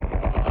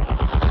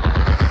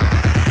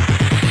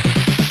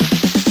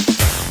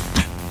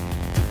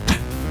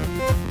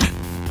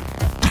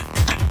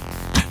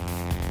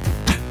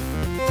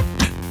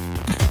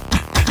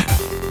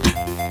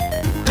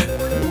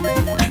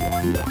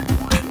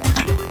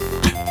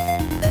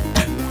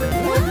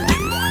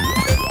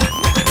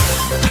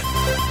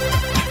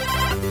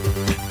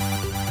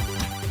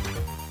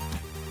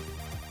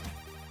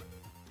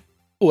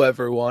Hello,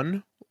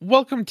 everyone.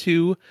 Welcome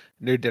to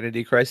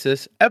Nerdentity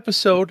Crisis,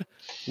 episode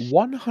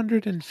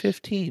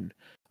 115.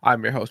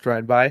 I'm your host,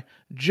 Ryan By,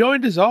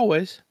 joined as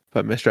always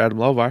by Mr. Adam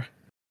Lovar.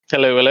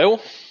 Hello, hello.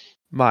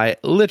 My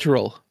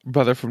literal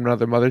brother from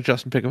another mother,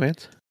 Justin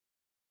Picklemans.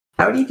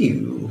 Howdy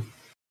do.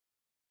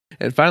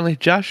 And finally,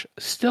 Josh,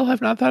 still have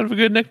not thought of a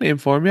good nickname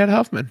for him yet,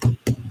 Huffman.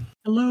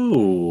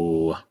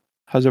 Hello.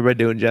 How's everybody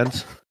doing,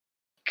 gents?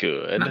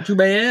 Good. Not too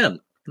bad.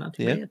 Not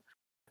too bad.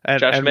 And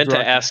Josh, Adam's meant to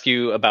rocking- ask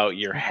you about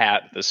your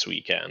hat this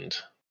weekend.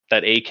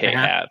 That AK Hat?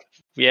 hat.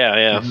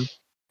 Yeah.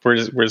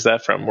 Mhm. Where's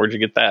that from? Where'd you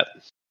get that?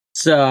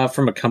 It's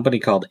from a company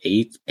called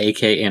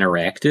AK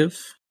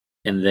Interactive,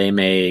 and they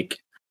make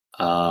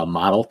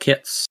model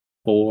kits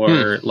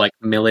for like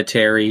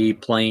military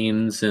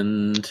planes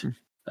and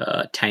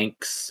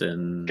tanks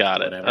and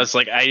Got it. whatever. I was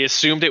like, I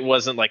assumed it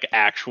wasn't like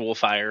actual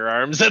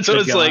firearms. That's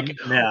what The I was like.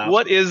 gun? No.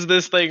 What is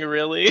this thing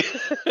really?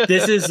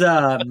 This is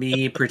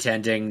me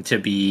pretending to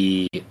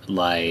be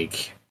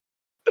like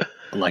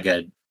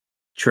a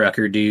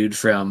trucker dude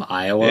from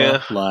Iowa.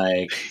 Yeah.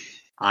 Like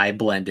I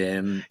blend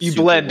in. You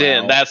super blend in.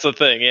 well. That's the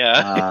thing.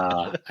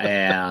 Yeah.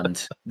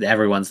 And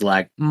everyone's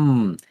like,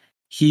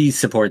 he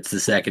supports the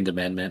Second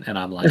Amendment, and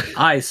I'm like,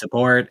 I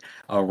support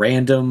a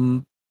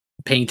random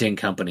painting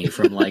company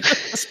from like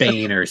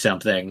Spain or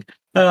something.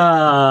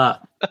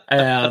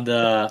 And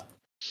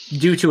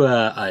due to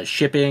a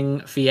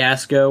shipping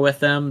fiasco with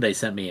them, they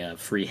sent me a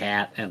free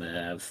hat and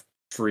a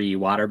free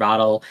water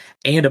bottle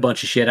and a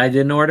bunch of shit I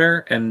didn't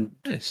order, and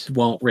Nice.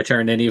 won't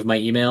return any of my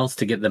emails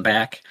to get them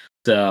back.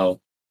 So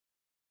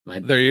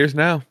They're yours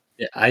now.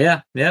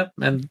 yeah,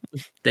 and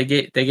they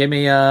gave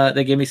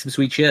me some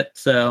sweet shit,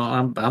 so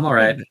I'm all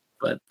right.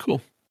 But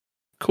Cool.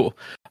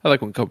 I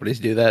like when companies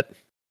do that.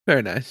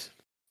 Very nice.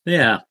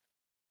 yeah,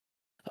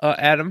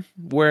 Adam,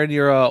 wearing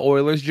your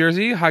Oilers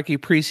jersey. Hockey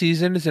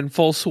preseason is in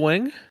full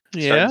swing.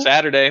 Yeah, Starting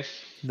Saturday.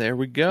 there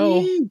we go.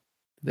 Woo.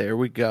 There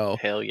we go.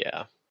 Hell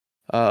yeah.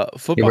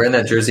 Football. You wearing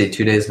that jersey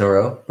 2 days in a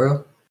row,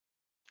 bro?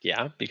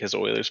 Yeah, because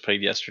Oilers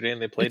played yesterday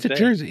and they played It's a today.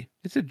 jersey.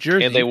 It's a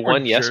jersey. And they You wear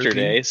won jersey.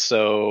 yesterday,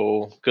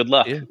 so good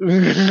luck. Yeah.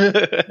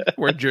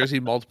 Wear jersey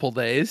multiple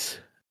days.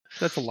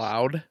 That's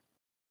allowed.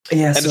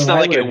 Yeah, And it's not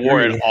like I wore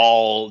agree. it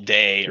all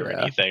day or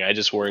Yeah. anything. I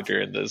just wore it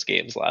during those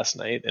games last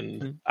night,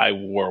 and Mhm. I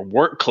wore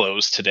work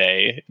clothes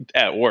today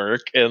at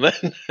work. And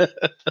then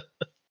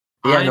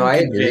Yeah, no, I'm I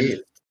agree.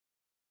 convinced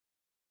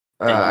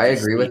that you I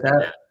just agree with need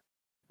that.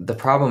 The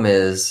problem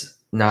is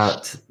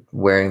not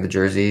wearing the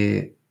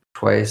jersey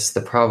twice.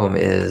 The problem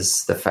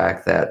is the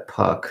fact that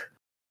Puck,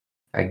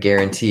 I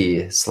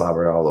guarantee,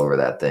 slobbered all over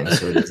that thing,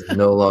 so it is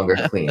no longer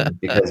clean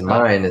because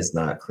mine is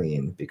not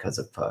clean because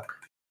of Puck.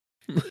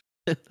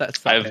 That's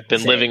fine. I've been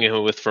Same.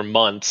 living with for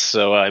months,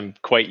 so I'm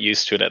quite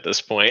used to it at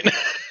this point.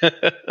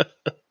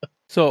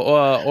 So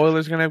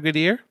Oilers gonna have a good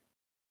year.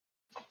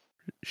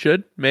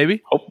 Should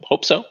maybe.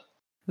 Hope so.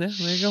 Yeah,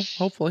 there you go.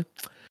 Hopefully.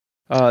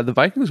 The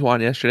Vikings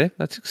won yesterday.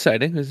 That's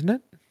exciting, isn't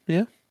it?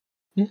 Yeah.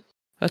 Hmm.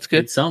 That's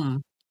good. It's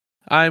something.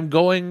 I'm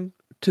going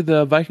to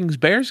the Vikings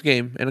Bears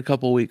game in a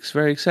couple weeks.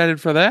 Very excited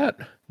for that.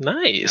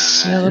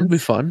 Nice. Yeah, that'll be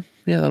fun.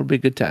 Yeah, that'll be a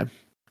good time.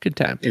 Good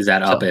time. Is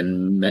that up So-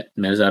 in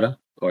Minnesota,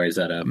 or is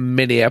that a?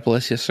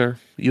 Minneapolis, yes, sir.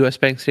 US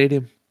Bank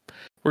Stadium.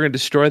 We're gonna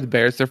destroy the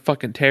Bears. They're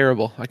fucking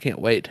terrible. I can't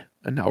wait.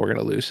 And now we're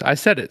gonna lose. I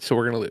said it, so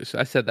we're gonna lose.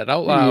 I said that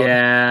out loud.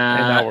 Yeah,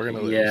 and now we're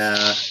gonna lose.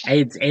 Yeah,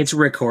 it's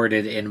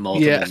recorded in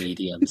multiple Yeah.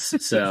 mediums,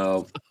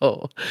 so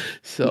Oh,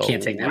 so You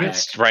can't take that back.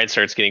 Ryan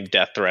starts getting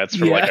death threats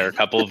from like Yeah. a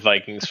couple of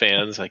Vikings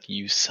fans, like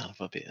you son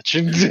of a bitch.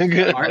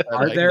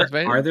 are there Vikings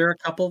fan? are there a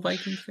couple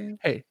Vikings fans?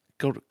 Hey,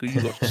 you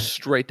go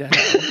straight to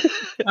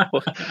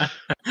hell.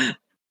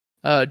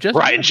 Justin,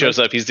 Ryan shows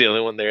up. He's the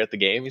only one there at the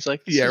game. He's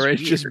like, this Yeah, is right,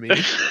 it's just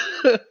weird.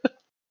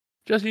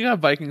 Justin, you got a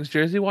Vikings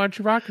jersey. Why aren't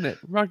you rocking it?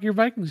 Rock your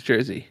Vikings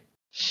jersey.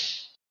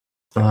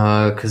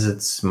 Because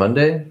it's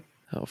Monday.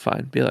 Oh,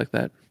 fine. Be like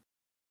that.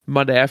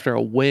 Monday after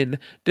a win.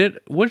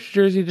 Whose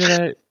jersey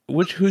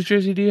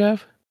do you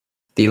have?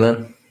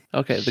 Thielen.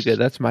 Okay, the good.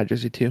 That's my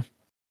jersey too.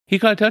 He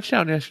caught a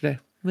touchdown yesterday.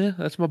 Yeah,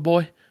 that's my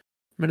boy.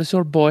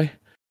 Minnesota boy.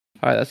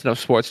 All right, that's enough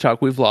sports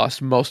talk. We've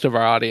lost most of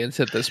our audience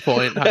at this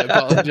point. I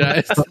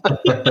apologize.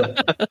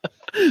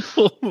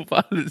 We'll move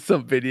on to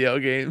some video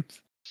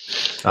games.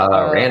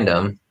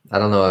 Random. I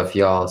don't know if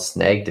y'all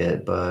snagged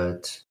it,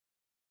 but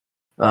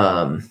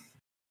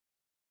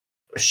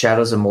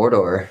Shadows of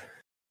Mordor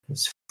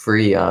is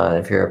free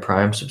if you're a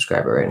Prime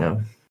subscriber right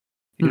now.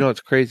 You know,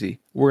 it's crazy.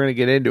 We're going to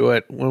get into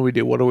it when we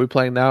do What Are We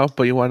Playing Now?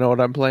 But you want to know what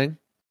I'm playing?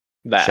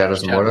 That.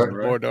 Shadows of Shadows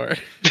Mordor. of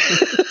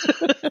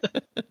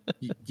Mordor.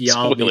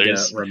 Y'all need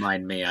Spoilers. to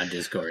remind me on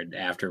Discord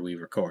after we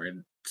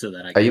record so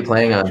that I Are can you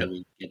playing on-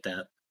 actually get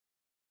that.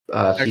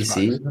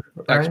 PC?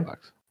 Ryan? Xbox.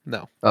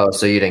 No. Oh,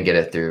 so you didn't get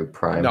it through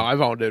Prime? No,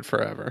 I've owned it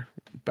forever.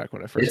 Back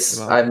when I first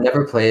came out. I've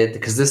never played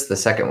because this is the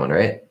second one,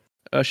 right?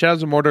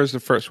 Shadows of Mordor is the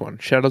first one.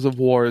 Shadows of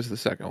War is the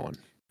second one.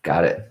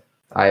 Got it.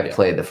 I've Yeah.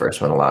 played the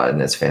first one a lot,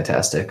 and it's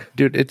fantastic.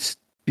 Dude, it's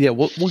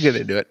we'll get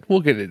into it.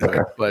 We'll get into Okay.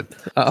 it. But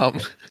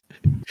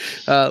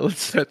let's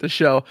start the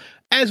show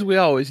as we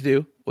always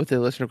do with a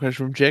listener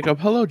question from Jacob.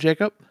 Hello,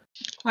 Jacob.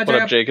 Hi,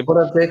 What up, Jacob? What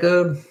up,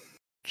 Jacob?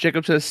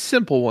 Jacob says,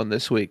 simple one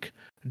this week.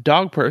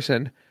 Dog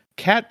person,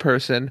 cat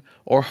person,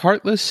 or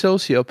heartless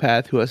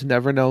sociopath who has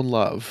never known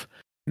love.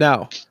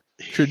 Now,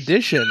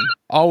 tradition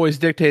always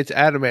dictates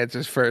Adam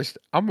answers first.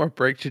 I'm going to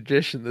break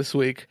tradition this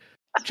week.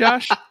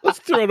 Josh, let's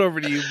throw it over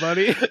to you,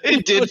 buddy.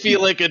 It did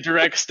feel like a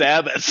direct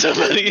stab at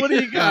somebody. What do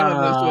you got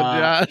on this one,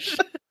 Josh?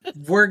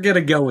 We're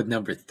gonna go with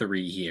number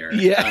 3 here.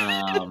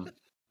 Yeah.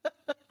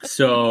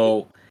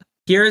 So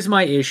here's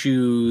my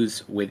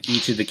issues with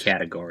each of the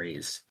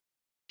categories.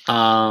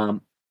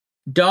 Dog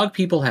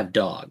people have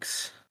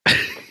dogs.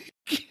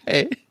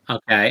 Okay.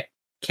 Okay.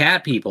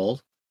 Cat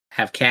people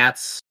have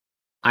cats.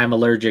 I'm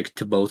allergic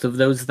to both of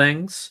those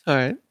things. All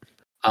right.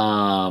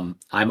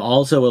 I'm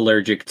also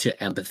allergic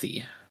to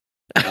empathy.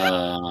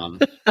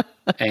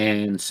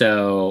 And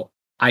so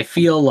I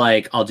feel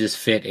like I'll just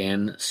fit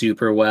in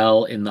super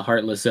well in the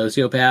heartless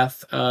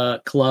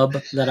sociopath club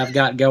that I've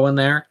got going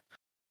there.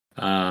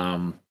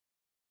 And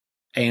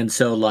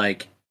so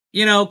like,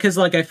 because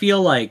like I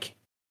feel like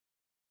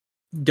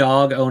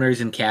dog owners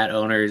and cat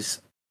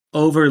owners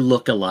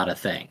overlook a lot of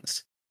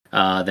things.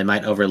 They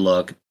might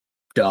overlook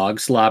dog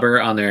slobber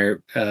on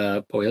their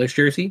Oilers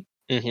jersey.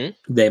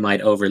 Mm-hmm. They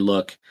might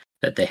overlook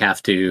that they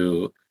have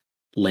to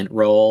lint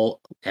roll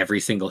every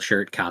single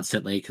shirt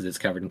constantly because it's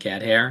covered in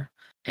cat hair.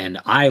 And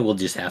I will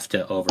just have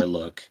to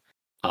overlook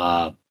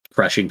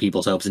crushing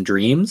people's hopes and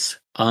dreams,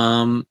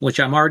 which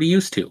I'm already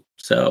used to.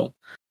 So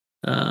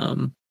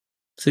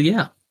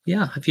yeah.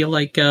 I feel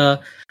like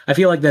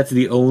that's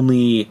the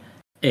only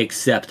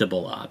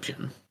acceptable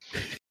option.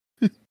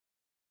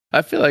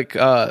 I feel like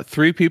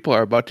 3 people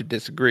are about to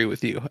disagree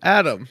with you.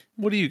 Adam,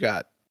 what do you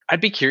got? I'd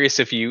be curious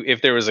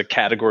if there was a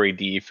category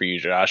D for you,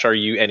 Josh. Are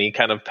you any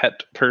kind of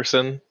pet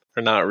person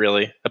or not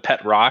really? A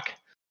pet rock?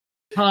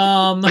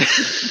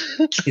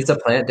 He's a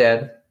plant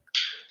dad.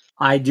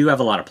 I do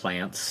have a lot of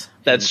plants.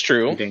 That's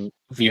true.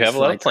 You have a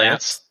lot of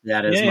plants.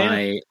 That is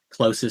my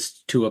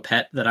closest to a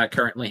pet that I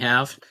currently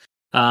have.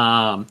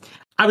 I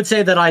would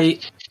say that I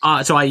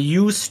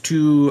used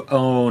to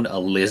own a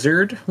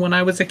lizard when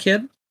I was a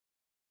kid.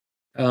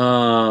 It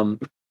was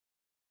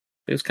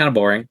kind of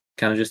boring.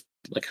 Kind of just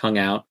like hung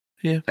out.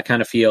 Yeah. I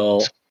kind of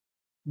feel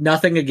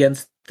nothing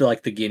against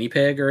the guinea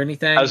pig or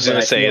anything. I was going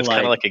to say it's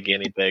kind of like a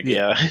guinea pig.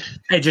 Yeah.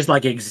 It just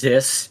like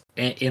exists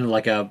in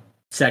like a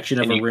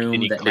section of a room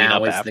that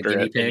now is the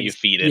guinea pig. And you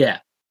feed it. Yeah.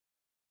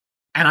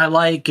 And I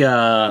like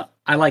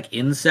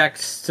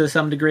insects to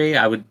some degree.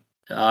 I've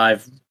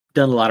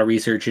done a lot of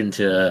research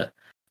into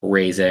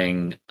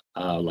raising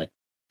like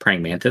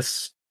praying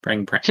mantis,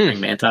 praying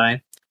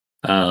manti.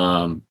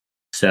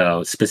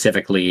 So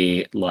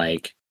specifically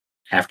like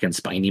African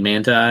spiny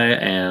manti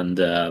and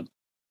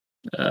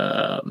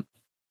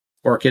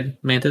orchid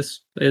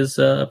mantis is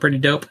pretty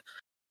dope.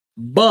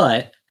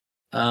 But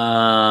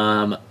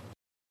you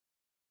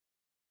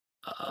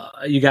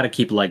got to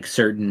keep like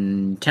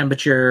certain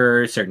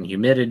temperature, certain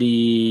humidity.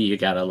 You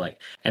got to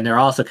and they're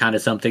also kind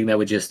of something that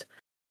would just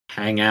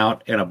hang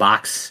out in a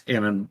box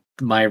in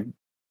my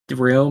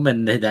room,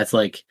 and that's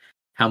like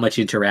how much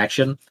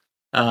interaction,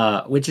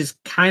 which is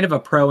kind of a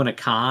pro and a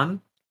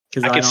con.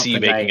 I can see you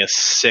making a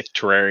sick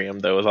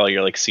terrarium though, with all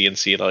your like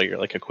CNC and all your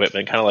like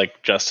equipment, kind of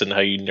like Justin,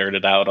 how you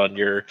nerded out on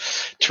your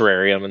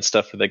terrarium and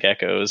stuff for the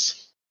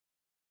geckos.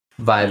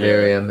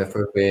 Vivarium, if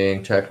we're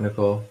being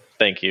technical.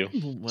 Thank you.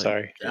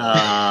 Sorry.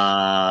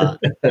 Yeah.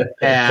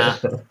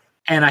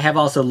 And I have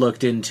also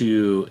looked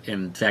into,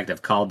 in fact,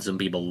 I've called some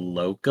people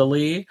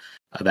locally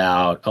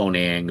about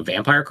owning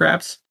vampire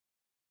crabs.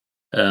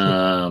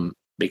 Because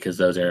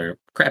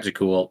crabs are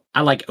cool.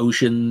 I like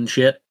ocean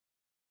shit.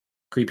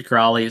 Creepy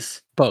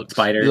crawlies. Bugs.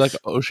 Spiders. You like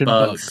ocean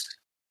bugs?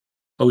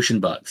 Ocean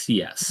bugs,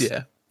 yes.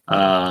 Yeah.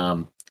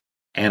 And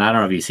I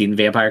don't know if you've seen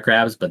vampire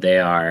crabs, but they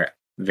are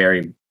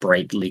very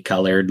brightly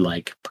colored,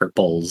 like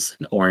purples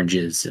and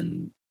oranges,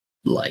 and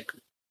like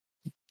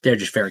they're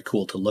just very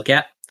cool to look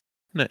at.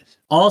 Nice.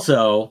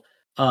 Also,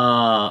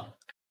 a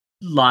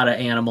lot of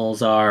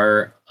animals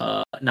are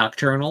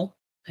nocturnal,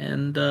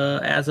 and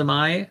as am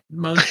I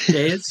most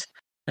days.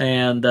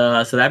 And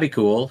so that'd be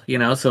cool,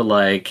 So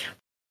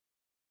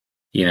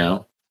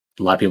a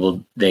lot of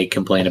people, they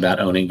complain about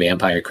owning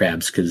vampire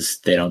crabs because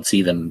they don't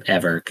see them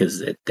ever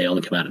because they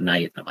only come out at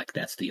night. I'm like,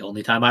 that's the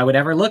only time I would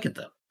ever look at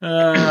them.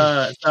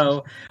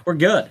 So we're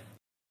good.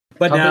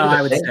 But now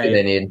I would say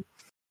they need.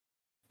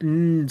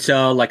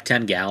 So like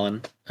 10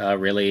 gallon.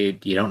 Really,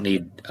 you don't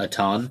need a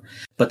ton,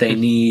 but they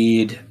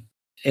need.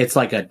 It's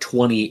like a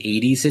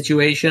 20-80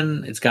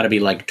 situation. It's got to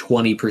be like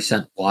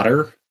 20%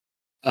 water,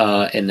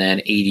 and then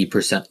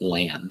 80%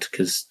 land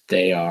because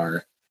they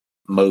are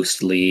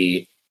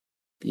mostly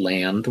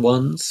land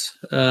ones.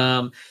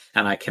 And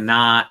I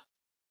cannot.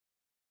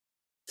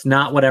 It's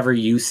not whatever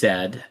you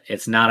said.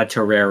 It's not a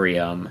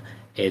terrarium.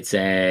 It's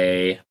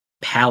a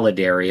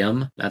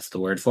paludarium. That's the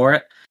word for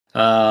it.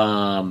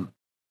 Where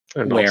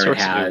it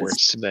has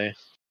words today.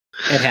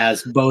 It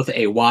has both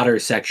a water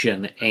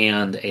section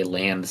and a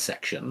land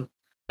section.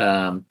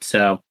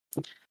 So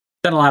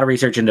done a lot of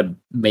research into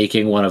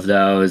making one of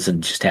those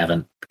and just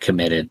haven't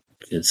committed.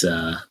 It's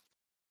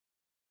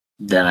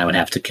then I would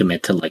have to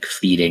commit to like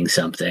feeding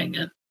something,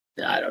 and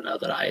I don't know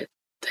that I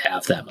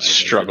have that much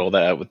struggle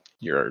that with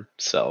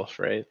yourself,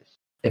 right?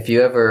 If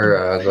you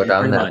ever go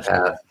down Pretty that much.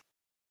 path,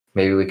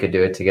 maybe we could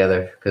do it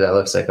together because that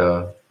looks like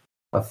a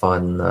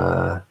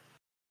fun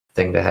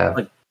thing to have.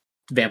 Like-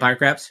 Vampire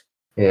crabs.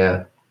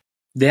 Yeah.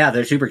 Yeah,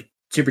 they're super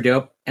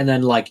dope. And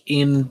then like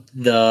in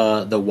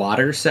the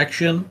water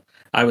section,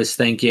 I was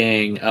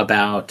thinking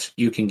about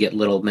you can get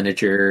little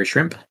miniature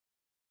shrimp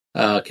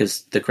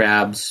because the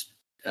crabs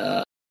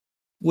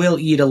will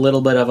eat a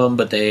little bit of them,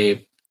 but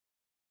they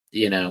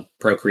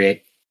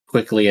procreate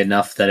quickly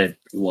enough that it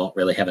won't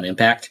really have an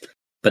impact.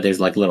 But there's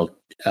like little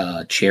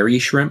cherry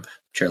shrimp,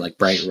 which are like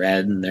bright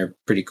red and they're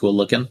pretty cool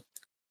looking.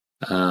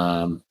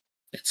 And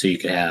so you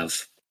could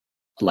have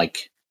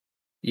like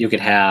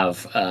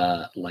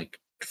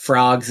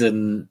frogs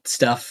and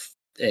stuff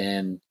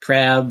and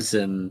crabs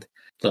and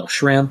little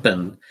shrimp,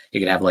 and you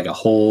could have like a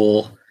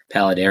whole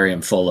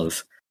paludarium full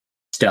of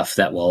stuff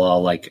that will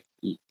all like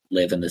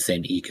live in the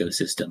same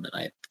ecosystem. And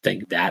I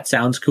think that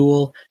sounds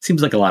cool.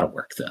 Seems like a lot of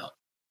work though.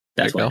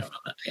 That's why I don't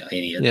know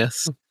any of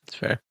this. That's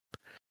fair.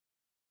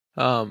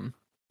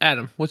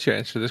 Adam, what's your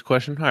answer to this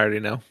question? I already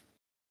know.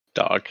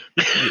 Dog.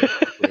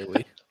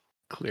 Yeah,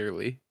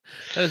 clearly.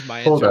 That is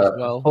my answer as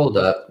well. Hold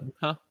up.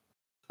 Huh?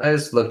 I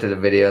just looked at a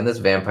video, and this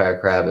vampire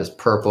crab is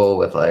purple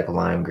with like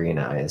lime green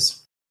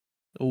eyes.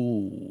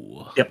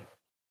 Ooh. Yep.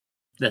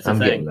 That's the I'm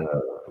thing. getting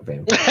a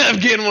vampire. I'm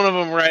getting one of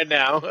them right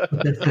now.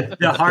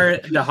 The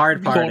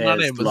hard part Going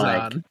on is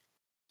like Amazon.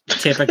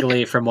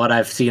 typically from what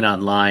I've seen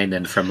online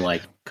and from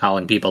like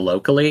calling people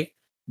locally,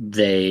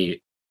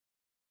 they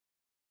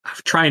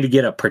trying to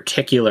get a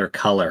particular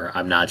color.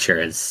 I'm not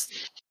sure is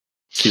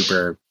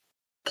super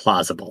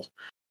plausible.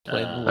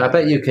 I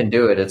bet you can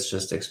do it. It's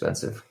just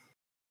expensive.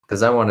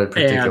 Because I wanted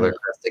particular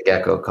crested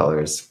gecko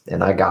colors,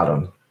 and I got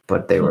them,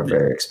 but they were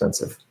very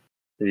expensive.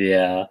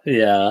 Yeah.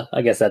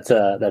 I guess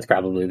that's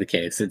probably the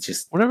case. It's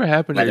just Whatever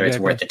happened to whether the it's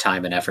gecko? worth the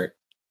time and effort.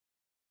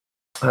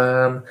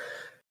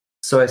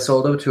 So I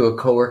sold them to a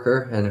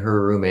coworker and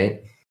her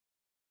roommate,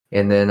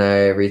 and then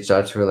I reached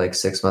out to her like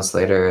 6 months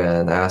later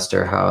and asked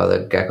her how the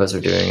geckos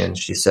are doing, and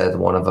she said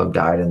one of them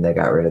died and they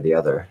got rid of the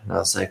other. And I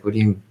was like, "What do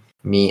you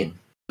mean?"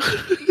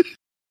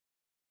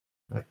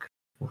 Like,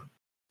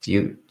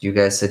 you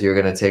guys said you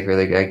were going to take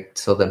really good. I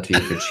sold them to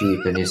you for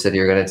cheap, and you said you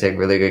were going to take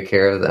really good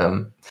care of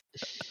them.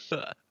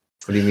 What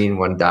do you mean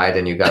one died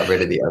and you got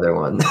rid of the other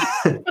one?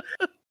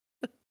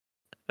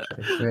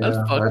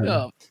 That's fucked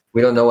up.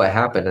 We don't know what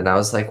happened. And I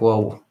was like,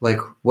 well, like,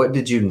 what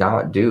did you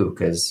not do?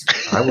 Because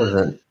I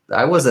wasn't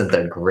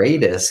the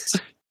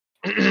greatest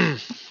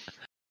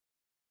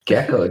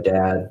gecko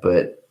dad,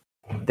 but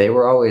they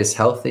were always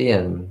healthy,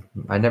 and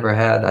I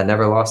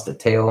never lost a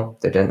tail.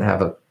 They didn't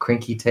have a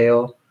crinky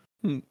tail.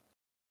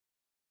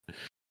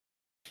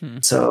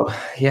 So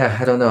yeah,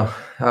 I don't know.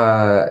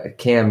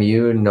 Cam,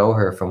 you know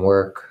her from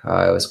work.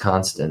 It was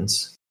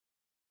Constance.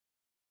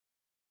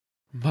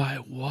 My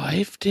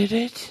wife did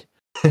it?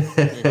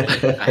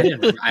 I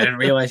didn't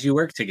realize you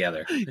worked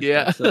together.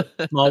 Yeah. It's a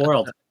small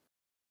world.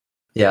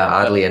 Yeah,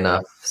 oddly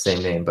enough,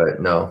 same name,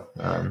 but no.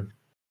 All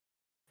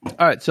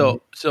right,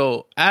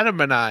 so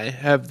Adam and I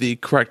have the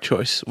correct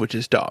choice, which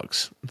is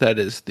dogs. That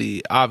is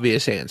the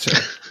obvious answer.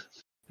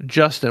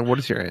 Justin, what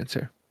is your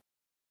answer?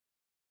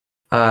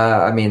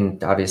 I mean,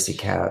 obviously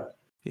cat.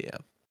 Yeah.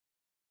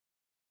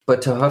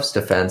 But to Huff's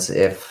defense,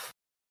 if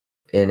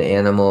an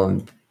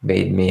animal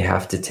made me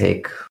have to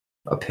take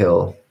a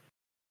pill,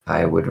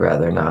 I would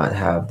rather not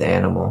have the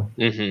animal.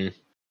 Mm-hmm.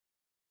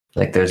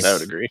 Like I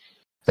would agree.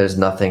 There's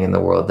nothing in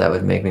the world that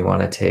would make me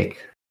want to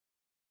take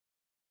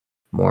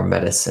more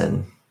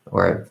medicine,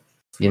 or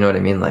you know what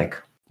I mean? Like,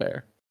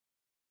 Fair.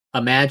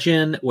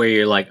 Imagine where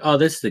you're like, oh,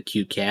 this is a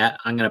cute cat.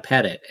 I'm going to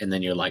pet it. And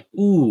then you're like,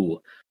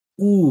 ooh,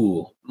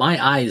 my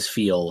eyes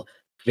feel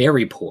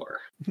very poor.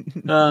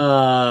 And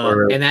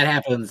that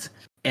happens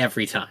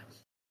every time.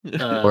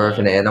 or if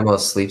an animal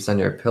sleeps on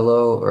your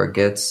pillow or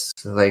gets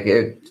like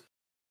it.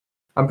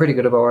 I'm pretty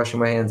good about washing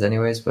my hands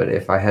anyways, but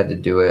if I had to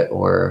do it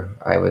or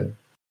I would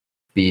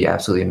be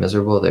absolutely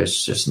miserable,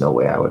 there's just no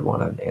way I would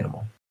want an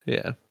animal.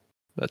 Yeah,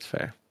 that's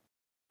fair.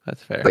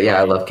 That's fair. But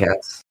yeah, I love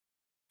cats.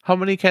 How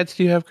many cats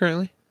do you have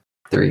currently?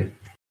 3.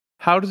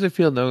 How does it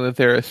feel knowing that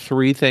there are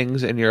 3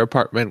 things in your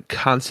apartment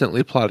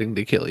constantly plotting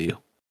to kill you?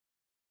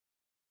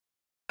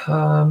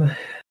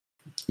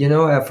 You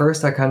know, at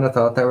first I kind of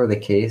thought that were the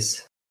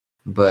case,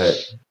 but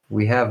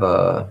we have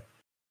a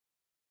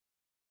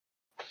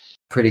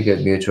pretty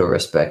good mutual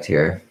respect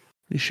here.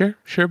 You sure?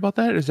 Sure about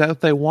that? Is that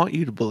what they want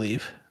you to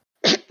believe?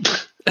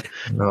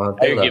 No,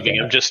 they You're love giving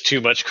that. them just too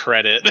much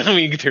credit. I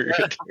mean, they're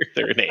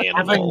an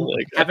animal.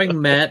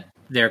 Having met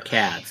their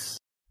cats,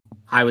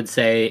 I would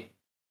say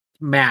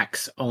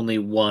max only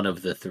one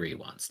of the 3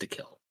 wants to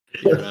kill.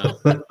 You know?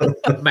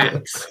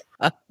 Max.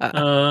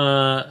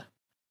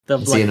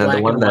 The See, like, now the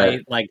black one and that-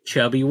 white, like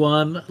chubby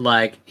one,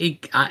 like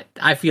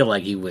I feel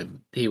like he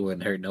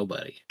wouldn't hurt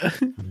nobody.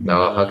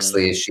 No,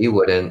 Huxley, she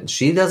wouldn't.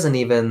 She doesn't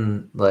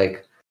even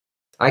like.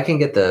 I can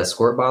get the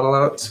squirt bottle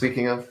out.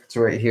 Speaking of, it's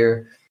right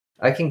here.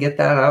 I can get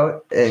that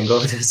out and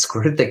go to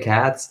squirt the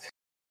cats.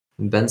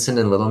 Benson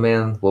and Little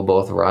Man will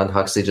both run.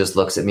 Huxley just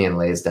looks at me and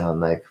lays down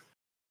like,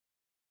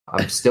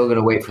 I'm still going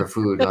to wait for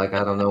food. Like,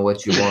 I don't know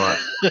what you want.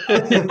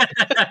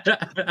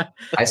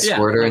 I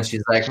squirt her and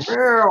she's like,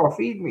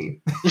 feed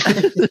me.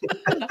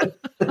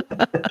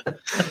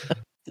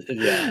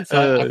 Yeah.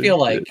 So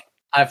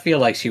I feel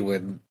like she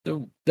wouldn't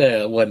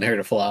want her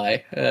to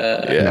fly.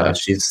 No,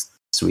 she's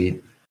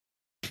sweet.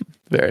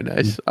 Very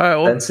nice. All right,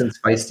 well, Benson's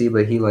feisty,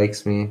 but he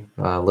likes me.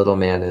 Little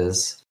Man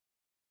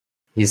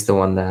he's the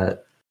one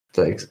that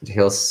like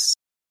he'll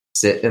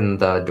sit in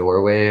the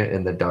doorway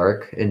in the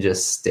dark and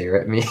just stare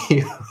at me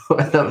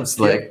when I'm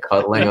like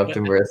cuddling up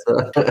to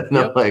Marissa. And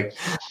I'm like,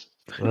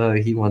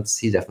 he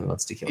definitely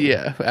wants to kill me.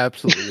 Yeah,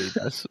 absolutely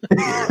does.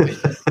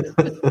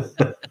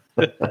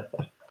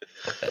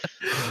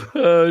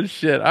 Oh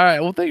shit. All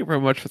right. Well, thank you very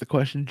much for the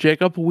question,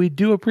 Jacob. We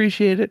do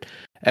appreciate it.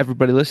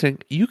 Everybody listening,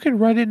 you can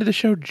write into the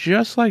show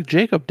just like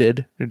Jacob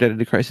did,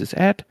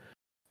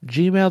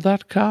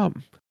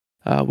 identitycrisis@gmail.com.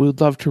 We'd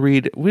love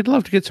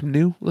to get some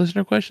new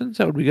listener questions.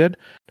 That would be good.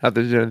 Not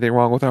that there's anything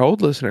wrong with our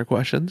old listener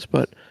questions,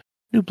 but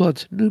new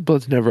blood's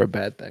never a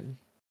bad thing.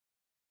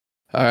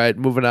 All right,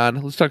 moving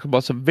on. Let's talk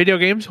about some video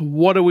games.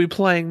 What are we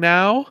playing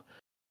now?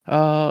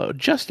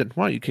 Justin,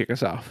 why don't you kick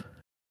us off?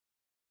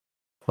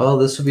 Well,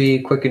 this will be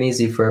quick and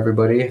easy for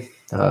everybody.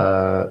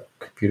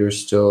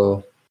 Computer's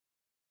still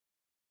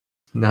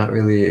not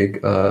really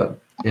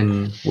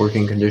in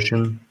working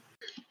condition.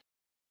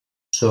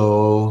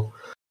 So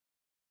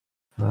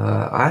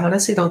I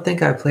honestly don't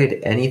think I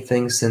played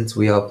anything since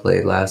we all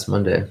played last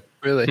Monday.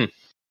 Really?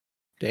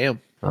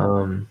 Damn.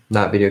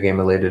 Not video game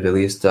related, at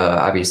least.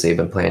 Obviously, I've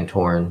been playing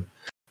Torn.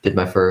 Did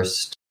my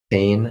first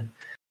Pain.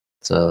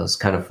 So it's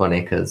kind of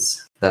funny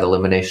because that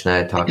elimination I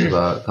had talked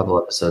about a couple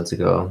episodes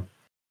ago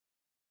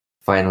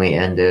finally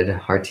ended.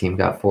 Our team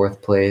got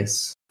 4th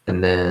place.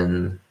 And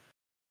then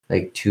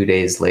like 2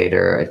 days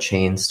later, a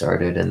chain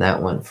started, and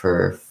that went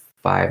for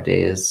 5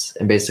 days.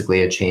 And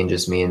basically, a chain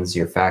just means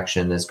your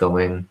faction is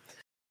going.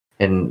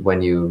 And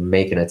when you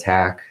make an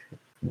attack,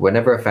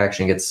 whenever a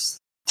faction gets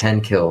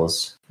 10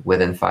 kills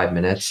within 5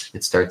 minutes,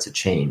 it starts a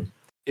chain.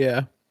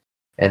 Yeah.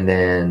 And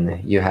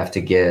then you have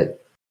to get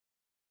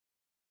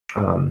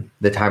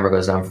the timer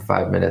goes down for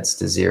 5 minutes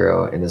to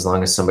 0. And as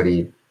long as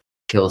somebody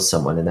kills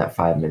someone in that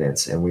 5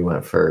 minutes, and we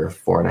went for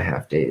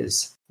 4.5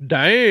 days.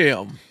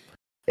 Damn.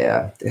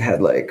 Yeah. It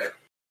had like,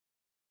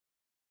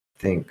 I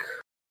think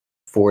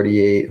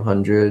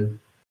 4,800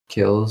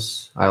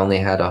 kills. I only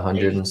had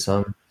 100 and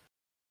some.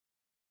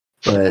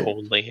 But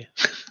only.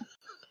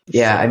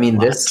 Yeah, I mean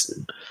this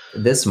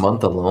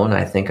month alone,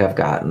 I think I've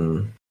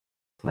gotten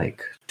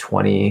like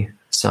 20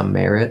 some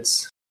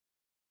merits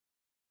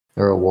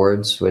or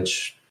awards,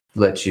 which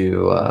let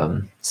you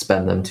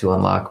spend them to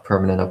unlock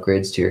permanent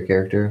upgrades to your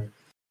character.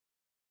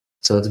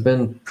 So it's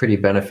been pretty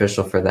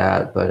beneficial for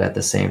that, but at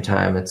the same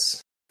time,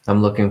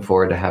 I'm looking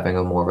forward to having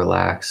a more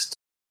relaxed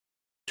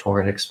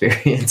Torrent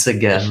experience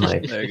again.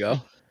 Like there you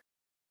go.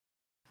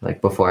 Like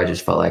before, I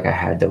just felt like I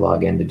had to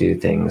log in to do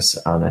things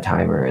on a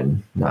timer,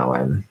 and now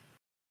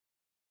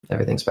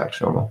everything's back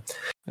to normal.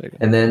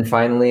 And then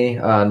finally,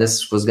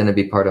 this was going to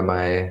be part of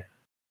my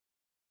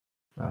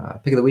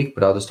pick of the week,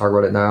 but I'll just talk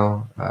about it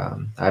now.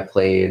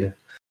 Marissa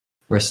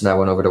and I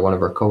went over to one of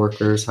her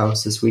coworkers'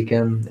 house this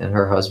weekend, and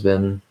her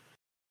husband,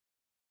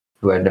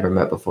 who I'd never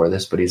met before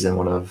this, but he's in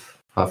one of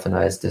Huff and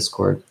I's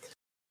Discord.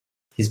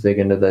 He's big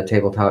into the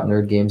tabletop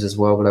nerd games as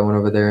well, but I went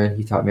over there and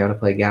he taught me how to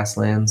play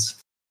Gaslands.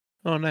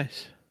 Oh,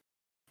 nice.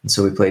 And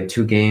so we played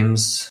 2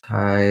 games.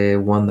 I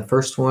won the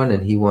first one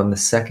and he won the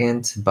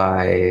second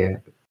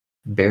by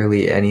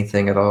barely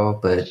anything at all,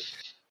 but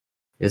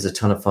it was a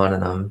ton of fun,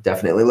 and I'm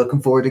definitely looking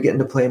forward to getting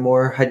to play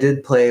more. I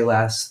did play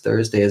last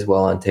Thursday as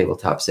well on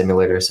Tabletop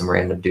Simulator. Some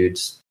random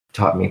dudes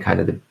taught me kind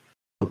of the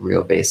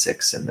real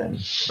basics, and then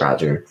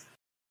Roger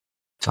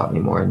taught me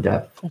more in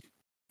depth. Cool.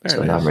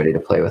 So now I'm ready to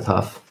play with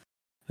Huff.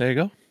 There you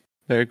go.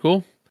 Very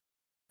cool.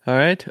 All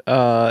right.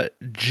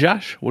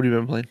 Josh, what have you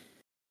been playing?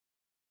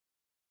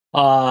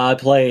 I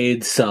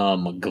played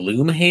some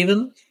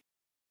Gloomhaven,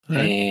 Right.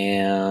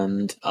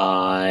 and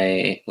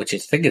which I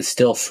think is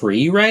still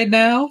free right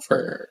now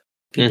for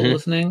people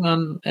listening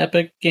on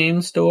Epic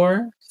Game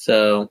Store.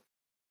 So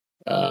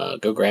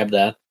go grab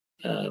that.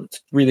 It's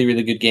a really,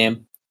 really good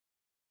game.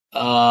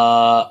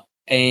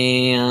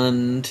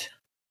 And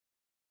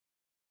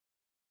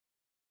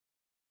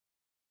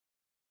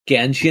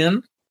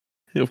Genshin.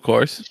 Of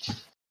course.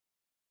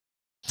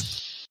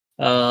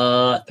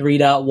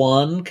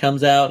 3.1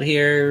 comes out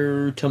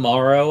here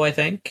tomorrow, I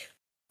think.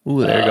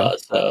 Ooh, there you go.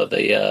 So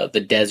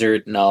the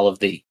desert and all of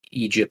the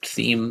Egypt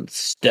themed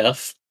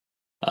stuff.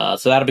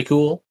 So that'll be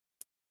cool.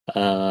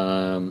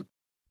 And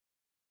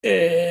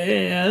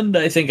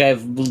I think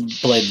I've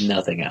played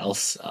nothing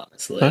else,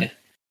 honestly. Huh?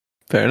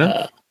 Fair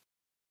enough.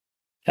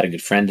 Had a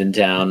good friend in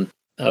town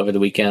over the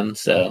weekend,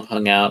 so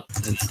hung out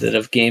instead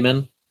of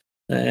gaming.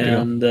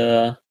 And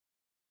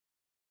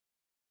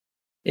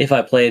if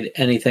I played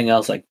anything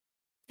else, I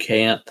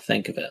can't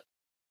think of it.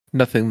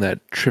 Nothing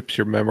that trips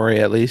your memory,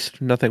 at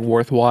least. Nothing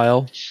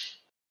worthwhile.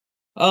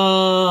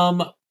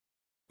 Nothing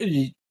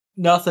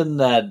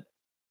that.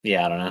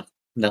 Yeah, I don't know.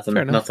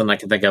 Nothing I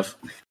can think of.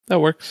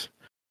 That works.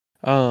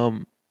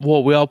 Well,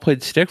 we all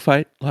played Stick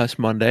Fight last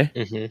Monday.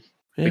 Mm-hmm.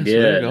 Yeah, We so there you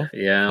did. go.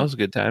 Yeah. That was a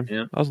good time.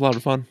 Yeah. That was a lot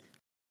of fun.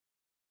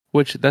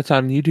 Which that's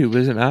on YouTube,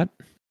 is it not?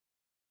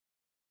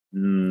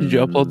 Did you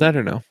upload that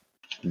or no?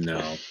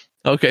 No.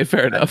 Okay,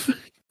 fair enough.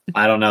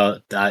 I don't know.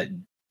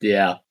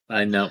 Yeah,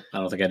 I know. I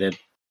don't think I did.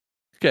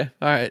 Okay,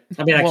 all right.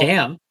 I mean, I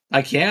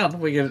can.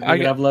 We can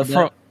upload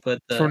that. But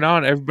from now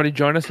on, everybody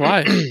join us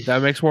live.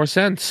 That makes more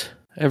sense.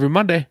 Every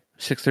Monday,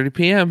 6:30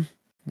 p.m.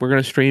 We're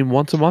gonna stream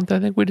once a month. I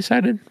think we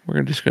decided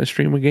we're just gonna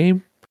stream a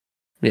game.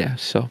 Yeah,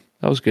 so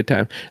that was a good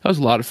time. That was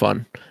a lot of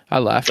fun. I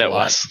laughed a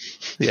lot.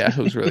 Yeah, it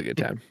was a really good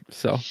time.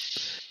 So,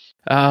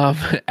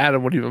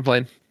 Adam, what have you been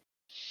playing?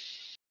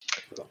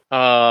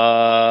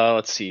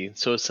 Let's see.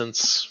 So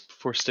since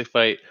before Stick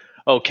Fight,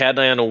 Cat and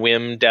I on a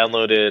whim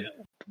downloaded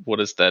what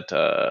is that?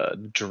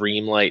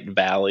 Dreamlight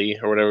Valley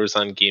or whatever was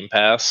on Game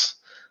Pass,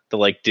 the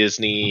like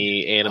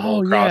Disney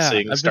Animal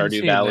Crossing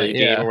Stardew Valley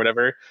game or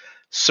whatever.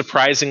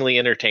 Surprisingly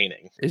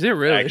entertaining. Is it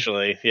really?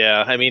 Actually,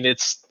 yeah. I mean,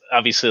 it's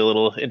obviously a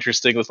little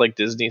interesting with like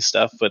Disney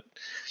stuff, but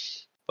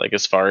like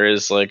as far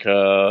as like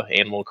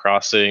Animal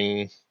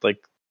Crossing,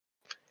 like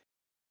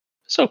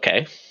it's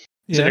okay.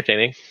 It's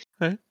entertaining.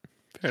 Right.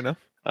 Fair enough.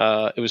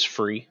 It was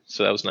free,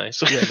 so that was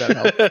nice. Yeah, that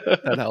helps.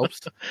 That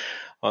helps.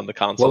 On the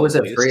console. What was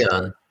it free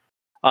on?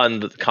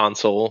 On the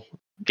console,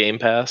 Game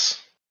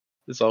Pass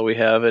is all we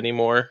have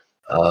anymore.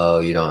 Oh,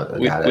 you don't.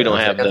 We don't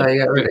have I thought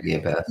you got rid of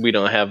Game Pass. We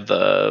don't have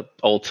the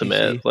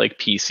ultimate PC. like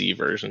PC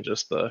version,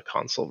 just the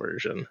console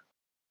version.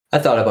 I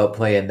thought about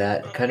playing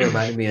that. It kind of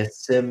reminded me of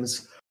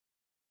Sims.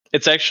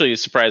 It's actually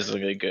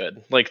surprisingly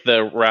good. Like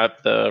the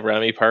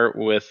Rami part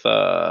with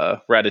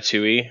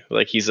Ratatouille,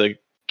 like he's a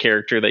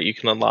character that you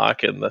can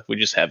unlock, and we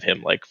just have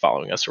him like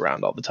following us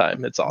around all the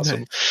time. It's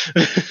awesome.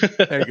 Nice.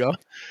 There you go.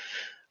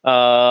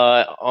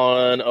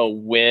 On a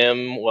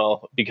whim,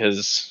 well,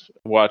 because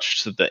I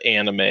watched the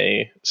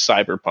anime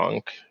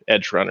Cyberpunk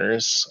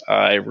Edgerunners,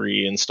 I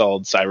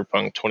reinstalled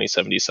Cyberpunk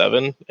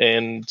 2077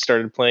 and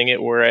started playing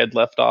it where I had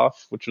left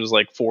off, which was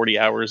like 40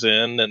 hours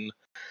in, and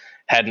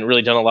hadn't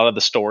really done a lot of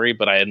the story,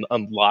 but I had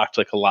unlocked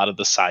like a lot of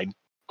the side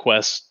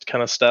quest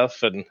kind of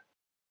stuff, and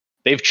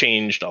they've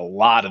changed a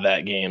lot of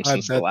that game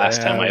since the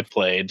last time I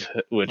played,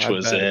 which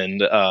was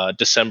in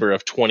December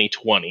of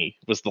 2020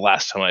 was the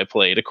last time I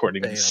played,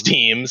 according to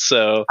Steam.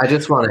 So I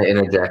just want to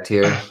interject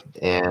here.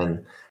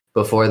 And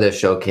before this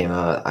show came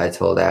out, I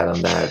told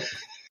Adam that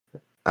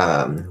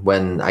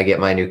when I get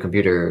my new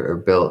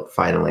computer built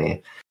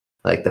finally,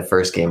 like the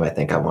first game I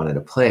think I wanted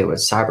to play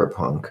was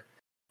Cyberpunk.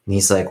 And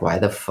he's like, why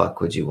the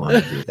fuck would you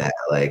want to do that?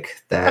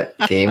 Like that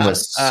game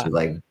was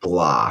like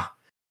blah.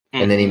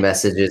 And then he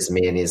messages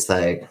me and he's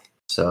like,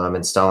 so I'm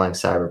installing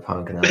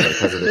Cyberpunk, and I was like,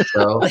 because of the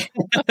show.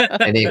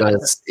 And he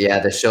goes, yeah,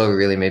 the show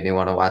really made me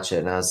want to watch it.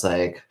 And I was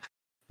like,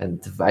 and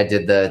I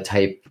did the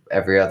type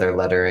every other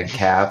letter in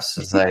caps.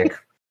 It's like,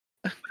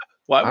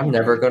 I'm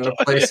never going to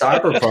play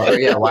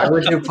Cyberpunk. Yeah, why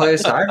would you play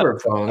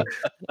Cyberpunk?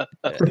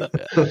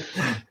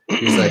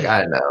 He's like,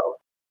 I know.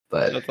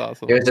 But that's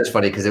awesome. It was just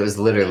funny because it was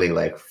literally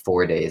like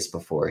 4 days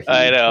before he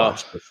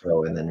watched the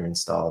show and then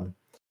installed.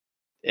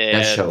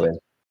 And that show is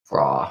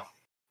raw.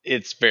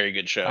 It's a very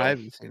good show. I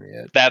haven't seen it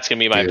yet. That's going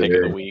to be my pick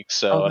of the week,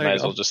 so I might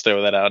as well just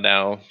throw that out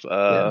now.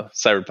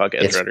 Cyberpunk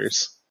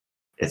Edgerunners.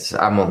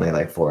 I'm only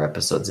like 4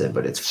 episodes in,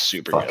 but it's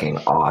super fucking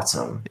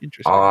awesome.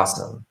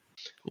 Awesome.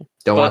 Cool.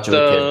 Don't watch it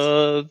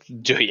with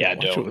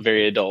kids. Don't.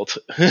 Very adult.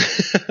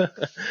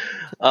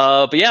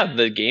 But yeah,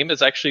 the game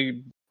has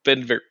actually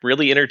been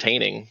really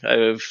entertaining.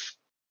 I've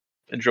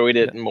enjoyed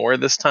it more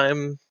this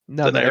time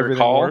than I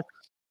recall. Works.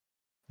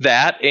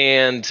 That,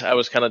 and I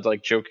was kind of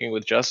like joking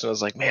with Justin. I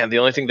was like, man, the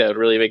only thing that would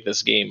really make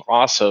this game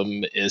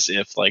awesome is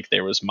if like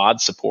there was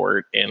mod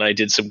support. And I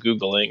did some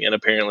Googling, and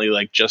apparently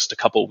like just a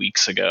couple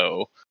weeks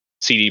ago,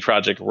 CD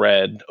Projekt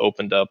Red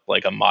opened up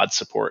like a mod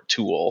support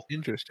tool.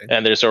 Interesting.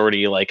 And there's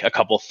already like a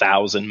couple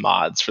thousand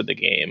mods for the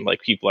game.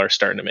 Like people are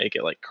starting to make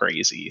it like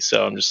crazy.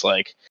 So I'm just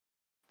like,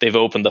 they've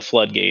opened the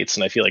floodgates,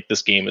 and I feel like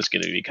this game is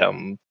going to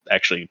become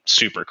actually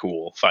super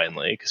cool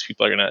finally, because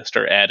people are going to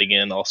start adding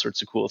in all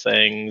sorts of cool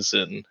things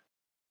and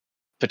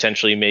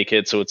potentially make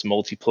it so it's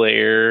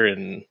multiplayer.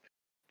 And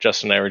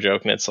Justin and I were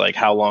joking, it's like,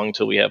 how long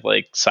till we have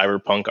like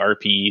Cyberpunk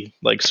RP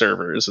like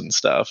servers and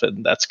stuff,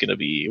 and that's going to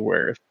be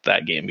where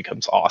that game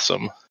becomes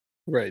awesome.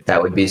 Right.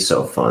 That would be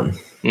so fun.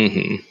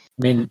 Mm-hmm. I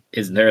mean,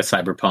 isn't there a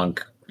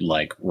Cyberpunk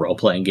like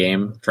role-playing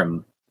game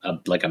from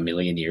like a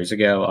million years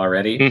ago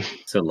already?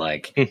 So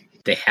like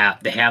they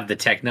have the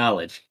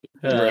technology,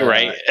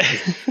 right?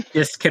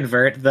 Just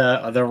convert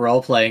the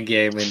role-playing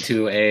game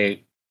into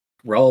a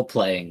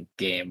role-playing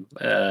game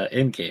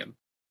in game.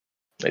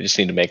 I just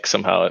need to make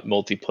somehow a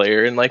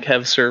multiplayer and like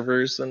have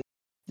servers, and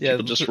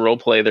people just role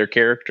play their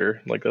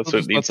character. Like that's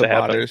what needs to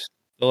happen.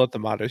 They'll let the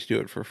modders do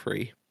it for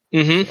free.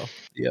 Mm-hmm. So,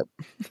 yep.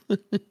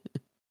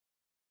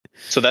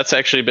 So that's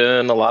actually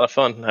been a lot of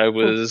fun. I've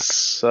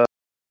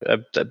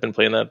been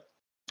playing that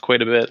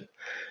quite a bit,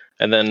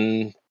 and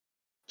then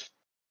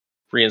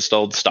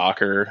reinstalled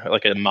Stalker,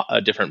 like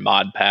a different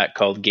mod pack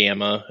called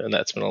Gamma, and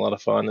that's been a lot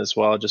of fun as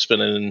well. Just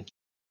been in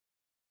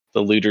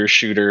the looter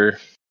shooter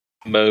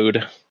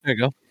mode. There you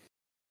go.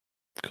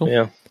 Cool.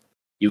 Yeah.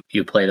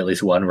 You played at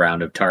least one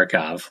round of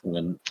Tarkov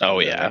when. Oh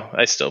yeah,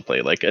 I still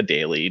play like a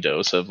daily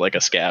dose of like a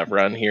scav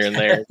run here and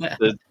there,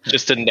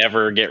 just to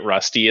never get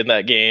rusty in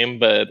that game.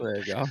 But There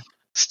you go.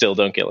 still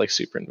don't get like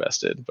super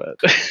invested. But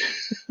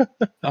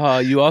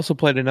You also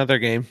played another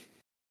game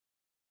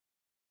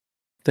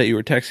that you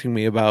were texting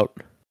me about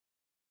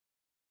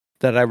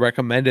that I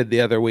recommended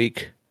the other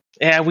week.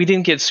 yeah, we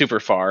didn't get super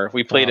far.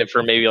 We played Oh, it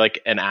for maybe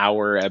like an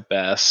hour at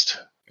best,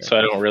 so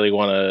I don't really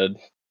want to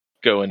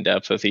go in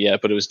depth with it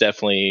yet. But it was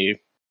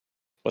definitely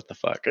what the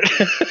fuck.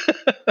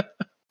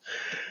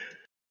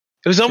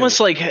 It was almost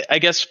like, I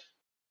guess,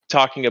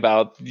 talking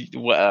about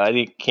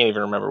I can't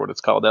even remember what it's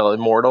called.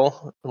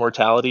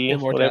 Immortality,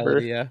 whatever.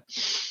 Yeah.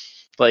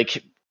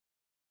 Like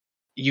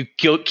you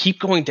keep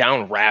going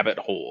down rabbit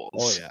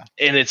holes. Oh yeah.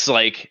 And it's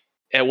like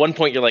at one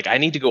point you're like, I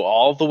need to go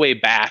all the way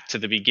back to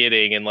the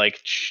beginning and like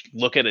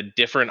look at a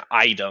different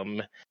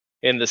item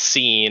in the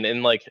scene,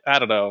 and like I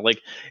don't know,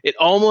 like it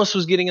almost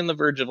was getting on the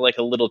verge of like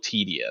a little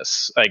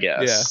tedious, I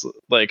guess. Yeah.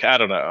 Like I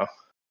don't know.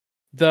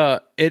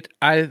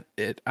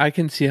 I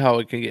can see how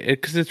it can get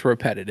it because it's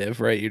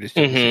repetitive, right? You just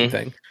do the same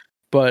thing,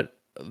 but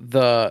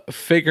the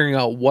figuring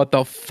out what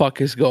the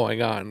fuck is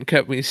going on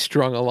kept me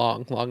strung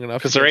along long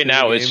enough. Because right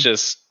now it's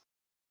just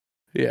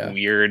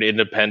weird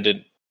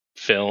independent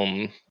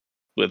film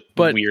with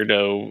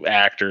weirdo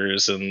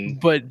actors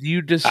but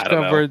you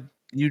discovered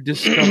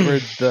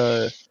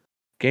the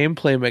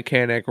gameplay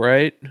mechanic,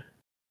 right?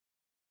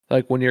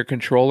 Like when your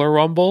controller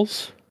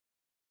rumbles.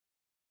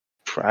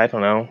 I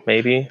don't know,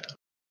 maybe.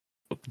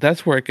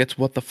 That's where it gets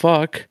what the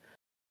fuck.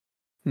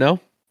 No?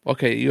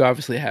 Okay, you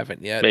obviously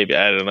haven't yet. Maybe,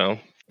 I don't know.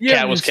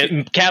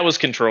 Cat was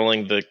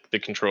controlling the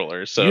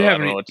controller, so you I haven't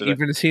don't know what to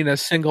even seen a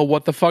single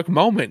what the fuck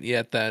moment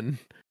yet then.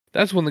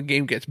 That's when the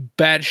game gets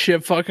bad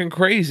shit fucking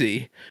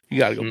crazy. You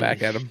gotta go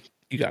back at him.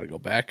 You gotta go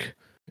back.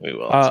 We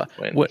will.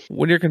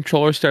 When your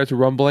controller starts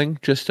rumbling,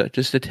 just a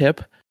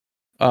tip,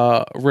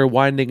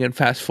 rewinding and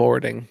fast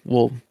forwarding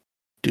will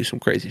do some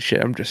crazy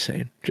shit. I'm just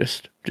saying.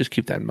 Just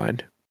keep that in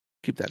mind.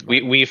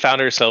 We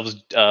found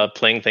ourselves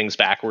playing things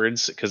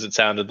backwards because it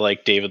sounded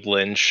like David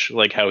Lynch,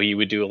 like how he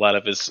would do a lot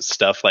of his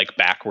stuff like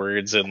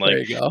backwards, and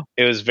like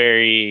it was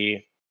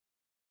very.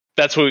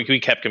 That's what we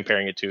kept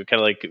comparing it to,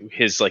 kind of like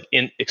his like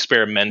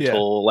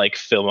experimental like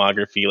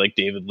filmography, like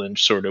David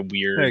Lynch sort of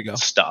weird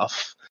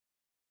stuff.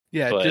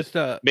 Yeah, but just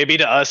maybe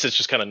to us it's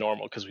just kind of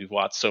normal because we've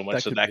watched so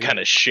much of that kind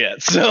of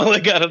shit. So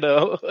like I don't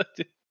know.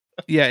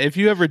 Yeah, if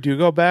you ever do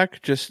go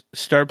back, just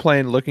start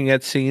playing looking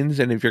at scenes,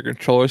 and if your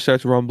controller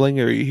starts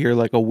rumbling or you hear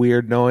like a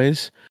weird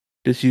noise,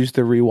 just use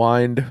the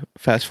rewind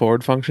fast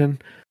forward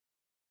function.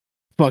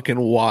 Fucking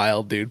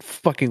wild, dude.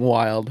 Fucking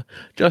wild.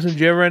 Justin, did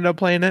you ever end up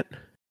playing it?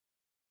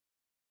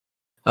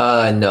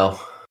 No.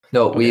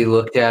 Okay. We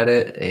looked at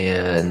it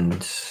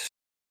and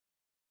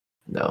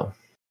no.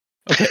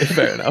 Okay,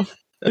 fair enough.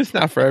 It's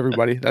not for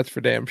everybody, that's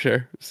for damn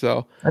sure.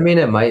 So I mean,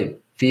 it might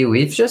be.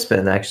 We've just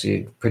been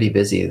actually pretty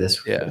busy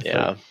this week.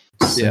 Yeah.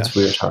 Since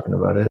we were talking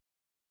about it.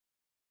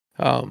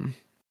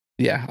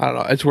 Yeah, I don't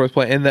know. It's worth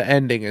playing. And the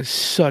ending is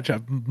such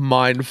a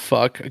mind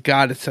fuck.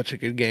 God, it's such a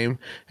good game.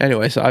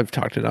 Anyway, so I've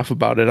talked enough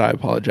about it. I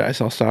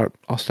apologize. I'll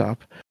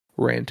stop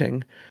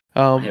ranting.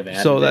 I have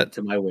added it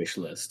to my wish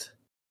list.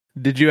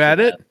 Did you add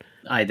it?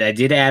 I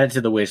did add it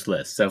to the wish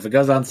list. So if it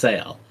goes on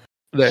sale,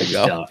 there you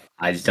go.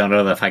 I just don't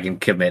know if I can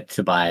commit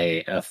to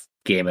buy a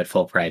game at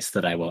full price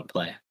that I won't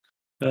play.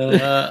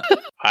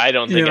 I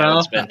don't think I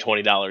would spend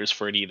 $20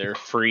 for it either.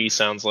 Free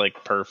sounds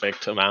like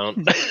perfect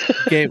amount.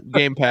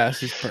 Game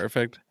Pass is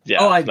perfect.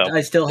 Yeah.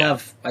 I still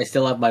have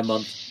my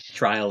month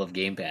trial of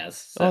Game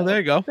Pass. So. Oh, there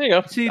you go. There you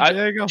go. See,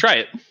 there you go. Try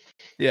it.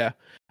 Yeah.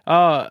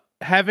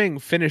 Having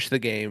finished the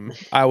game,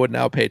 I would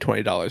now pay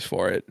 $20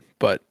 for it,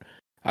 but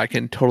I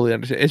can totally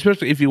understand.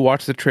 Especially if you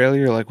watch the trailer,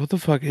 you're like, "What the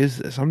fuck is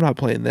this? I'm not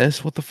playing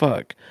this. What the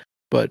fuck?"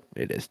 But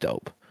it is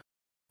dope.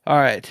 All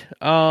right.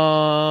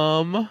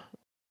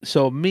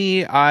 So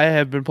I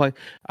have been playing.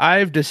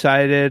 I've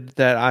decided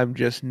that I'm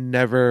just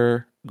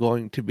never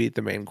going to beat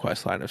the main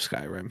quest line of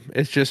Skyrim.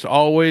 It's just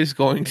always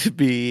going to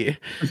be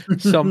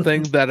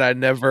something that I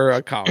never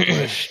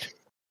accomplished.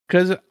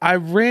 Because I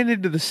ran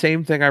into the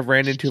same thing I've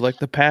ran into like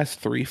the past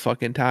 3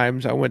 fucking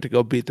times I went to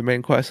go beat the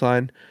main quest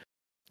line.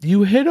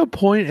 You hit a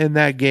point in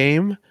that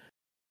game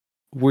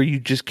where you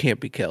just can't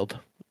be killed.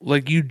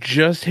 Like you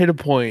just hit a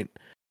point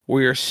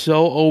where you're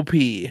so OP,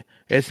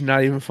 it's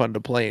not even fun to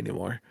play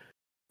anymore.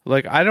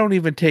 Like, I don't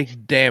even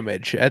take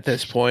damage at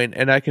this point,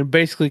 and I can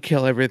basically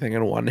kill everything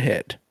in one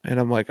hit. And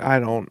I'm like,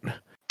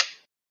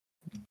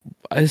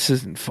 this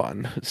isn't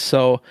fun.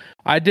 So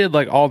I did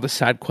like all the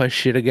side quest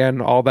shit again.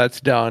 All that's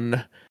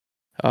done.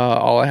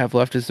 All I have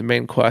left is the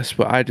main quest,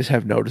 but I just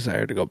have no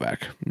desire to go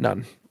back.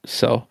 None.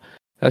 So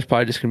that's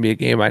probably just going to be a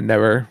game I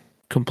never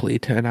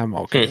complete, and I'm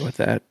okay with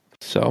that.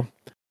 So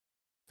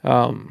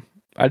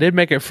I did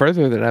make it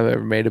further than I've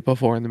ever made it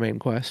before in the main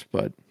quest,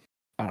 but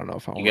I don't know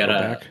if I want to go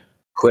back.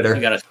 Quitter.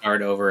 You got to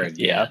start over again.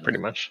 Yeah, pretty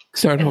much.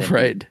 Start And off then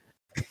right.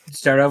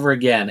 Start over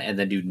again, and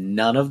then do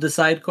none of the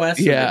side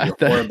quests. Yeah,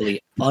 You're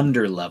horribly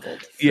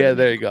underleveled. Yeah,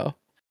 there you go.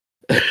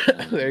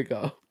 There you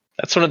go.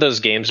 That's one of those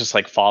games, just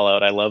like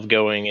Fallout. I love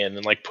going in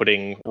and like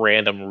putting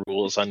random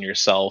rules on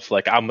yourself.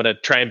 Like, I'm gonna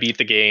try and beat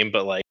the game,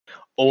 but like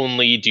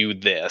only do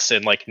this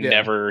and like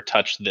never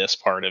touch this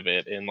part of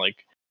it, and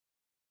like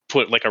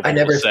put like a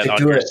rule set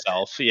on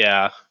yourself.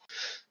 Yeah.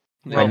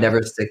 I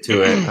never stick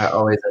to it. I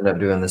always end up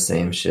doing the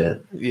same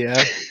shit.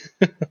 Yeah.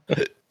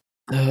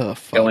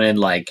 Going in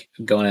like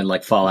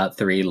Fallout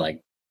 3,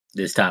 like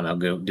this time I'm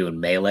doing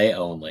melee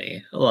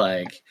only.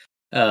 Like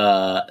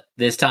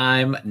this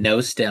time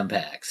no stim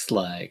packs.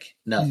 Like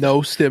nothing.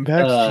 No stim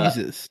packs?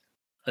 Jesus.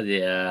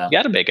 Yeah. You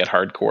gotta make it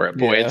hardcore at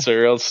points,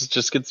 or else it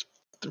just gets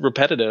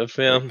repetitive.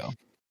 Yeah.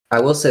 I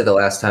will say the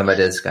last time I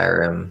did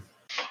Skyrim,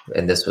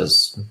 and this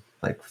was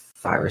like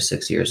 5 or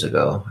 6 years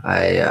ago,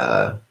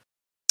 I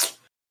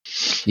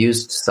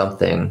used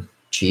something,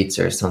 cheats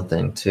or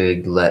something,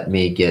 to let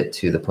me get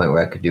to the point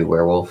where I could do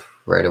werewolf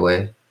right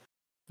away.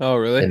 Oh,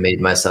 really? I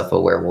made myself a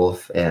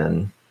werewolf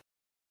and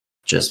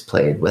just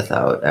played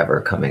without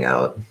ever coming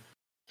out.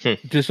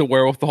 Just a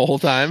werewolf the whole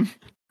time?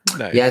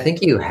 Nice. Yeah, I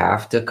think you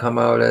have to come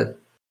out at...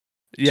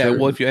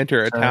 well, if you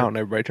enter a town,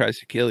 everybody tries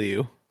to kill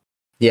you.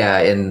 Yeah,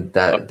 and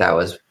that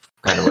was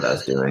kind of what I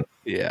was doing.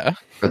 Yeah.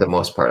 For the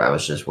most part, I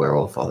was just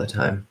werewolf all the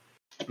time.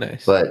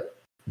 Nice. But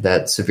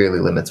that severely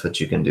limits what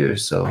you can do,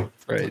 so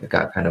it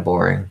got kind of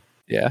boring.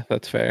 Yeah,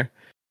 that's fair.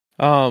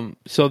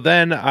 So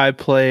then I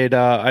played,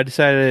 I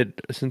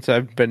decided, since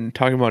I've been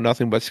talking about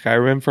nothing but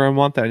Skyrim for a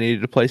month, I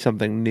needed to play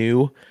something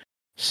new.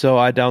 So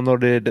I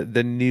downloaded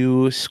the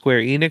new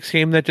Square Enix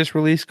game that just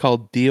released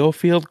called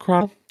Diofield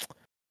Chronicle.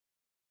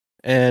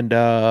 And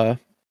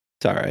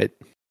it's alright.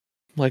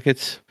 Like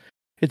it's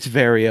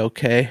very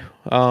okay.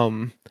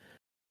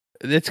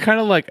 It's kind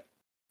of like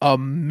a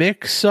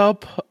mix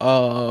up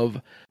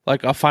of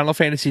like a Final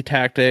Fantasy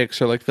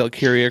Tactics or like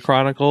Valkyria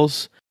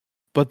Chronicles,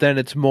 but then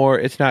it's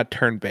not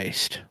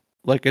turn-based.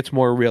 Like it's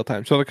more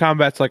real-time. So the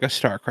combat's like a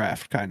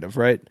StarCraft kind of,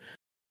 right?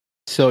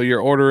 So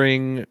you're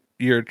ordering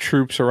your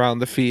troops around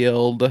the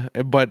field,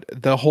 but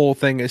the whole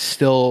thing is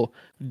still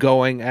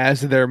going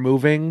as they're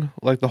moving.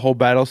 Like the whole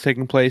battle's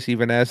taking place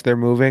even as they're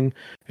moving.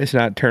 It's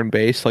not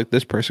turn-based. Like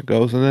this person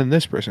goes, and then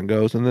this person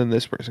goes, and then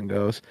this person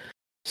goes.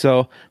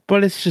 So,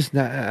 but it's just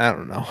not, I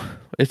don't know.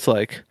 It's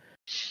like,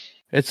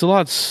 it's a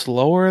lot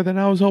slower than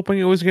I was hoping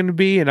it was going to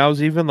be. And I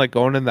was even like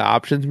going in the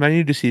options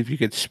menu to see if you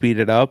could speed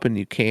it up, and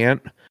you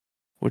can't,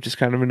 which is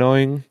kind of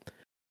annoying.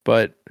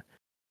 But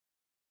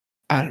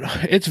I don't know.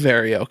 It's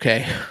very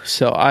okay.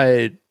 So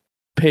I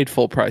paid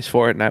full price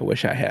for it, and I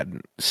wish I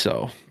hadn't.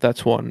 So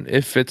that's one.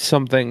 If it's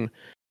something,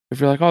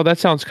 if you're like, oh, that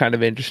sounds kind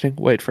of interesting,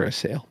 wait for a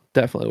sale.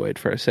 Definitely wait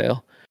for a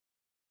sale.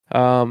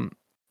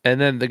 And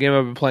then the game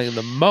I've been playing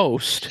the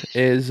most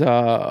is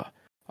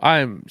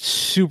I'm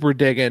super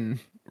digging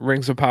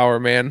Rings of Power,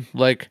 man.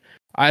 Like,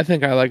 I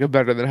think I like it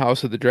better than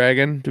House of the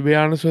Dragon, to be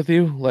honest with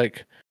you.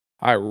 Like,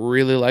 I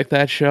really like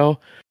that show.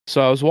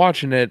 So I was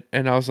watching it,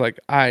 and I was like,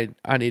 I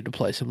need to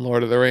play some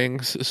Lord of the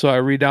Rings. So I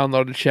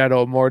re-downloaded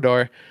Shadow of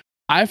Mordor.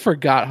 I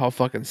forgot how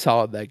fucking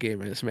solid that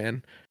game is,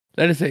 man.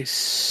 That is a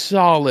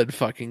solid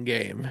fucking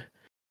game.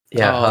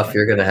 Yeah, Huff,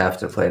 you're going to have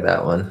to play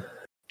that one.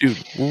 Dude,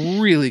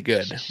 really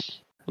good.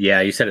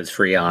 Yeah, you said it's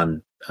free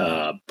on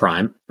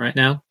Prime right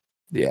now?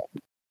 Yeah.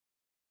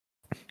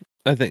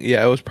 I think,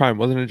 it was Prime,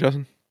 wasn't it,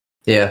 Justin?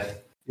 Yeah.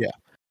 Yeah.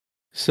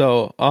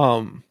 So,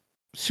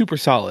 super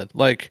solid.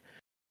 Like,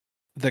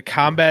 the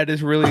combat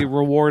is really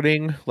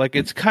rewarding. Like,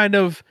 it's kind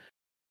of,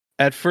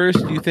 at first,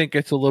 you think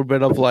it's a little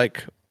bit of,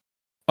 like,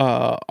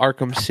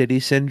 Arkham City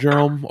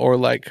syndrome, or,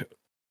 like,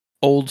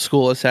 old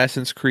school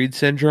Assassin's Creed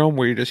syndrome,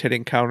 where you're just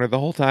hitting counter the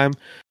whole time.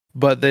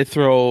 But they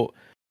throw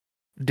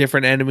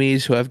different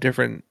enemies who have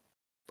different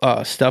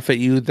stuff at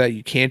you that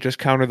you can't just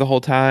counter the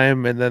whole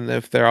time, and then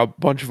if there are a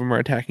bunch of them are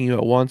attacking you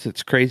at once,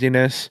 it's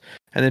craziness.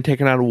 And then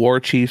taking on war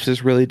chiefs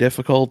is really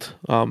difficult.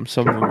 Some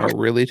of them are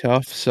really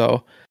tough.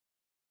 So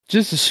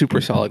just a super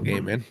solid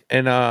game, man.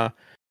 And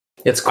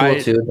it's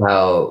cool too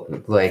how,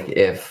 like,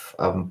 if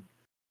a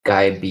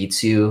guy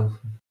beats you,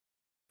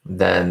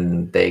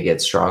 then they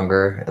get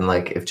stronger, and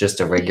like if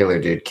just a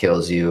regular dude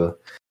kills you,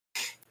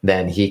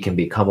 then he can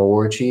become a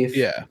war chief.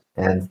 Yeah,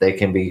 and they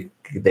can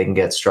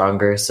get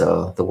stronger,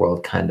 so the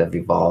world kind of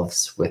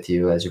evolves with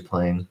you as you're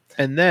playing.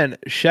 And then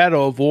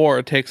Shadow of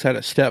War takes that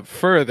a step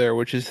further,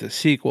 which is the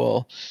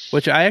sequel,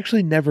 which I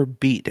actually never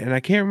beat, and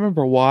I can't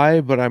remember why,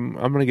 but I'm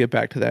gonna get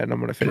back to that, and I'm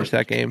gonna finish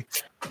that game.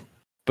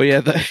 But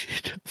yeah,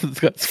 it's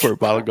got squirt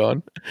bottle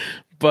going.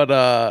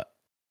 But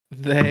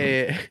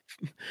the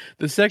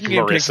second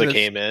game Marissa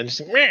came in.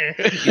 She's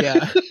like,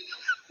 yeah.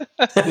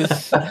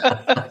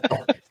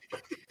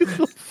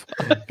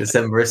 Because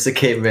then Marissa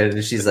came in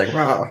and she's like,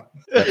 "Wow,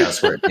 that got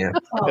squirt." Yeah,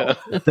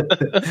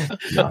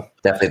 no,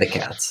 definitely the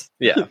cats.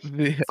 Yeah,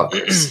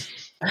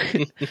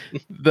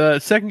 the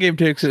second game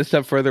takes it a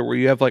step further, where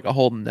you have like a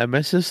whole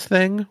nemesis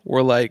thing,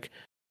 where like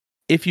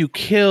if you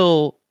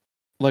kill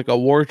like a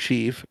war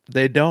chief,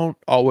 they don't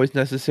always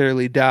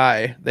necessarily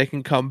die. They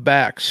can come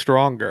back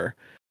stronger.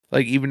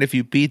 Like even if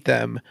you beat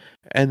them,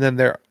 and then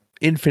they're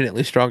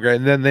infinitely stronger,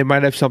 and then they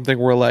might have something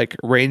where like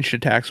ranged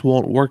attacks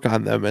won't work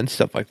on them and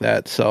stuff like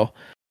that. So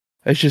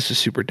it's just a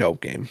super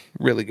dope game.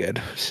 Really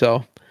good.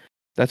 So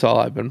that's all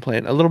I've been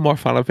playing. A little more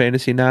Final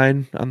Fantasy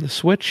IX on the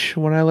Switch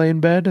when I lay in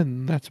bed,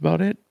 and that's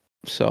about it.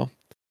 So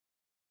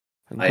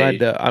I'm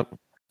glad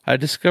I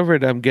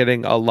discovered I'm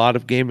getting a lot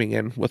of gaming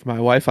in with my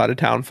wife out of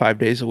town 5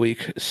 days a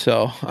week.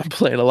 So I'm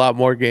playing a lot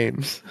more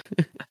games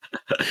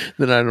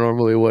than I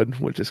normally would,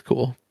 which is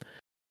cool.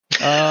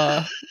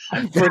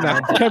 For now,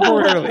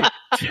 temporarily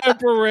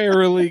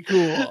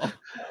cool.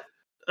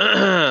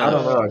 I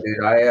don't know,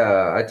 dude.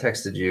 I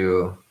texted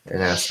you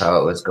and asked how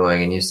it was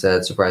going, and you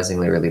said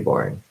surprisingly really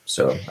boring.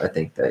 So I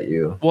think that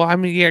you. Well, I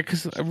mean, yeah,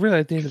 because really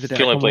at the end of the day, You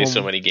can only I come play home-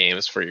 so many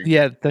games for your.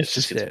 Yeah, that's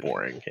It's just it.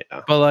 boring.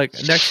 Yeah. But like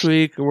next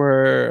week,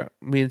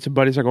 me and some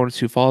buddies are going to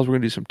Sioux Falls. We're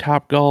gonna do some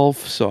Top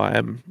Golf. So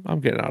I'm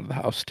getting out of the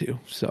house too.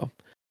 So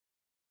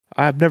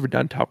I've never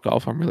done Top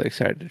Golf. I'm really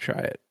excited to try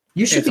it.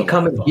 You should It's a be lot of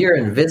coming fun. here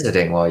and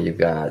visiting while you've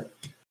got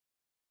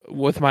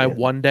With my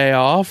 1 day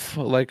off,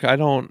 like I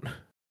don't.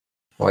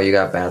 while you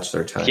got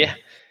bachelor time. Yeah.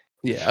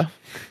 Yeah,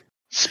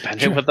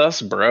 Spend it with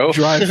us, bro.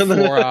 drive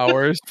 4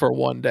 hours for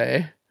 1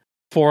 day,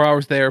 4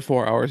 hours there,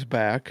 4 hours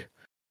back.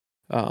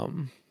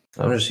 I'm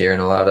just hearing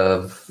a lot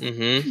of.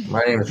 Mm-hmm.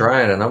 My name is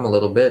Ryan, and I'm a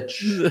little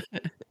bitch.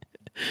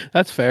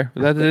 That's fair.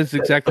 That is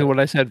exactly what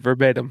I said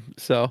verbatim.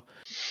 So,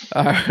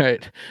 all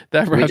right,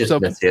 that We wraps just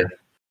up. miss you.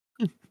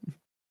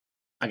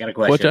 I got a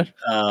What's question.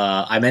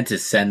 I meant to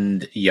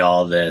send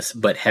y'all this,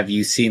 but have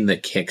you seen the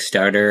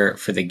Kickstarter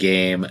for the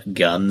game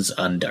Guns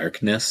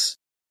Undarkness?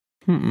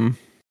 Mm-mm.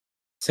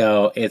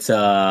 So it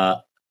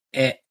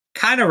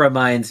kind of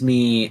reminds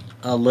me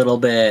a little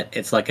bit.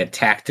 It's like a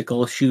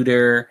tactical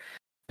shooter,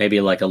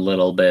 maybe like a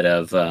little bit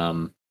of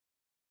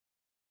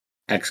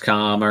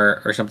XCOM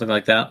or something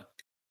like that.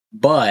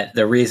 But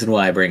the reason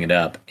why I bring it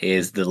up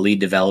is the lead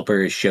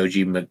developer is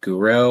Shoji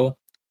Meguro,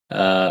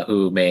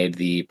 who made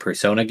the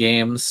Persona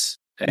games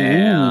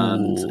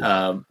and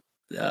Ooh.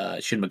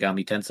 Shin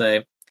Megami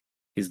Tensei.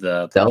 He's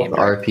the Stealth game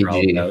director for all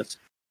of RPG. those.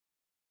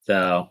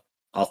 So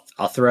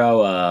I'll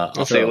throw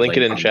I'll say a link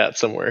it in on- chat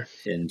somewhere.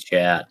 in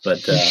chat,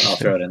 but I'll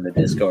throw it in the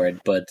Discord.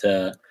 But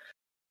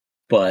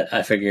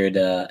I figured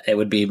it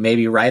would be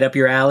maybe right up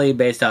your alley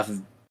based off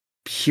of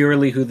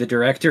purely who the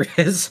director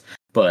is.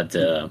 But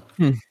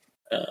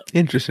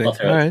Interesting. I'll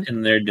throw All it right.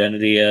 in their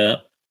Identity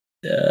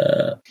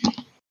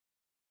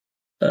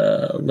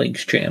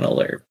links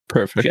channel or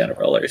Perfect.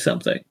 general or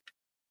something.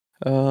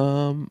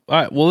 All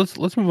right. Well,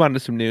 let's move on to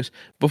some news.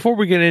 Before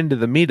we get into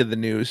the meat of the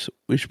news,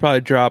 we should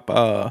probably drop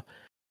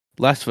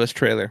Last of Us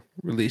trailer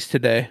released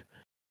today.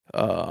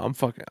 I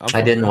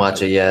didn't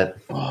watch it yet.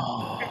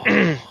 Oh.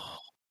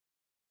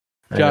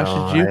 I Josh,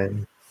 know, did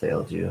I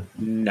failed you.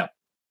 No.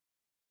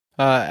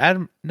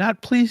 Adam,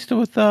 not pleased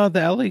with the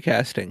Ellie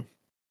casting.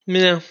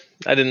 No,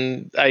 I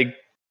didn't. I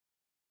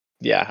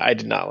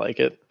did not like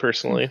it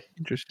personally.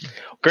 Interesting.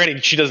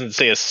 Granted, she doesn't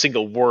say a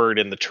single word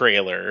in the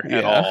trailer at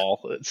Yeah.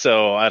 all,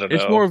 so I don't know.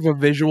 It's more of a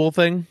visual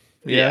thing.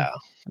 yeah.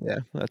 Yeah,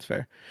 that's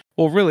fair.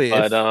 Well, really,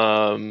 But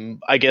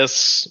I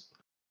guess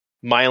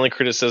my only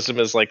criticism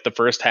is like the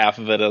first half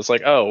of it. I was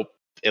like, oh,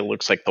 it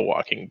looks like The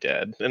Walking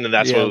Dead, and then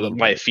that's Yeah, a what little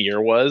my bit.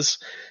 fear was,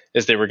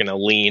 is they were going to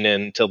lean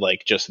into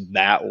like just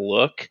that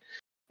look.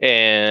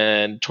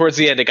 And towards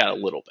the end, it got a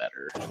little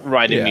better,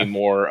 reminded Yeah. me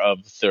more of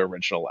the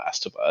original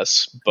Last of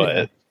Us.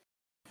 But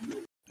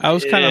I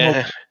was kind of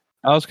eh,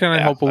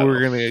 hoping we were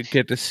I gonna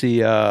get to see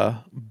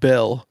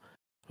Bill,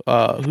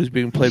 who's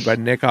being played by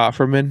Nick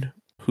Offerman,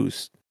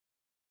 who's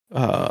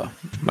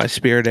my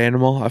spirit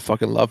animal. I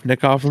fucking love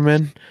Nick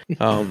Offerman.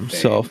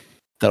 So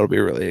that'll be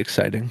really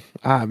exciting.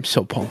 I'm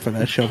so pumped for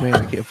that show, man.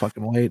 I can't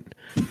fucking wait.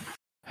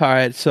 All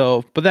right,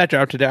 but that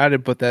dropped today. I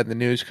didn't put that in the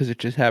news because it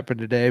just happened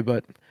today,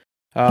 but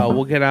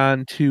we'll get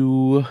on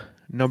to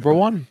number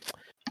one.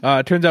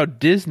 Turns out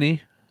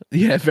Disney.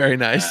 Yeah, very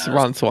nice.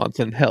 Ron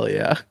Swanson. Hell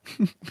yeah.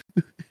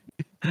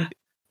 I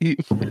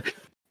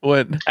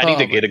need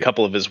to get a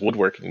couple of his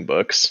woodworking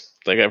books.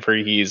 Like I've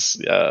heard he's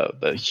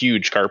a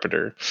huge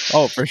carpenter.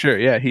 Oh, for sure.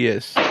 Yeah, he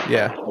is.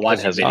 Yeah. I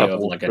watched a has a video of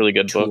couple like a really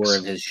good tour books.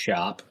 of his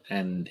shop,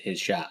 and his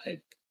shop.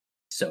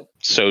 So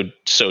So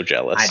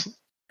jealous.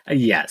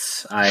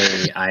 yes,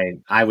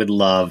 I would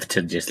love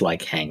to just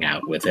like hang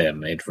out with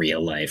him in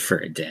real life for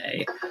a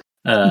day.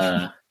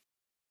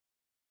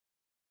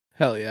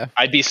 Hell yeah.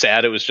 I'd be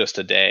sad it was just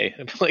a day.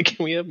 I'd be like,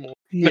 can we have more?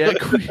 Yeah.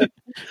 Can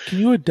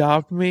you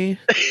adopt me?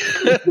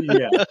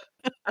 Yeah.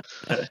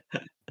 All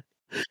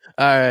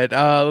right.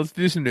 Let's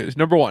do some news.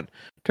 Number one.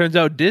 Turns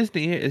out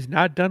Disney is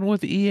not done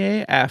with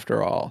EA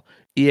after all.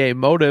 EA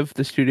Motive,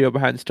 the studio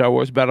behind Star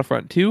Wars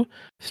Battlefront 2,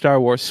 Star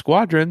Wars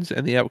Squadrons,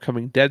 and the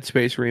upcoming Dead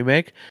Space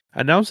remake,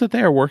 announced that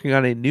they are working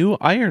on a new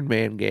Iron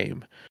Man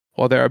game.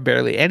 While there are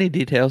barely any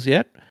details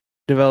yet,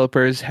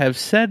 developers have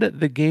said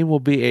the game will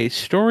be a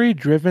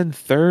story-driven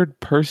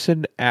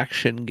third-person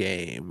action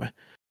game.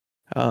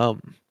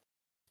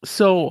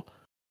 So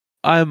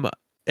I'm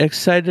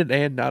excited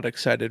and not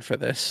excited for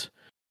this.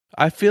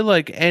 I feel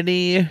like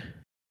an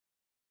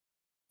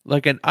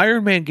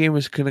Iron Man game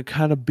is going to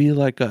kind of be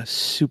like a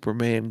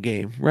Superman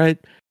game, right?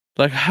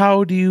 Like,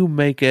 how do you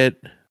make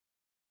it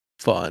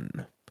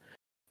fun?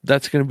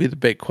 That's going to be the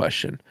big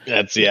question.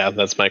 That's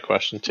my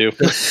question too.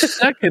 The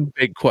second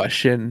big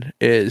question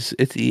is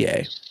it's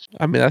EA.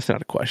 I mean, that's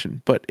not a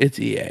question, but it's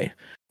EA.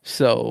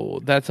 So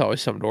that's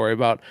always something to worry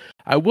about.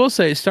 I will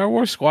say Star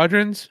Wars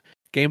Squadrons,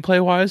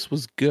 gameplay-wise,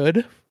 was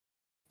good.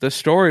 The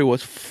story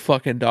was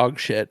fucking dog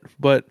shit,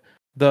 but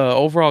the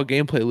overall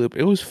gameplay loop,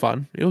 it was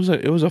fun. It was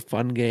a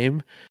fun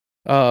game.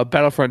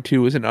 Battlefront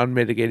 2 was an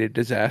unmitigated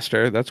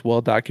disaster. That's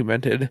well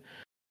documented.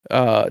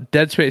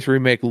 Dead Space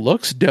remake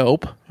looks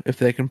dope if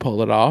they can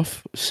pull it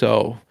off.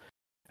 So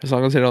as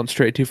long as they don't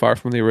stray too far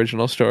from the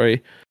original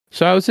story.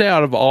 So I would say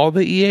out of all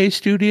the EA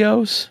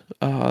studios,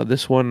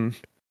 this one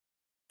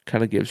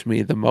kind of gives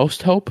me the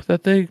most hope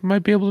that they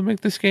might be able to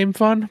make this game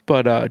fun.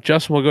 But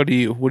Justin, we'll go to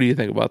you. What do you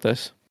think about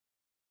this?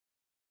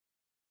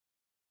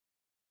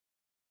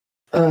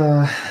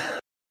 I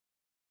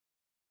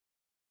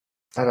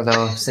don't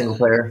know. Single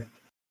player.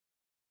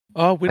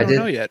 Oh, we don't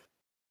know yet.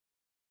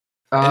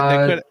 They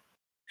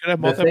could have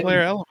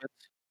multiplayer elements.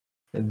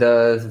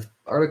 The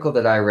article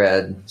that I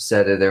read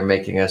said that they're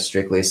making a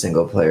strictly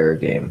single player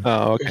game.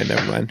 Oh, okay,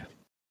 never mind.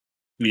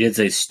 You did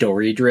say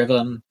story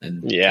driven,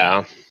 and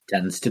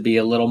tends to be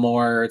a little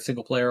more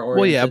single player oriented.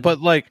 Well, yeah,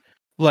 but like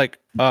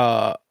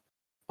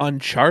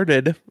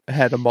Uncharted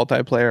had a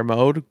multiplayer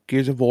mode.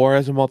 Gears of War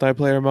has a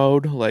multiplayer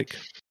mode. Like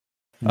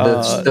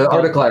the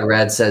article I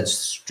read said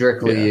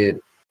strictly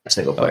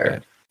single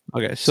player.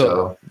 Okay,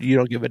 so you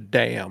don't give a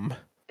damn.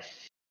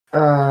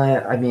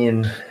 I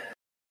mean,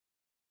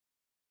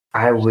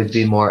 I would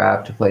be more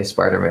apt to play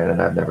Spider-Man,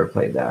 and I've never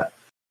played that.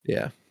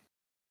 Yeah.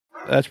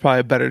 That's probably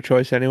a better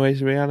choice anyways,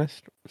 to be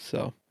honest.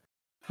 So,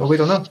 well, we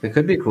don't know. It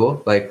could be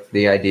cool. Like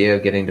the idea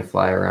of getting to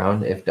fly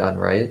around if done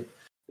right.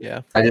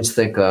 Yeah. I just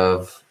think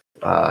of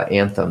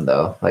Anthem,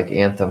 though. Like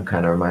Anthem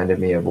kind of reminded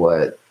me of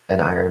what an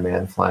Iron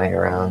Man flying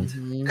around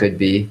could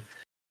be.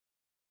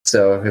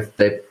 So if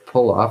they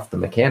pull off the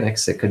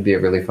mechanics, it could be a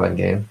really fun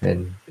game,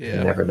 and you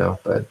never know.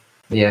 But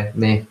yeah,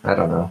 I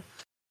don't know.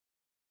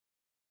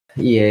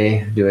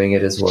 EA doing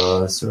it as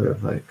well is sort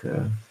of like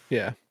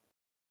yeah.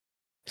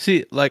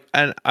 See, like,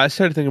 and I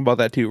started thinking about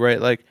that too,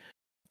 right? Like,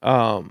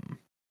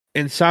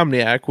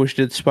 Insomniac, which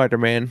did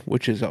Spider-Man,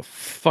 which is a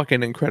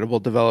fucking incredible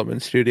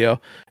development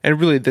studio, and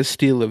really the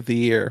steal of the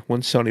year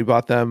when Sony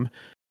bought them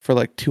for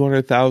like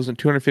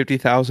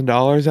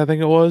 $250,000, I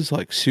think it was,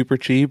 like super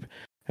cheap,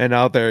 and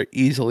now they're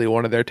easily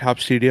one of their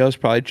top studios,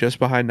 probably just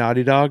behind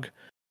Naughty Dog.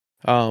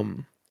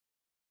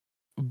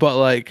 But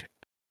like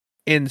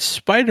in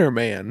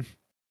Spider-Man,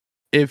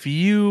 if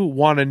you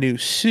want a new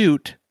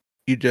suit,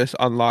 you just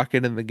unlock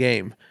it in the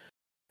game.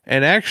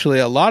 And actually,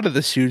 a lot of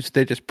the suits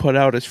they just put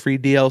out as free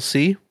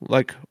DLC,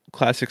 like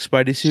classic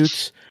Spidey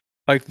suits,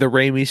 like the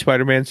Raimi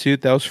Spider-Man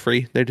suit, that was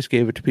free. They just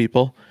gave it to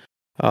people.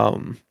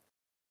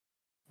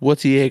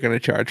 What's EA going to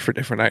charge for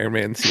different Iron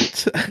Man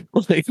suits?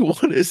 Like,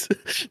 what is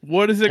it There's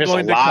going to cost?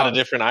 There's a lot of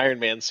different Iron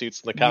Man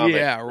suits in the comic.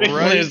 Yeah,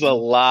 right. There's a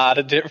lot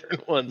of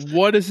different ones.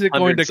 What is it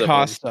going to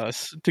cost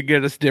us to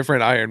get us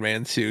different Iron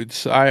Man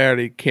suits? I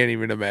already can't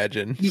even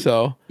imagine.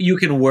 So you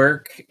can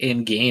work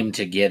in game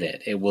to get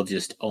it. It will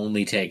just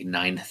only take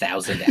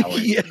 9,000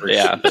 hours. Yeah,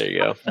 there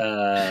you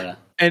go.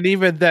 And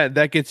even then,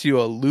 that gets you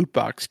a loot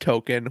box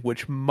token,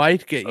 which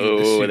might get you.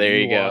 Oh, there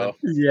you go. Want.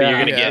 Yeah, but you're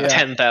gonna get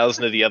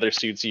 10,000 of the other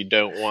suits you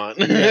don't want.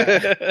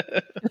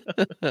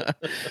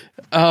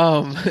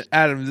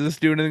 Adam, does this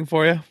do anything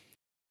for you?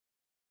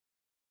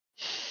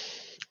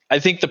 I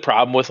think the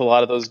problem with a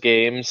lot of those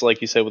games, like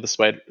you said with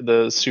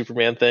the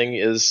Superman thing,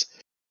 is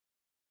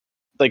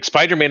like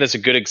Spider-Man is a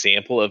good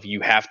example of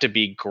you have to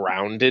be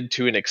grounded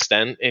to an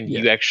extent, and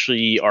you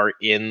actually are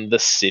in the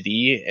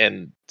city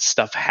and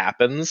stuff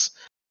happens.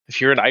 If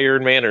you're an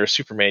Iron Man or a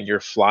Superman, you're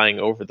flying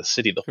over the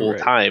city the whole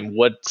time.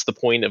 What's the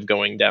point of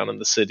going down in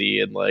the city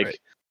and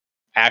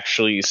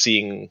actually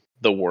seeing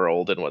the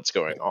world and what's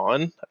going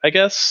on? I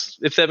guess,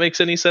 if that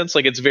makes any sense.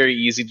 Like, it's very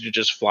easy to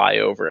just fly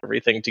over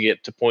everything to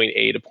get to point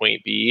A to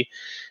point B,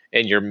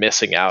 and you're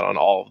missing out on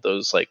all of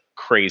those like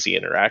crazy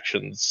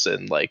interactions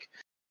and like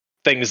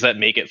things that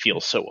make it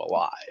feel so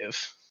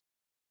alive.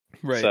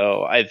 Right.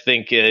 So I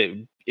think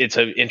it's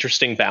an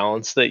interesting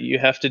balance that you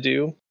have to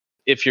do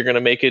if you're going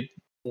to make it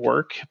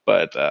work,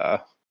 but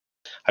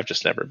I've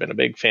just never been a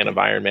big fan of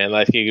Iron Man.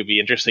 I think it would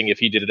be interesting if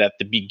he did it at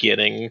the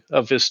beginning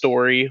of his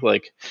story,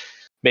 like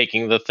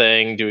making the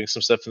thing, doing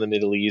some stuff in the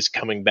Middle East,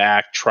 coming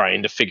back,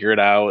 trying to figure it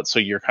out, so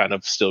you're kind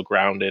of still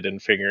grounded and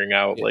figuring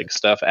out like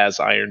stuff as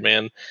Iron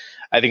Man.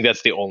 I think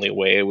that's the only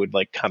way it would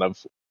like kind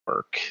of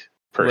work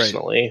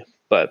personally.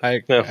 But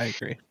I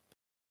agree.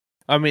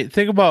 I mean,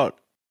 think about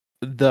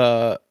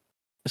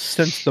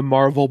since the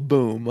Marvel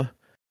boom,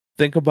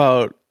 think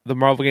about the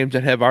Marvel games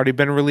that have already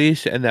been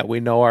released and that we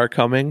know are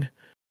coming.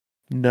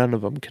 None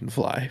of them can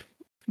fly.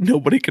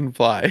 Nobody can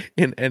fly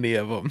in any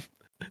of them.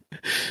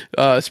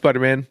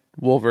 Spider-Man,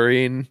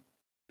 Wolverine,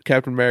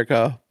 Captain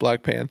America,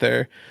 Black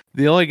Panther.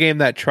 The only game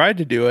that tried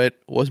to do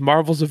it was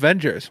Marvel's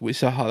Avengers. We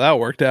saw how that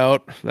worked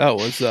out. That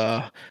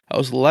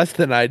was less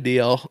than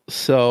ideal.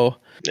 So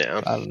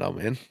Yeah. I don't know,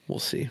 man. We'll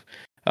see.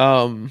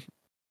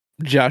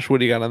 Josh, what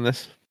do you got on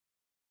this?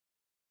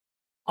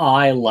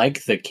 I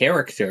like the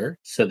character,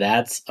 so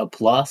that's a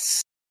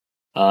plus.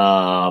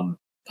 I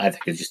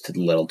think it's just a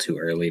little too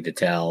early to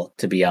tell,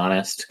 to be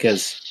honest.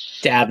 Because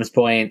to Adam's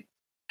point,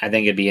 I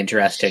think it'd be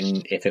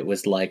interesting if it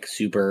was like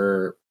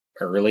super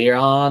earlier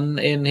on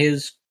in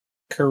his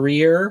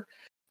career.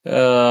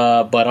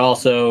 But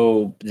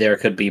also there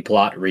could be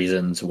plot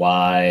reasons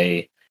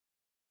why,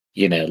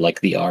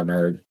 like the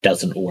armor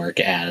doesn't work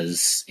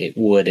as it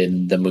would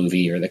in the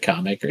movie or the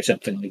comic or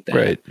something like that.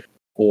 Right.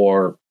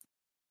 Or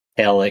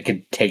hell, it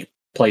could take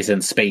place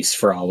in space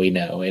for all we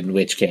know, in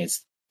which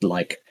case,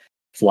 like,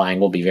 flying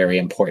will be very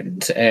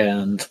important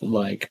and,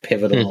 like,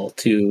 pivotal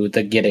to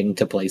the getting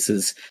to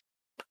places.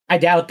 I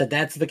doubt that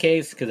that's the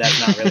case, because that's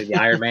not really the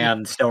Iron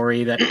Man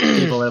story that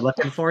people are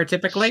looking for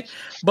typically.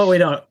 But we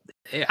don't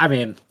have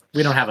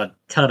a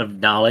ton of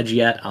knowledge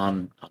yet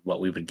on what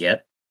we would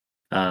get.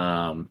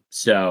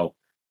 So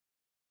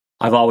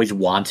I've always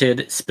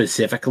wanted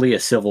specifically a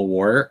Civil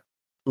War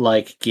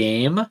like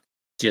game.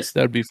 Just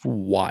That'd be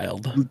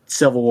wild.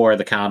 Civil War,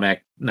 the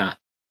comic, not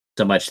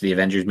so much the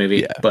Avengers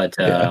movie, but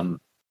that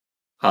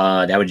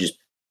would just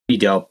be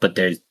dope. But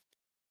there's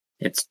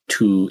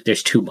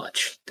too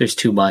much. There's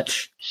too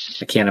much.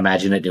 I can't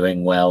imagine it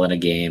doing well in a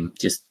game.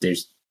 Just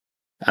think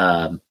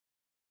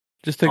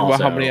about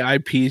how many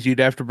IPs you'd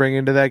have to bring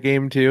into that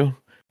game too.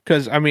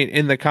 Because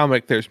in the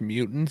comic, there's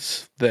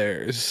mutants.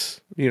 There's,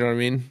 you know what I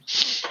mean.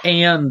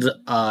 And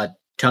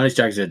Tony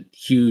Stark's a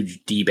huge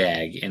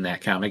D-bag in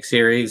that comic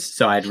series,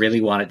 so I'd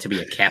really want it to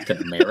be a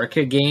Captain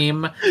America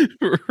game.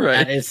 Right.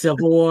 That is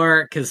Civil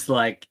War, because,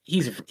 like,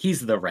 he's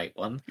the right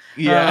one.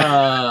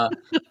 Yeah.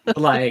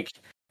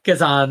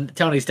 Because on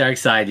Tony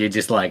Stark's side, you're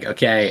just like,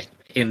 okay,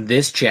 in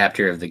this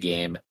chapter of the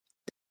game,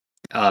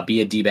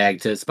 be a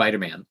D-bag to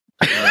Spider-Man.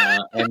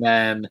 And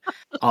then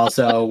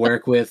also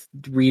work with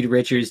Reed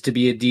Richards to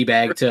be a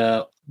D-bag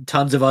to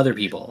tons of other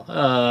people.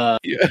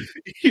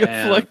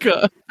 Like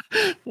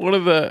one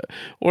of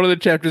the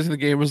chapters in the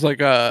game was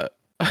like a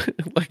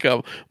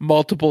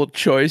multiple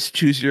choice,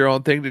 choose your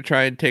own thing to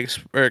try and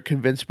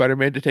convince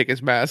Spider-Man to take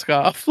his mask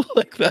off.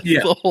 Like that's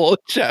the whole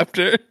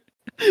chapter.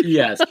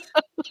 Yes.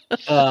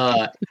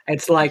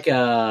 It's like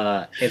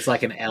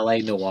an LA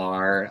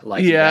noir,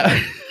 like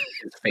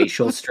his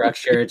facial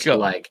structure to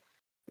like,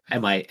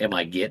 am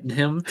I getting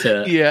him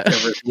to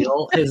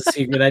reveal his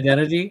secret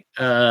identity?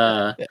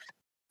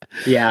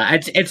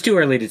 It's too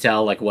early to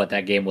tell like what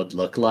that game would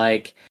look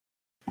like.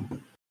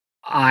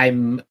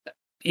 I'm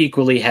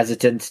equally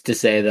hesitant to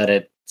say that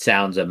it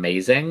sounds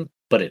amazing,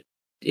 but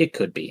it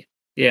could be,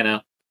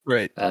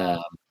 Right.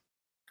 I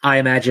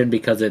imagine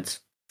because it's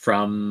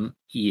from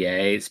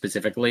EA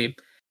specifically,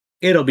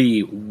 it'll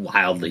be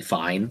wildly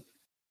fine.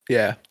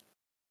 Yeah.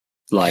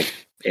 Like,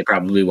 it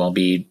probably won't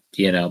be,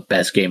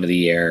 best game of the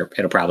year.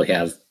 It'll probably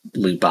have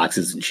loot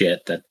boxes and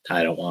shit that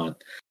I don't want.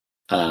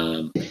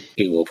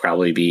 It will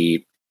probably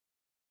be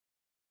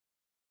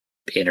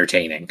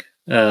entertaining.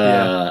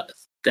 I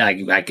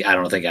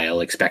don't think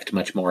I'll expect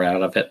much more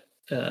out of it.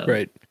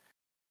 Right.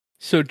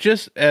 So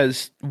just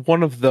as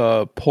one of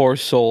the poor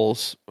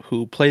souls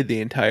who played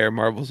the entire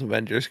Marvel's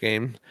Avengers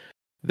game,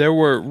 there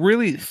were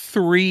really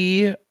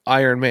 3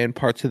 Iron Man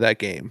parts of that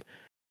game.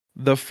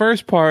 The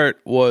first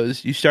part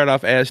was you start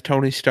off as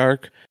Tony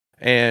Stark,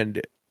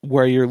 and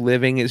where you're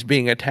living is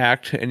being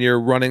attacked, and you're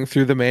running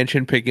through the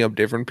mansion picking up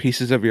different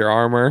pieces of your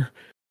armor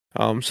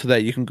so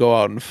that you can go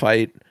out and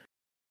fight.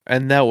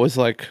 And that was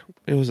like,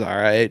 it was all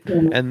right.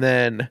 And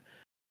then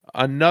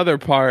another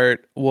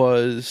part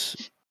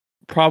was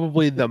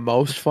probably the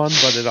most fun,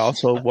 but it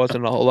also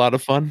wasn't a whole lot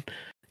of fun.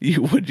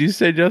 Would you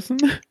say, Justin?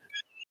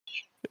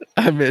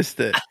 I missed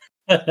it.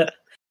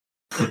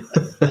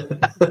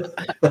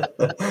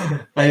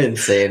 I didn't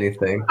say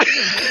anything.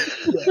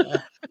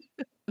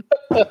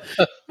 All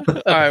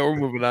right, we're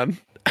moving on.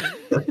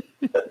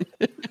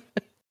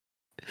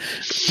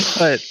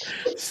 But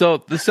so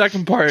the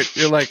second part,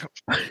 you're like,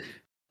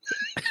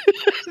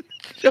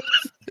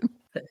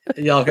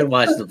 y'all can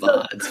watch the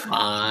VOD. It's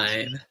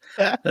fine.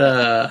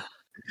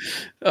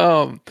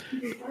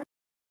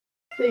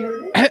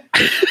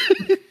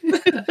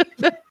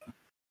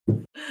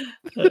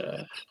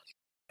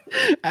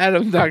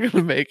 Adam's not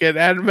gonna make it.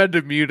 Adam had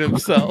to mute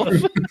himself.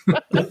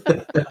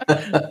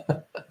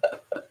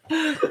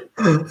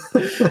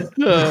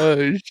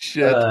 Oh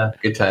shit!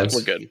 Good times.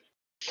 We're good.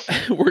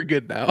 We're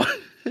good now.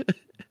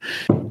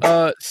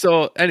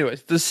 So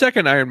anyways, the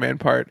second Iron Man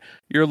part,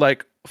 you're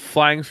like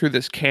flying through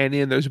this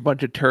canyon. There's a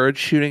bunch of turrets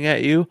shooting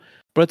at you,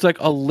 but it's like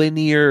a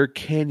linear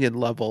canyon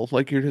level,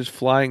 like you're just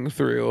flying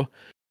through.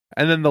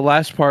 And then the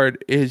last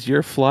part is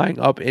you're flying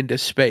up into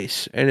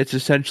space, and it's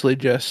essentially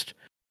just,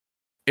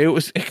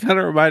 it kind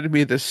of reminded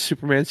me of the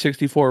Superman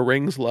 64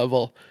 Rings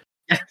level.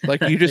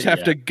 Like you just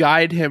have to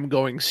guide him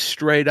going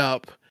straight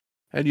up,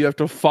 and you have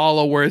to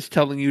follow where it's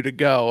telling you to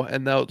go.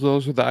 And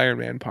those are the Iron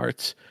Man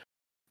parts.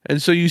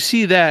 And so you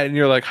see that and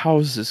you're like, how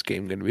is this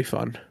game going to be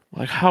fun?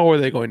 Like, how are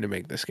they going to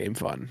make this game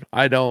fun?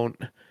 I don't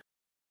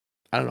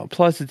know.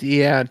 Plus, it's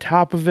EA on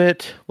top of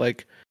it.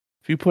 Like,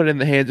 if you put it in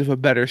the hands of a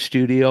better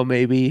studio,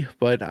 maybe.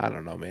 But I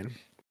don't know, man.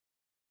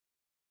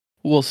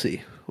 We'll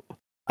see.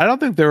 I don't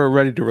think they were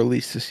ready to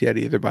release this yet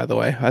either, by the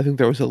way. I think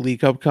there was a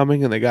leak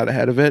upcoming and they got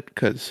ahead of it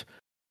because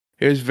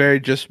it was very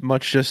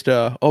much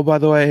oh, by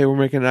the way, hey, we're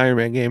making an Iron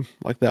Man game.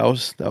 Like, that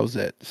was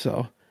it.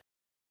 So,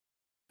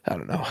 I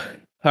don't know.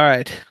 All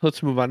right,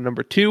 let's move on to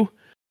number 2.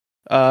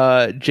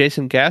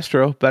 Jason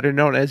Castro, better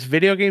known as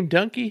Video Game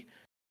Donkey,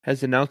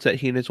 has announced that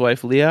he and his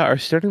wife Leah are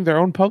starting their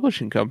own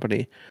publishing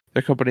company.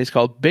 Their company is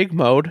called Big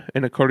Mode,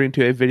 and according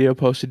to a video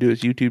posted to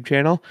his YouTube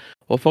channel,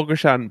 will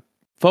focus on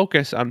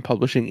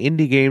publishing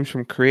indie games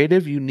from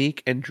creative,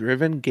 unique, and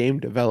driven game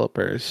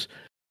developers.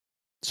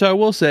 So I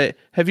will say,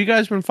 have you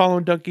guys been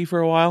following Donkey for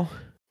a while?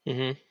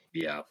 Mm-hmm.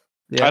 Yeah.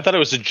 I thought it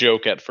was a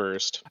joke at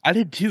first. I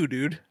did too,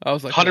 dude. I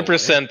was like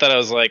 100% that I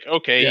was like,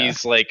 okay, Yeah.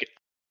 he's like,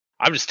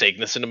 I'm just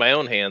taking this into my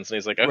own hands. And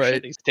he's like, oh Right.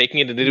 shit, he's taking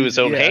it into his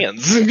own Yeah.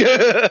 hands.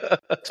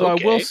 So I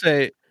will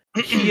say,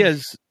 he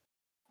has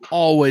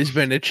always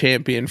been a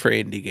champion for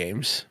indie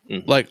games.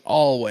 Mhm. Like,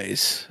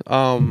 always.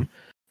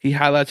 He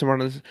highlights him on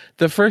his...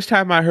 The first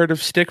time I heard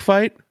of Stick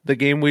Fight, the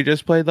game we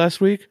just played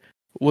last week,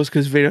 was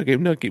because Video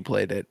Game Nookie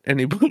played it. And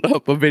he put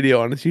up a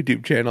video on his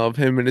YouTube channel of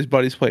him and his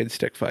buddies playing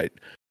Stick Fight.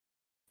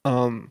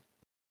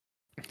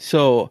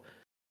 So,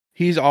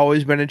 he's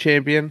always been a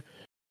champion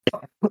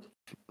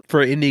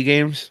for indie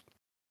games.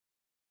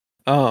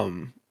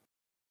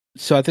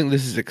 So I think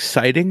this is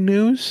exciting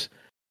news,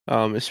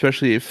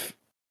 especially if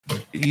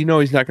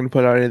he's not going to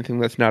put out anything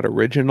that's not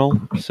original.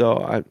 So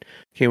I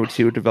can't wait to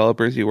see what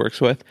developers he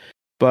works with.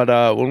 But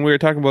when we were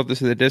talking about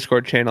this in the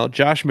Discord channel,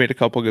 Josh made a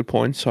couple good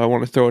points, so I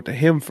want to throw it to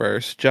him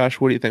first. Josh,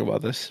 what do you think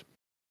about this?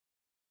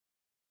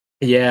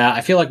 Yeah,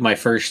 I feel like my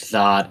first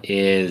thought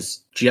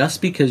is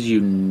just because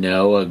you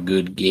know a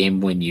good game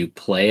when you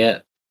play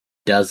it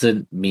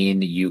doesn't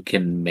mean you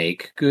can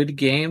make good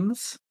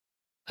games.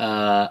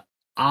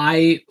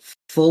 I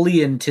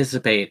fully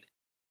anticipate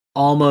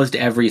almost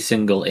every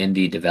single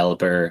indie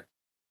developer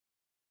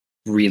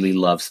really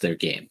loves their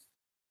game.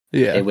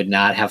 Yeah. They would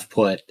not have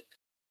put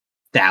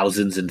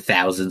thousands and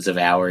thousands of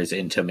hours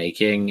into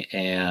making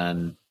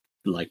and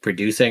like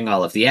producing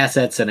all of the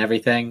assets and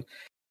everything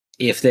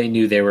if they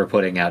knew they were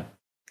putting out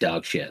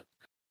dog shit.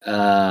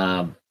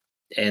 And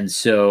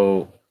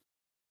so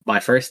my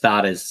first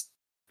thought is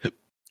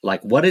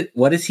like, what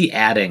is he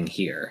adding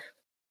here?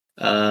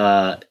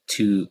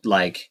 To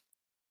like,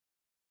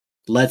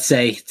 let's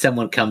say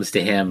someone comes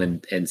to him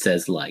and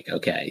says like,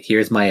 okay,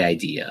 here's my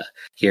idea.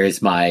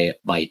 Here's my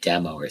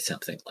demo or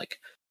something. Like,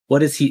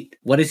 what is he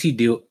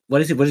do?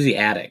 What is he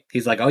adding?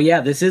 He's like, oh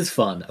yeah, this is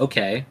fun.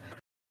 Okay.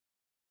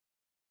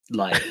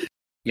 Like,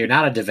 you're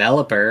not a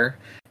developer.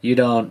 You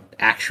don't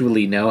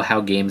actually know how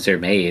games are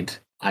made,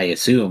 I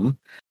assume.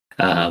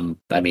 I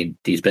mean,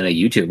 he's been a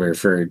YouTuber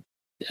for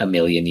a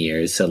million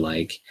years, so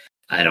like,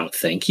 I don't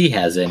think he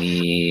has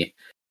any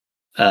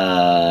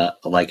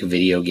like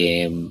video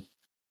game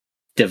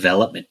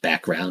development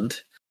background.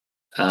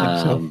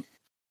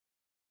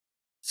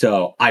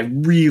 So I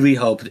really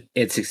hope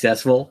it's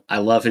successful. I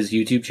love his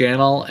YouTube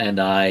channel,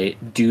 and I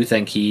do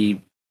think he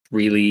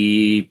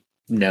really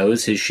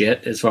knows his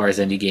shit as far as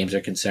indie games are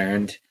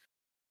concerned.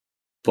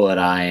 But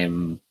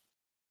I'm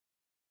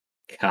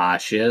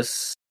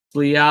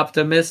cautiously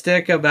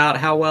optimistic about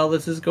how well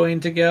this is going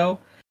to go.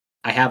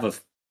 I have a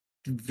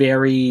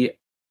very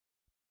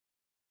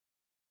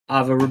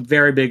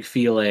big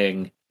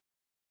feeling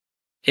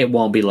it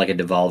won't be like a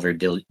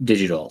Devolver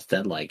Digital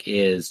that like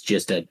is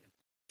just a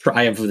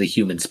triumph of the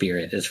human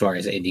spirit as far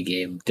as indie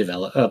game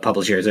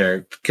publishers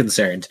are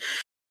concerned.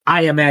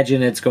 I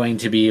imagine it's going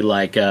to be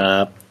like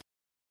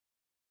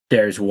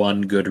there's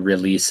one good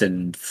release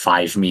and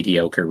 5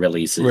 mediocre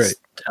releases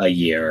a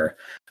year,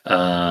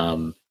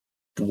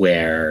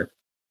 where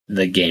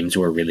the games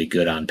were really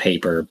good on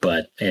paper,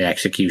 but in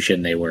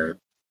execution they were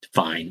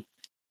fine.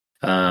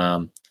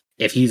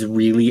 If he's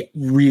really,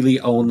 really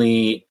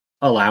only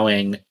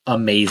allowing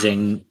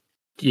amazing,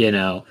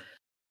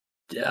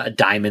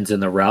 diamonds in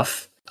the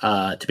rough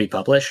to be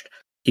published,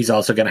 he's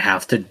also going to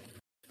have to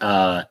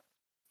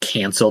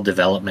cancel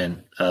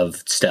development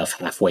of stuff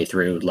halfway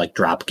through, like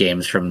drop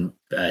games from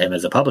him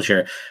as a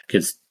publisher,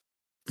 because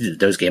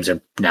those games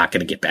are not going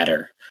to get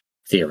better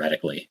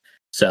theoretically.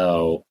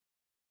 So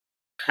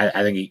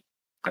I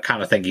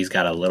kind of think he's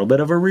got a little bit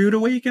of a rude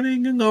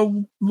awakening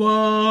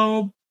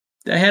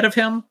ahead of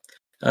him.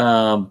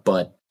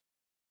 But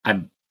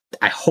I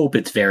hope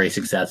it's very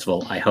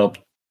successful. I hope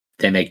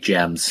they make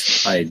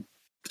gems. I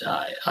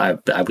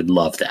would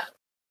love that.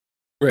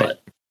 Right.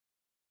 But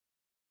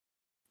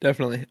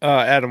Definitely.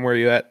 Adam, where are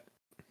you at?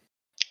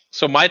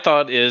 So my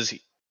thought is,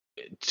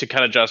 to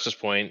kind of Justice's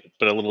point,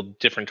 but a little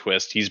different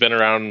twist. He's been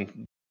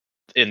around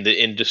in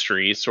the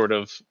industry sort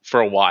of for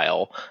a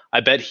while.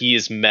 I bet he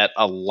has met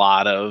a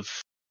lot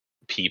of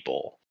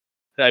people.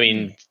 I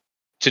mean,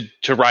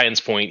 to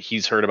Ryan's point,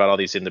 he's heard about all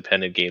these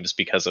independent games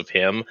because of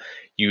him.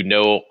 You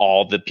know,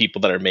 all the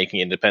people that are making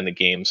independent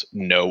games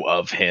know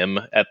of him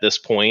at this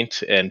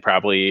point and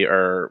probably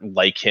are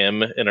like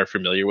him and are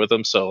familiar with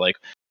him. So like,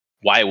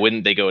 why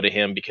wouldn't they go to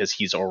him? Because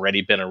he's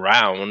already been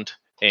around,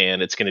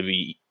 and it's going to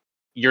be,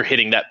 you're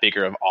hitting that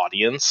bigger of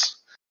audience.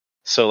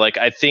 So like,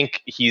 I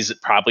think he's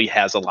probably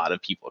has a lot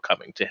of people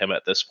coming to him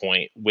at this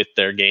point with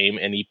their game,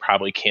 and he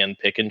probably can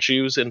pick and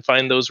choose and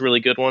find those really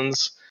good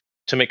ones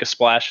to make a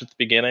splash at the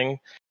beginning.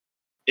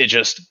 It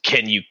just,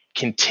 can you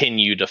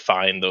continue to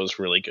find those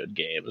really good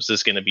games? This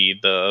is going to be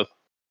the,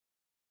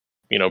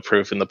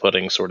 proof in the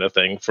pudding sort of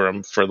thing for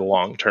him for the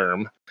long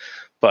term.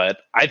 But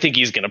I think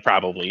he's going to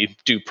probably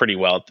do pretty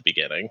well at the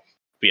beginning,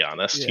 to be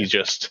honest. Yeah. He's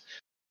just,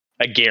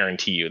 I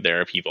guarantee you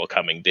there are people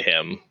coming to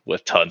him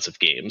with tons of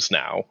games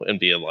now and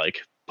being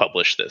like,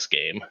 publish this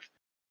game.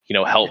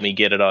 Help me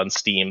get it on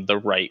Steam the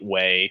right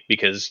way,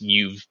 because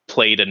you've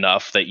played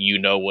enough that you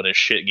know what a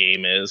shit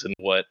game is and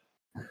what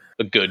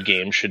a good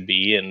game should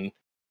be. And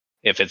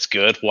if it's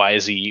good,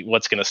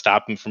 what's going to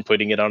stop him from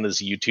putting it on his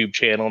YouTube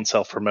channel and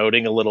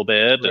self-promoting a little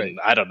bit? Right. And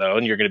I don't know.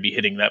 And you're going to be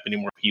hitting that many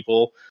more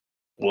people.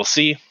 We'll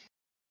see.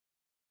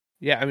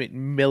 Yeah, I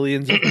mean,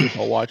 millions of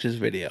people watch his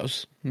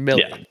videos.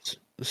 Millions.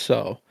 Yeah.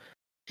 So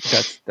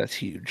that's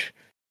huge.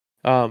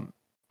 And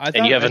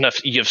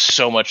you have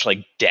so much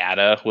like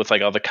data with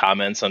like all the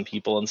comments on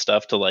people and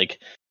stuff to like,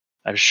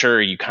 I'm sure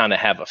you kind of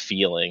have a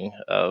feeling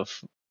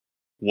of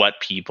what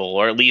people,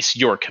 or at least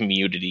your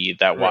community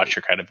that watch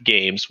your kind of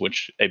games,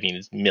 which I mean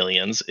is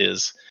millions,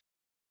 is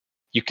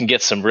you can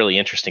get some really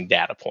interesting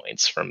data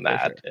points from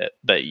that,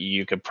 that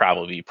you could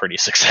probably be pretty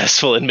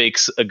successful and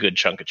makes a good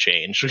chunk of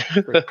change.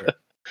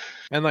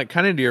 And like,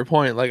 kind of to your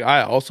point, like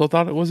I also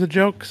thought it was a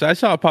joke, because I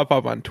saw it pop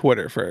up on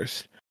Twitter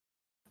first.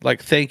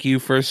 Like, thank you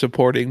for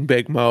supporting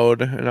Big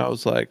Mode. And I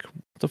was like,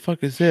 what the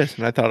fuck is this?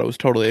 And I thought it was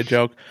totally a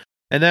joke.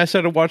 And then I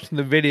started watching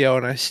the video,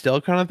 and I still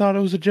kind of thought it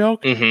was a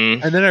joke.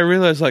 Mm-hmm. And then I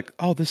realized, like,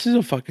 oh, this is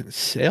a fucking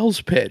sales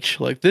pitch.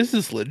 Like, this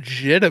is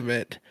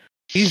legitimate.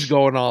 He's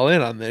going all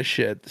in on this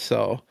shit.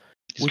 So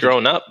he's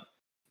grown up.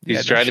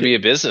 He's trying to be a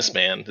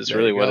businessman. Is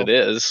really what it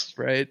is.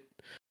 Right.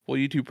 Well,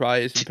 YouTube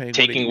probably isn't paying.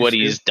 Taking what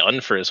he's done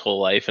for his whole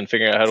life and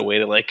figuring out how to way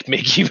to like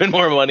make even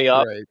more money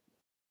off. Right.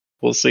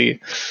 We'll see.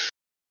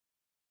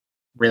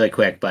 Really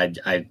quick, but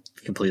I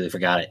completely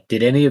forgot it.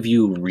 Did any of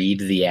you read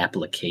the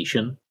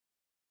application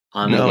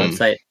on the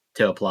website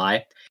to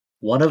apply?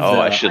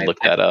 I should look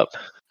that up.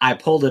 I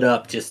pulled it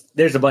up. Just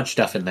there's a bunch of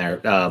stuff in there,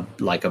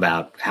 like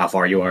about how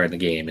far you are in the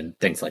game and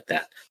things like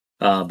that.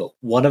 But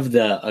one of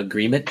the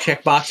agreement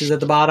checkboxes at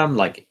the bottom,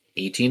 like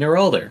 18 or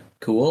older,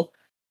 cool.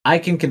 I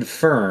can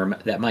confirm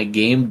that my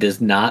game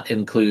does not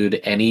include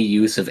any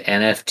use of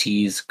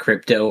NFTs,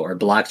 crypto, or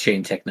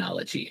blockchain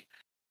technology.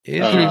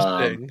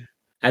 Interesting.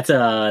 That's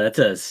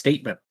a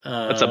statement.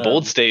 That's a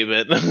bold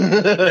statement.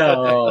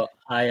 So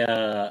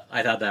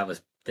I thought that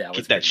was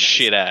get that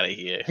shit out of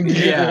here.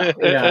 Yeah.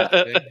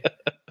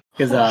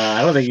 Because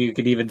I don't think you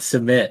could even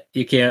submit.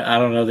 You can't. I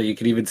don't know that you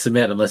could even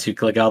submit unless you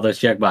click all those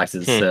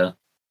checkboxes. So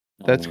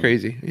that's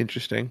crazy.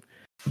 Interesting.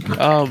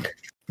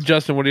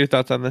 Justin, what are your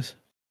thoughts on this?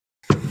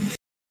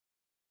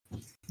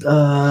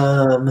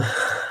 Fucking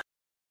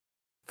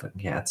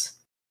cats.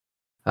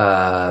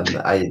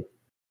 I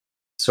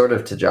sort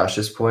of to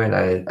Josh's point.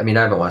 I mean,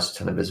 I haven't watched a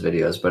ton of his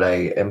videos, but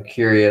I am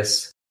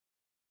curious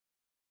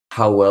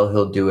how well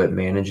he'll do at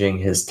managing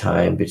his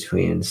time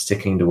between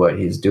sticking to what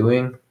he's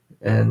doing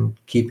and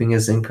keeping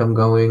his income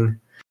going,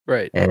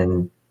 right?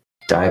 And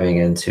diving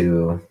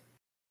into,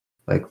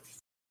 like,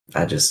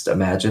 I just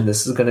imagine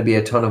this is going to be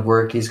a ton of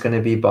work. He's going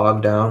to be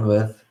bogged down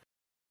with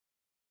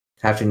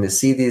having to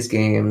see these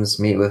games,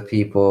 meet with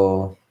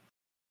people.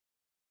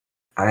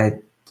 I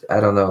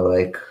don't know,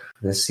 like,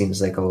 this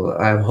seems like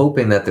I'm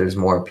hoping that there's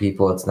more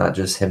people. It's not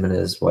just him and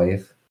his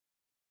wife,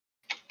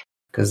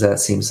 because that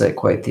seems like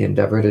quite the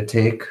endeavor to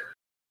take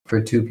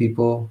for two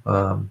people.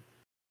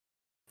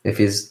 If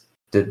he's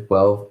did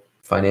well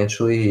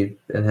financially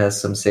and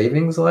has some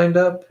savings lined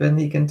up, and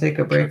he can take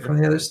a break from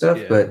the other stuff.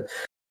 Yeah. But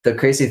the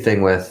crazy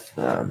thing with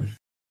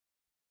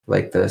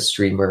like the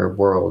streamer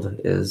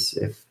world is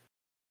if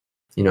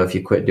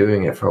you quit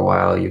doing it for a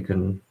while, you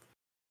can.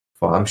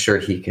 Well, I'm sure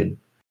he could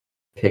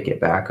pick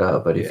it back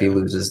up, but if he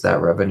loses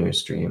that revenue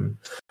stream,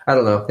 I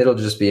don't know. It'll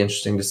just be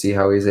interesting to see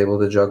how he's able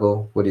to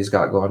juggle what he's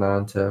got going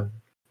on to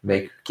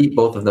keep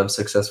both of them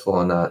successful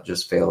and not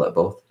just fail at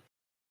both.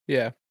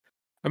 Yeah.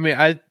 I mean,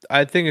 I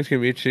think it's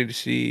going to be interesting to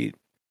see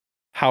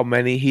how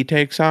many he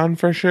takes on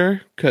for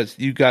sure, because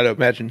you got to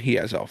imagine he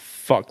has a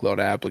fuckload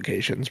of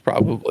applications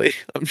probably.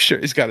 I'm sure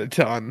he's got a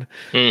ton.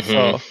 Mm-hmm.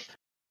 So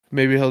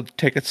maybe he'll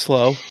take it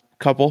slow,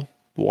 couple,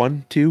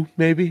 1, 2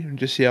 maybe, and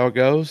just see how it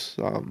goes.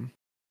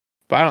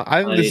 But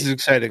I think this is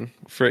exciting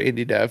for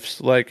indie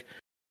devs. Like,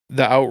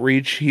 the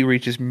outreach, he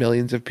reaches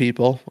millions of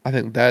people. I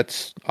think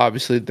that's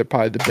obviously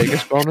probably the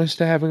biggest bonus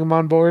to having him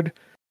on board.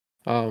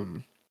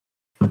 And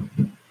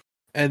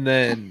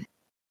then,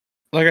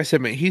 like I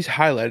said, man, he's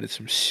highlighted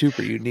some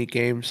super unique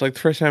games. Like, the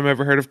first time I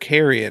ever heard of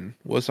Carrion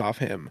was off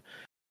him.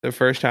 The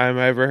first time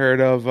I ever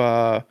heard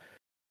of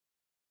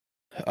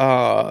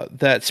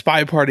that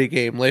Spy Party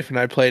game Leif and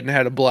I played and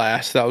had a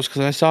blast. That was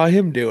because I saw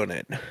him doing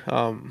it.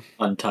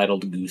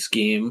 Untitled Goose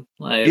Game.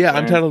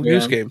 Untitled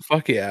Goose Game.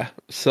 Fuck yeah.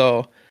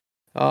 So,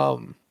 I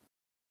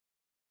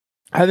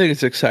think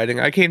it's exciting.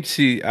 I can't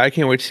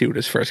wait to see what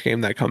his first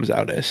game that comes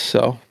out is.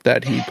 So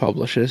that he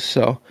publishes.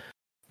 So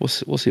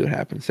we'll see what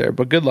happens there.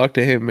 But good luck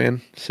to him,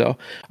 man. So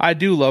I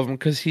do love him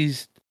because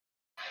he's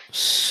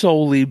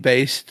solely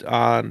based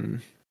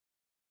on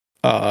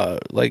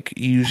like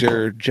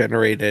user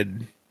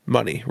generated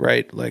money,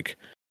 right? Like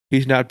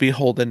he's not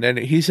beholden to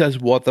any. He says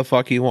what the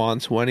fuck he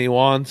wants when he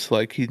wants.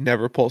 Like he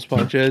never pulls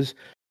punches.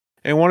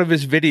 In one of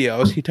his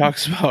videos, he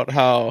talks about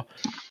how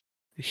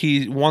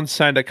he once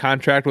signed a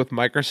contract with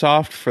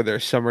Microsoft for their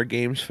Summer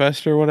Games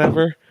Fest or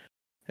whatever.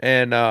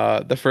 And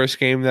the first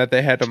game that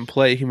they had him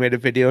play, he made a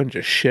video and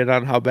just shit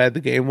on how bad the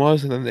game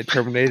was, and then they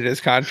terminated his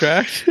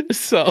contract.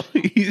 So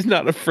he's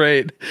not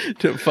afraid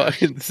to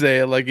fucking say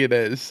it like it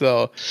is.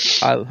 So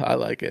I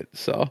like it.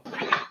 So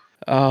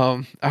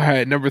all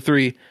right, number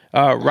 3.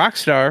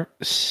 Rockstar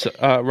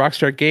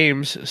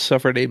Games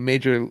suffered a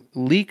major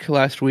leak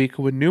last week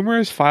when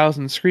numerous files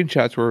and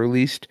screenshots were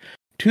released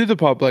to the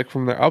public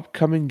from their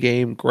upcoming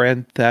game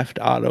Grand Theft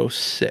Auto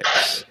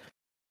 6.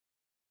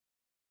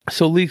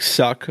 So leaks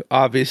suck,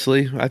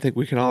 obviously. I think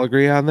we can all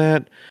agree on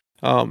that.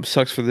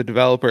 Sucks for the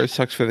developers,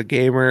 sucks for the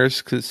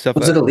gamers. Cause stuff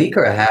was it a leak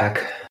or a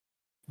hack?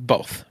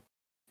 Both.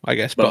 I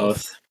guess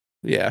both.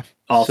 Yeah.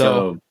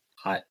 Also,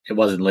 it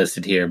wasn't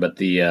listed here, but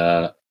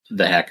the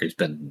hacker's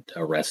been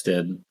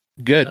arrested.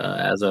 Good.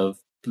 As of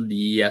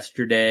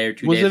yesterday or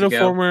 2 was days ago. Was it a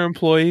former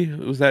employee?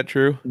 Was that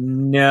true?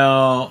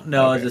 No.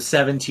 Okay. It's a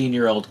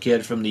 17-year-old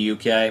kid from the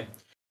UK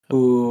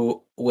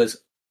who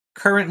was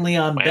currently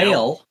on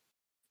bail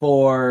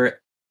for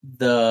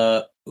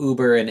the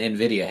Uber and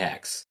Nvidia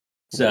hacks.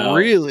 So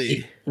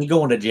really, he's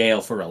going to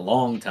jail for a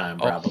long time,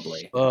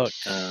 probably. No,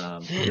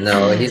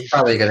 he's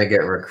probably going to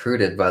get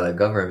recruited by the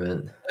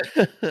government.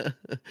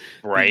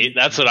 Right,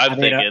 that's what I'm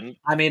thinking.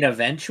 I mean,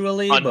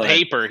 eventually, on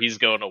paper, he's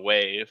going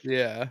away.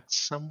 Yeah,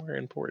 somewhere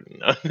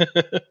important.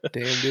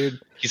 Damn,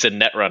 dude, he's a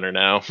netrunner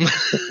now.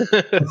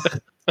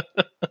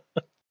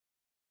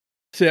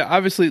 So yeah,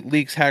 obviously,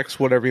 leaks, hacks,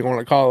 whatever you want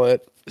to call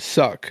it,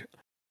 suck.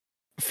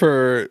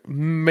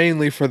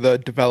 Mainly for the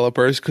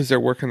developers because they're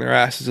working their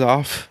asses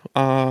off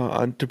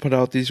to put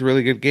out these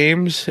really good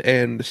games,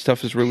 and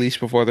stuff is released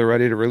before they're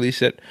ready to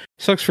release it.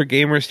 Sucks for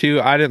gamers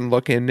too. I didn't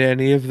look into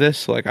any of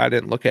this. Like I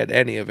didn't look at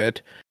any of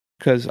it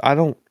because I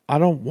don't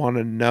want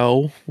to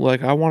know.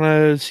 Like I want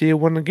to see it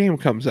when the game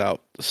comes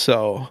out.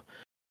 So,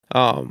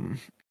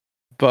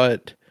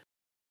 but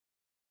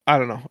I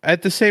don't know.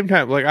 At the same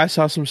time, like I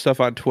saw some stuff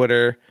on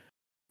Twitter.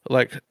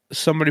 Like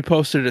somebody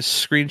posted a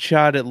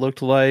screenshot. It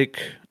looked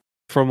like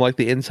from like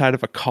the inside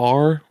of a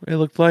car. It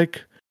looked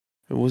like.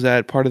 Was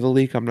that part of the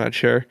leak? I'm not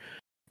sure.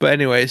 But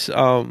anyways,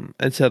 and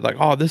said like,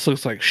 "Oh, this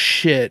looks like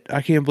shit.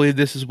 I can't believe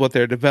this is what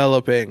they're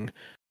developing."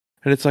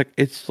 And it's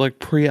like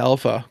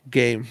pre-alpha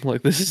game.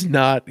 Like this is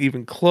not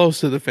even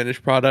close to the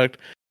finished product.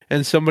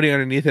 And somebody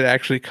underneath it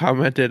actually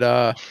commented,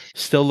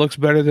 "Still looks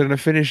better than a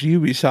finished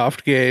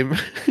Ubisoft game."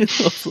 It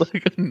was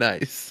like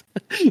nice.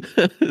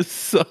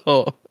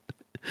 So,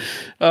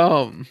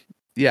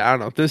 yeah, I don't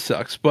know. This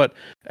sucks, but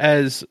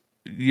as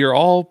you're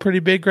all pretty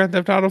big Grand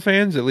Theft Auto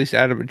fans. At least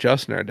Adam and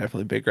Justin are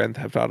definitely big Grand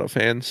Theft Auto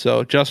fans.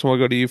 So, Justin, we'll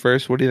go to you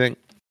first. What do you think?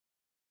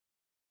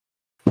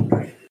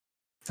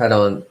 I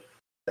don't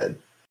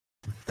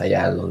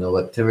know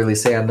what to really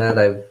say on that.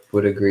 I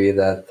would agree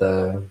that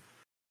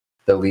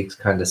the leaks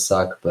kind of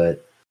suck,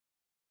 but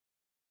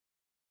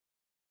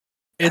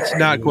it's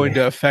not going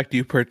to affect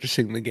you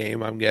purchasing the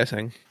game, I'm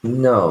guessing.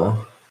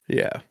 No.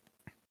 Yeah.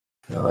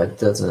 No, it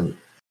doesn't.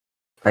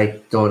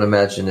 I don't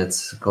imagine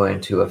it's going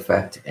to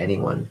affect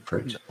anyone.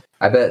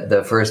 I bet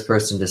the first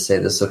person to say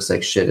this looks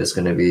like shit is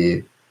going to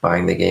be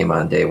buying the game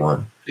on day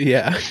one.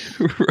 Yeah,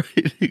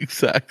 right,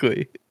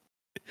 exactly.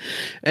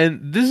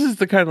 And this is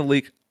the kind of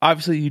leak,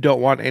 obviously you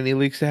don't want any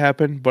leaks to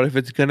happen, but if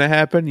it's going to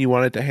happen, you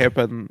want it to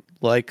happen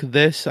like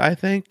this, I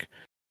think.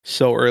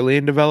 So early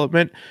in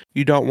development,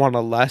 you don't want a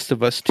Last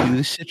of Us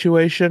 2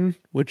 situation,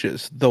 which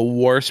is the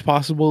worst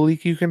possible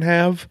leak you can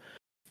have.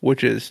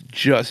 Which is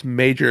just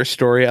major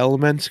story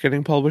elements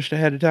getting published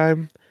ahead of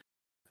time.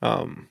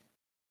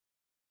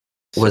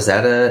 Was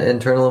that an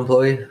internal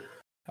employee?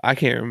 I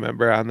can't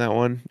remember on that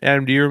one.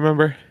 Adam, do you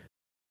remember?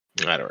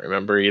 I don't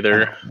remember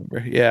either.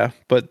 Yeah,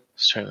 but I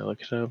was trying to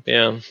look it up.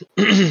 Yeah,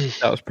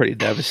 that was pretty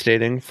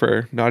devastating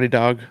for Naughty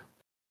Dog.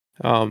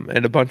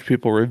 And a bunch of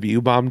people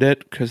review bombed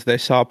it because they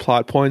saw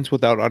plot points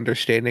without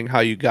understanding how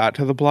you got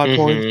to the plot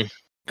points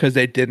because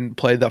they didn't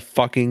play the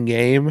fucking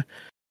game.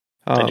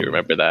 I do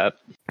remember that.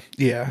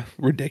 Yeah,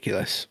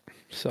 ridiculous.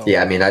 So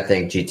yeah, I mean, I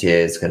think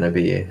GTA is going to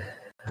be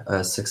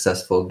a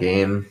successful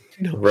game,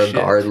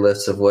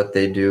 regardless of what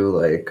they do.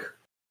 Like,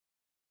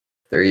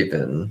 they're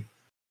even,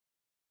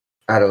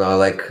 I don't know,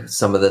 like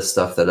some of the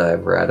stuff that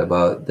I've read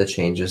about the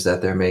changes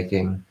that they're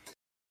making.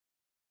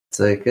 It's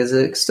like, is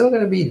it still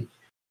going to be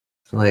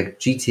like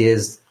GTA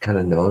is kind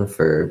of known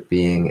for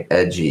being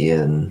edgy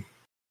and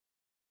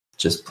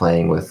just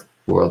playing with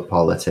world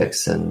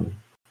politics and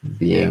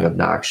being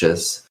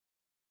obnoxious.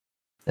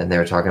 And they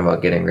were talking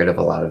about getting rid of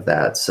a lot of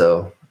that.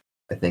 So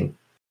I think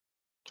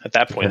at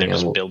that point, they're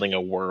just building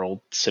a world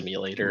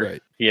simulator,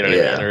 right? You know what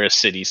I mean, or a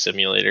city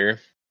simulator.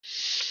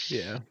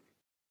 Yeah,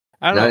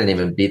 I didn't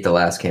even beat the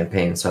last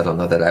campaign, so I don't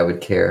know that I would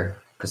care.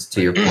 Because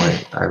to your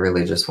point, I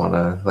really just want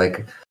to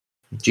like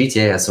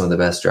GTA has some of the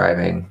best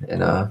driving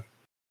in a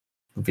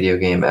video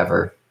game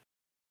ever.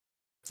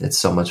 It's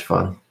so much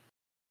fun.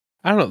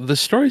 I don't know. The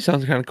story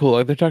sounds kind of cool.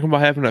 Like they're talking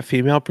about having a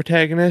female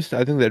protagonist.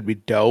 I think that'd be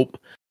dope.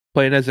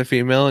 Playing as a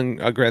female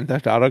in a Grand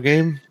Theft Auto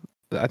game,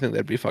 I think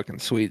that'd be fucking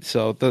sweet.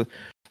 So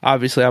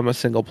obviously I'm a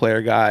single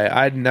player guy.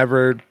 I'd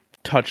never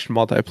touched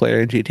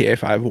multiplayer in GTA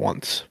 5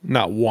 once.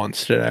 Not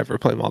once did I ever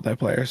play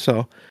multiplayer.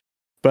 So,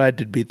 but I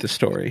did beat the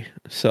story.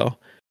 So,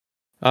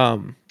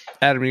 Adam,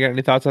 you got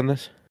any thoughts on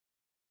this?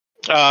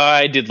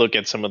 I did look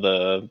at some of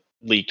the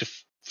leaked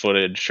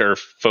footage or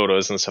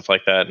photos and stuff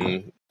like that,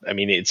 and I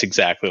mean, it's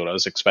exactly what I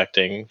was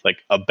expecting, like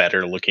a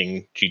better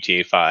looking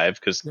GTA 5,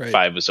 because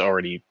 5 was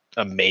already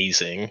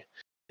amazing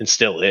and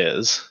still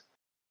is,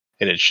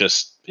 and it's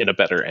just in a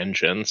better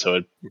engine,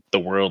 so the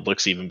world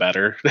looks even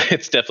better.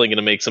 It's definitely going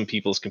to make some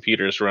people's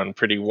computers run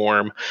pretty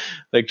warm,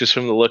 like just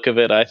from the look of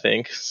it, I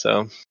think.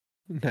 So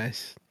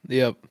nice.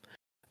 Yep.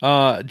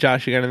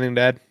 Josh, you got anything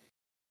to add?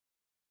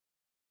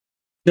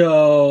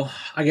 So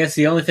I guess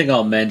the only thing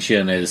I'll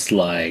mention is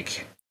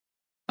like,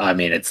 I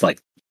mean, it's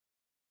like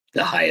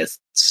the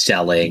highest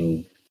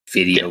selling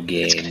video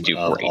game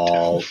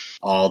of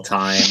all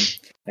time.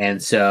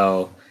 And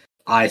so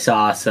I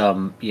saw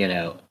some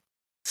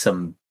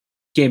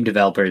game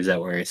developers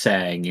that were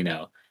saying,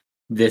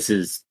 this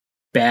is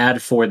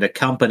bad for the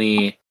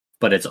company,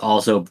 but it's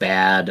also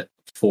bad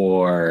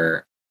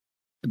for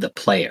the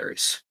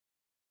players.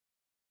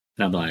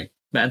 And I'm like,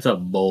 that's a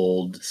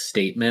bold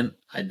statement.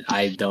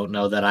 I don't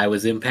know that I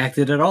was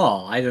impacted at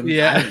all. I don't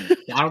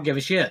give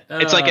a shit.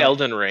 It's like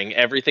Elden Ring.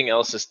 Everything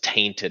else is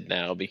tainted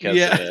now because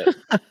of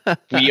it.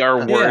 We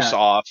are worse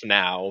off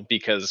now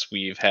because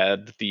we've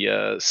had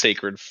the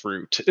sacred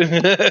fruit.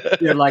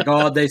 You're like,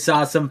 oh, they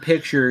saw some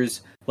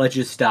pictures. Let's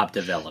just stop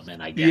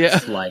development, I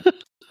guess. Yeah. Like,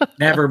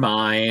 never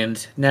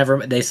mind.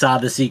 They saw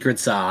the secret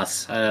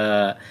sauce.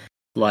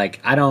 Like,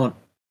 I don't.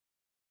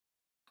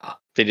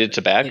 They did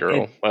to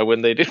Batgirl. Why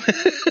wouldn't they do?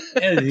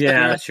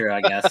 Yeah, that's true, I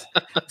guess.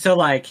 So,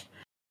 like,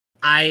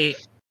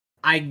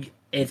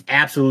 it's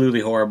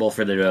absolutely horrible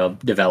for the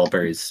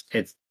developers.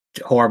 It's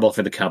horrible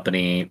for the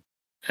company.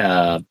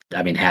 I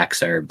mean,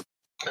 hacks are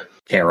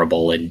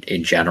terrible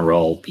in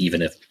general,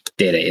 even if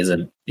data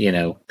isn't,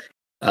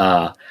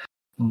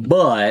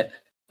 but,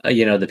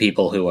 the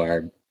people who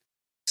are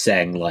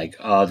saying, like,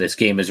 oh, this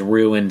game is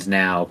ruined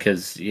now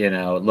because,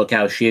 look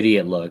how shitty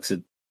it looks.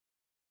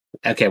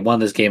 Okay,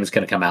 this game is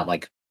going to come out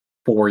like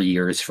 4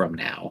 years from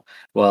now.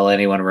 Will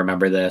anyone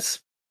remember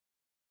this?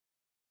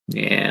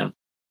 Yeah.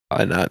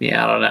 Why not?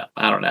 Yeah,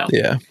 I don't know.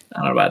 Yeah. I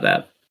don't know about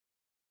that.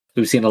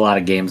 We've seen a lot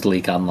of games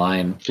leak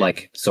online,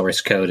 like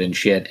source code and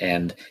shit,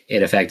 and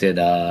it affected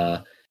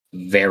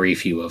very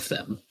few of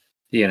them.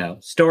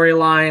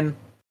 Storyline,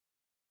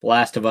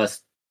 Last of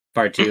Us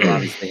Part 2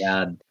 obviously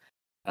had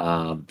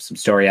some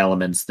story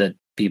elements that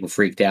people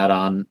freaked out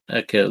on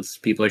because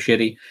people are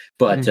shitty.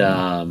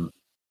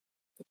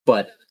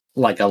 But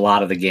like a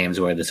lot of the games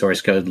where the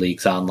source code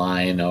leaks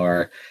online,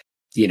 or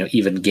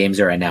even games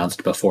are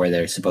announced before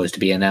they're supposed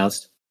to be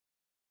announced,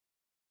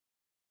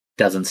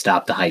 doesn't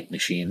stop the hype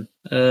machine.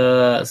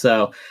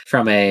 So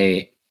from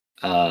a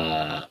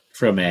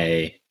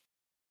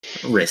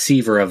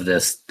receiver of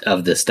this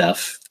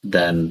stuff,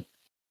 then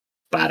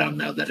I don't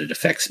know that it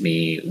affects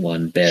me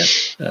one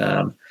bit.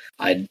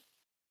 I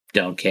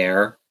don't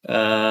care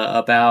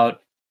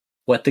about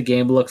what the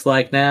game looks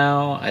like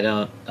now. I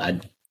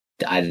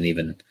didn't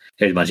even.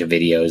 There's a bunch of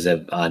videos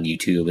on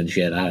YouTube and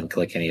shit. I don't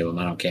click any of them.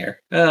 I don't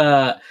care.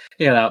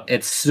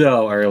 It's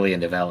so early in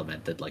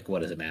development that, like,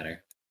 what does it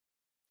matter?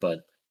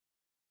 But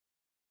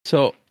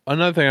so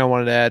another thing I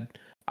wanted to add,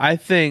 I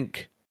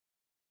think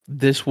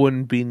this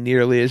wouldn't be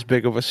nearly as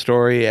big of a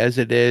story as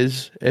it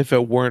is if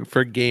it weren't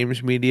for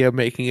games media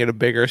making it a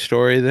bigger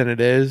story than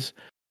it is.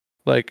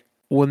 Like,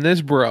 when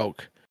this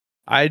broke,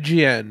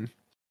 IGN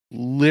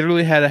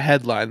literally had a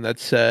headline that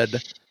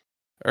said,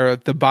 or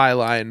the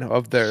byline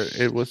of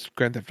it was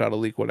Grand Theft Auto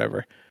leak,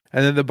 whatever.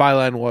 And then the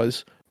byline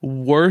was,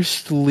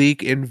 worst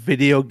leak in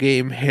video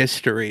game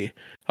history.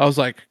 I was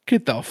like,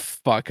 get the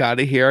fuck out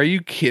of here. Are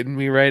you kidding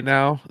me right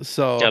now?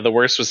 So yeah, the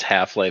worst was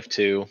Half-Life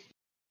 2.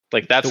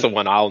 Like, that's the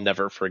one I'll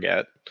never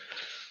forget.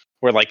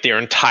 Where, like, their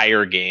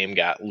entire game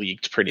got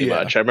leaked pretty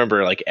much. I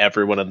remember, like,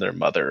 everyone and their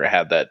mother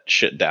had that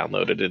shit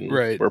downloaded and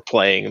were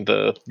playing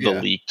the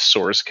leaked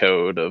source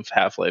code of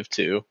Half-Life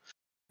 2.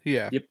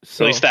 Yeah. Yep.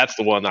 So at least that's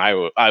the one I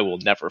will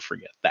never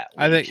forget. That leak.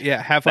 I think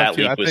Half-Life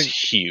 2 was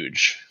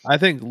huge. I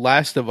think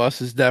Last of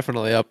Us is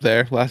definitely up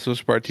there. Last of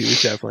Us Part 2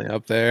 is definitely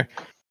up there.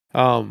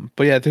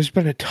 But yeah, there's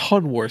been a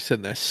ton worse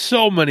than this.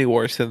 So many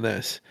worse than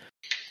this.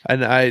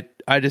 And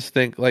I just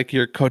think, like,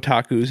 your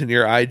Kotakus and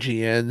your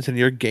IGNs and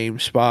your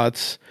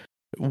GameSpots,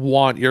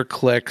 want your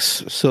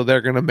clicks, so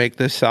they're gonna make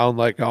this sound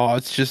like, oh,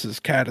 it's just as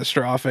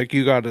catastrophic.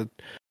 You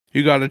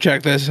gotta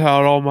check this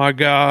out. Oh my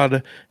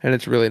god, and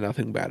it's really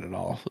nothing bad at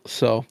all.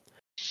 So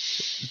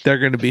they're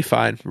gonna be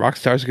fine.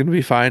 Rockstar's gonna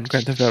be fine.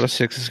 Grand Theft Auto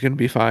 6 is gonna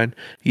be fine.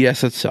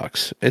 Yes, it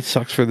sucks. It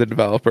sucks for the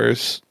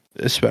developers,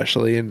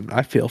 especially, and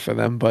I feel for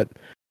them, but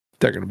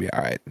they're gonna be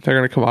all right. They're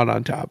gonna come out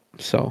on top.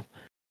 So,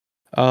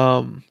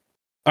 all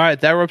right,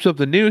 that wraps up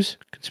the news.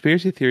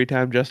 Conspiracy theory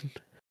time, Justin.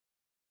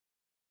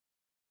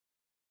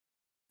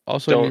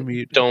 Also, Don't you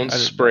mute. don't I didn't know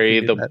spray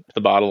if you did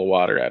the bottle of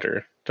water at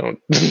her. Don't.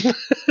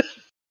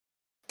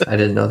 I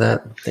didn't know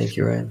that. Thank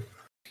you, Ryan.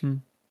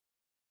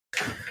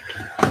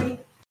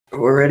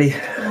 We're ready.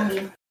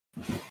 that.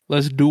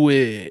 Let's do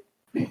it.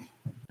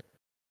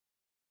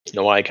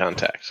 No eye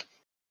contact.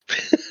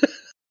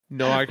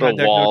 No eye A contact.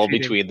 No wall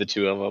cheating. between the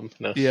two of them.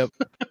 No. Yep.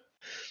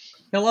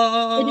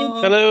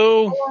 Hello.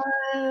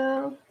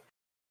 Hello.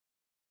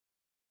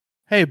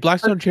 Hey,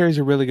 Blackstone Cherry is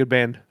a really good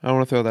band. I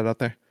want to throw that out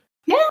there.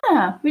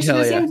 Yeah, we should Hell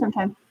go see yeah. him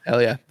sometime.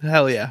 Hell yeah.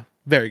 Hell yeah.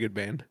 Very good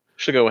band.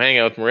 Should go hang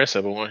out with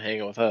Marissa, but won't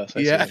hang out with us. I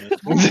see Yeah.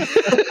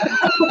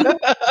 that.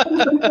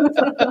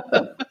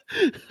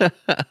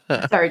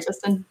 Sorry,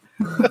 Justin.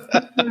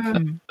 I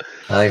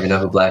don't even know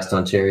who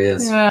Blackstone Cherry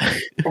is. Yeah.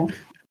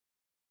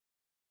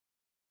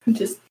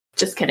 Just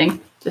kidding.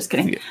 Just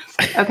kidding.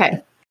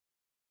 Okay.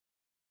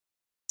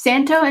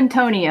 Santo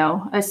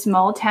Antonio, a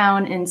small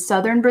town in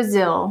southern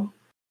Brazil,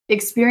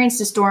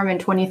 experienced a storm in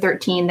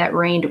 2013 that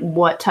rained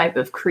what type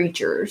of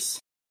creatures?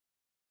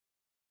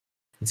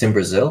 It's in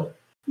Brazil?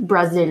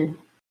 Brazil.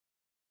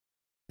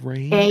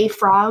 Rain. A,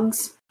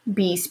 frogs,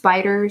 B,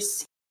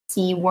 spiders,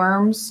 C,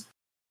 worms,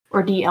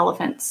 or D,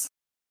 elephants?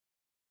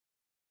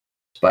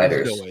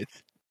 Spiders. Let's go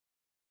with-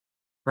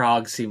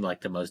 Frogs seem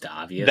like the most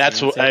obvious. That's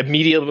what answer.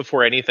 immediately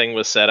before anything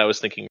was said. I was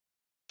thinking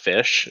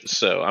fish.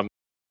 So I'm.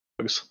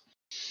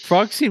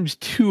 Frog seems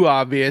too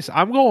obvious.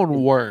 I'm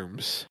going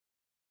worms.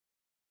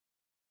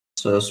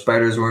 So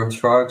spiders, worms,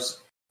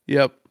 frogs?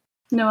 Yep.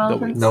 No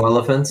elephants? No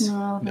elephants?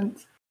 No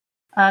elephants.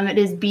 It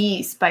is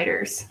B,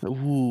 spiders.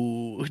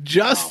 Ooh,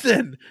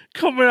 Justin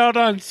coming out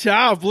on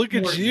top. Look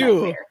at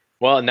you.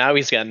 Well, now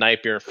he's got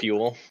nightmare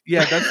fuel.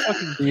 Yeah, that's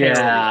fucking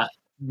Yeah,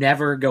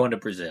 never going to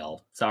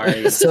Brazil.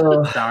 Sorry,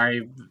 So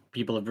sorry,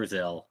 people of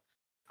Brazil.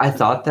 I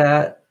thought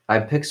that. I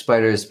picked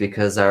spiders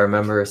because I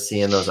remember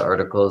seeing those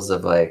articles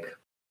of like,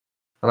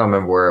 I don't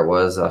remember where it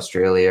was,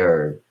 Australia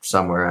or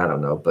somewhere, I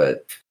don't know,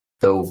 but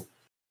though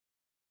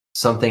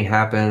something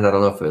happened, I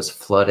don't know if it was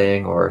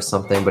flooding or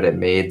something, but it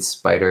made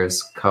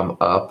spiders come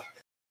up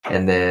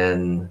and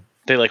then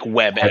They like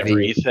web Heavy.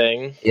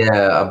 everything.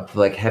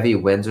 like heavy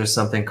winds or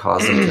something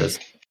caused them to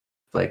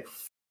like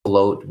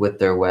float with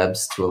their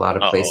webs to a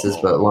lot of places.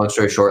 Oh. But long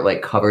story short,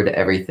 like covered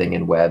everything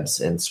in webs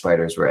and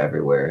spiders were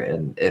everywhere.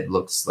 And it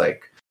looks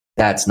like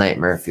that's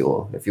nightmare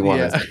fuel. If you want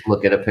Yeah. to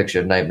look at a picture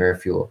of nightmare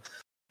fuel,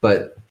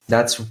 but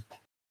that's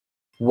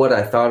what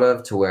I thought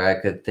of to where I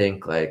could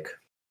think like,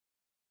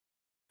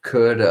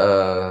 could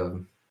I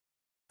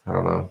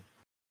don't know,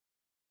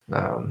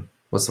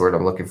 what's the word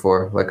I'm looking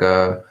for? Like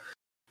I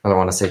don't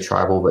want to say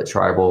tribal, but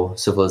tribal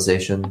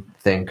civilization.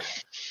 Think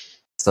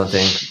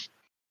something End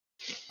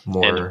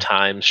more of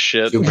times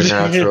shit.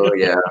 supernatural.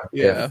 Yeah,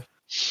 Yeah.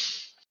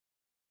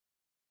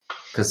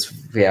 Because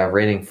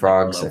raining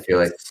frogs. I feel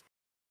like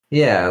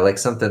like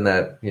something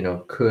that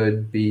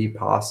could be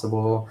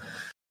possible.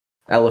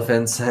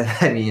 Elephants.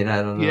 I mean,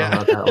 I don't know Yeah.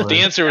 about that one.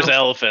 The answer was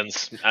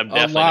elephants. I'm A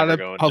definitely lot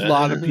never of going. a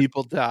lot of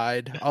people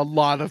died. A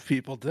lot of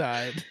people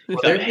died. Well,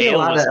 The there'd be a hail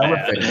lot was of bad.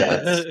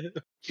 elephant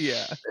guts.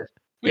 Yeah.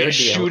 They're There'd be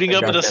shooting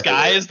up in elephant the guts sky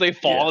everywhere. as they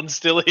fall and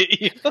still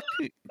hit you.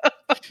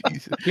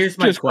 Jesus. Here's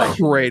my Just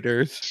question: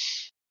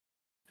 craters.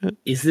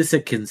 Is this a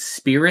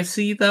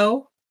conspiracy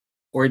though,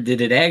 or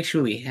did it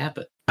actually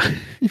happen?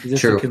 Is this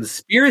True. a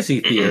conspiracy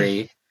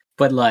theory?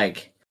 But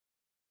like,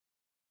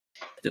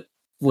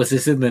 was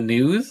this in the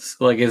news?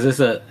 Like, is this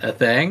a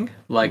thing?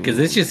 Like, because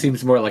this just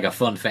seems more like a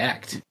fun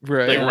fact.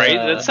 Right. Like, right?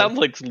 Uh, That sounds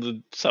like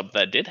something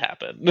that did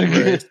happen.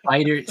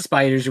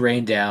 Spiders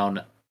rain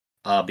down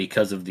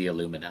because of the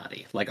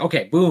Illuminati. Like,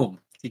 okay, boom,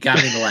 you got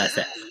me in the last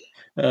half.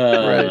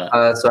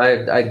 So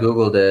I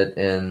googled it,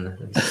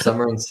 and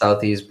summer in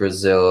southeast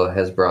Brazil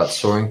has brought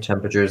soaring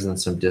temperatures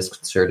and some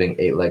disconcerting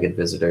eight-legged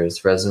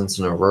visitors. Residents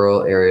in a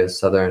rural area of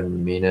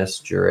southern Minas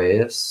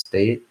Gerais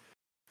state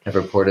have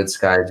reported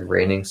skies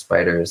raining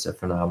spiders, a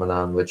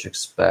phenomenon which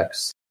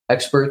experts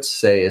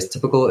say is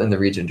typical in the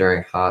region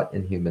during hot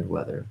and humid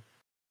weather.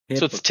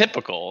 So it's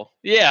typical.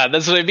 Yeah,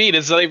 that's what I mean.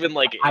 It's not even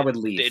like I would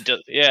leave.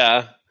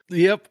 Yeah.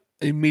 Yep.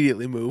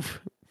 Immediately move.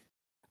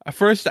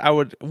 First, I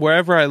would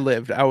wherever I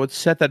lived, I would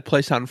set that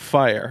place on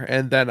fire,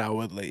 and then I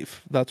would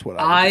leave. That's what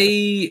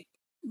I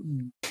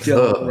would do.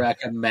 I don't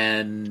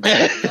recommend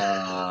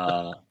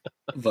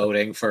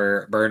voting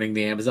for burning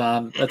the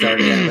Amazon. That's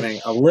already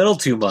happening a little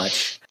too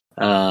much.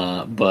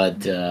 But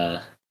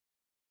the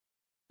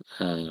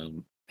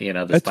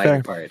That's spider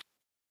fair. part.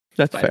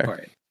 That's Spider fair.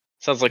 part.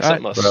 Sounds like All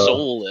something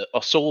right,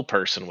 a soul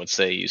person would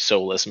say, you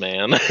soulless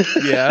man.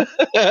 Yeah.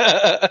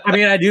 I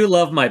mean, I do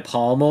love my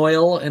palm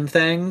oil and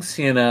things,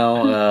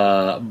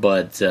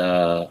 but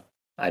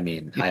I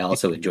mean, I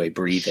also enjoy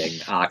breathing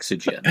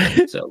oxygen.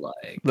 So,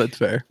 like, That's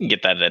fair. You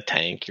get that in a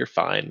tank, you're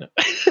fine.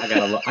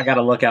 I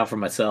gotta look out for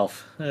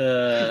myself.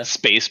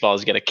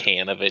 Spaceballs, get a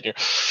can of it.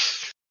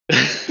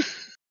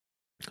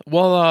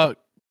 Well,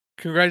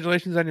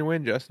 congratulations on your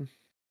win, Justin.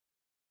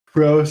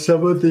 Bro,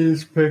 some of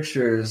these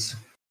pictures.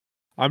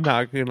 I'm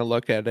not gonna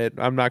look at it.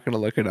 I'm not gonna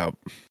look it up.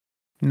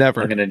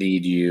 Never. I'm gonna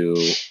need you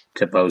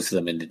to post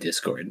them into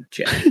Discord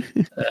chat.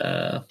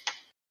 I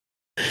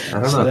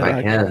don't So know if that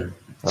I can.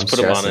 Let's I'm put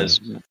him on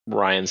stressing. his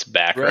Ryan's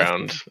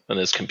background on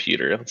his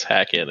computer. Let's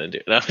hack in and do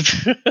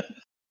it.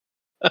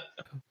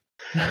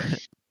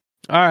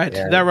 All right,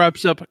 Yeah. that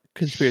wraps up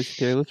conspiracy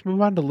theory. Let's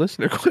move on to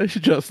listener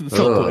questions. Justin's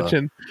still Ugh.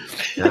 twitching.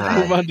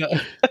 God.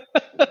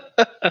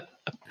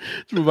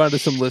 Let's move on to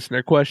some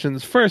listener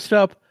questions. First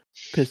up,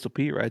 Pistol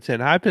Pete writes in.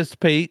 Hi, Pistol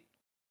Pete.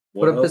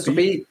 What up, Pistol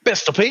Pete?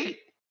 Pistol Pete.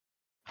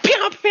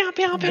 Pew, pew,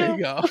 pew, There pew.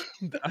 you go.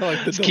 I like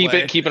the Let's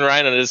delay. keeping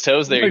Ryan on his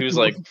toes there. He was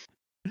like,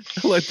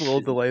 I like the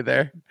little delay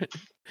there.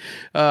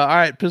 All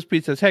right, Pistol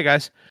Pete says, "Hey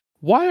guys,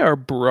 why are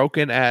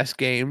broken ass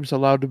games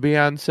allowed to be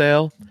on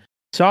sale?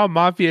 Saw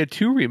Mafia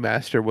 2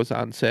 remaster was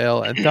on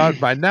sale and thought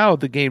by now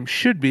the game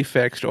should be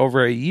fixed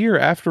over a year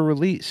after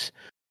release.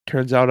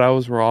 Turns out I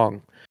was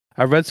wrong.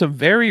 I read some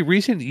very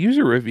recent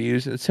user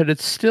reviews and said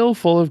it's still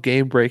full of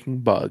game-breaking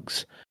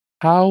bugs.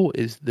 How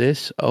is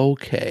this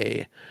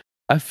okay?"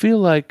 I feel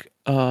like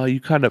you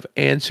kind of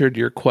answered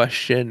your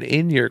question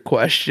in your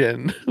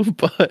question,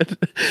 but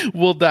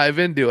we'll dive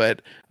into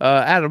it.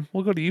 Adam,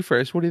 we'll go to you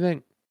first. What do you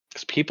think?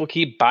 because people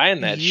keep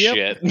buying that Yep.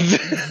 shit.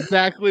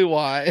 Exactly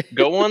why.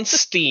 Go on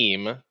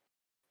Steam,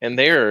 and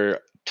there are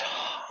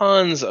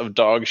tons of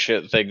dog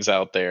shit things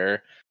out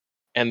there,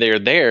 and they're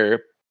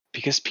there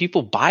because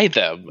people buy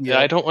them. Yeah.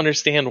 And I don't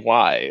understand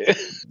why.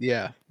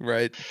 Yeah,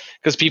 right.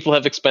 Because people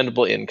have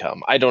expendable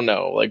income. I don't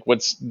know. Like,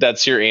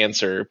 that's your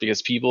answer?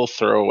 Because people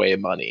throw away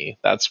money.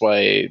 That's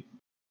why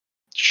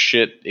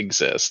shit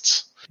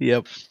exists.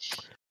 Yep.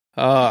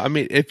 I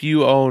mean, if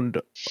you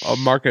owned a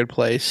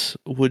marketplace,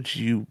 would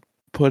you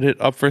put it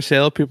up for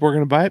sale if people were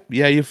going to buy it?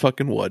 Yeah, you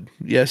fucking would.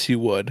 Yes, you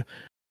would.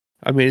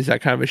 I mean, is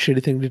that kind of a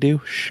shitty thing to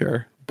do?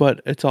 Sure.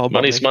 But it's all about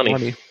Money's making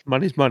money.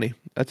 Money's money.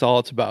 That's all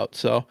it's about.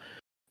 So,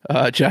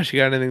 Josh, you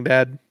got anything to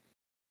add?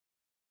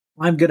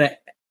 I'm gonna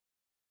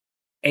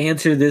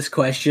answer this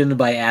question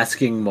by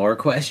asking more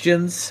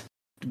questions.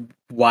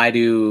 Why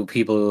do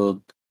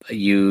people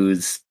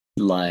use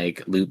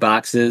like loot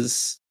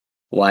boxes?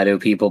 Why do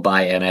people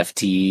buy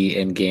NFT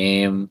in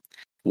game?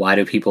 Why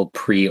do people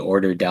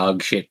pre-order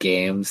dog shit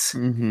games?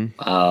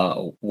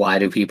 Mm-hmm. Why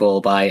do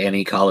people buy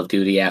any Call of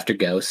Duty after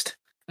Ghost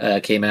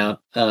came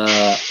out?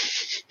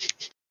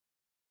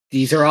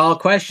 These are all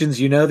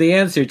questions you know the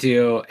answer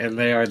to, and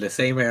they are the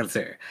same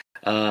answer.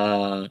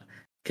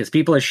 Because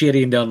people are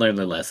shitty and don't learn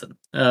their lesson.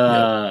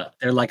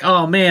 They're like,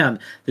 oh man,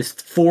 this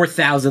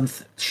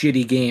 4,000th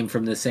shitty game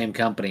from the same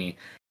company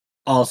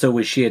also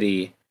was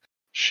shitty.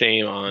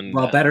 Shame on.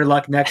 Well, better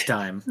luck next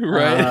time.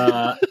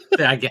 Right.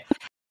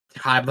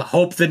 I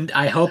hope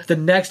the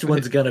next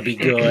one's gonna be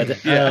good.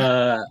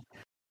 Yeah.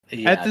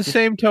 At the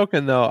same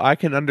token, though, I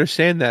can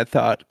understand that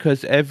thought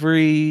because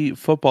every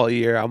football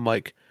year, I'm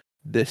like,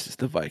 this is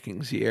the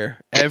Vikings year.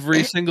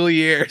 Every single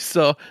year.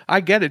 So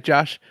I get it,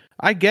 Josh.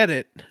 I get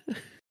it.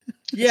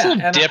 yeah,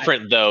 it's so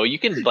different though. You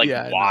can like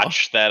Yeah, I know.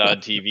 watch that on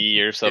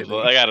TV or something.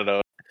 Like, I don't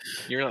know.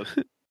 You're not.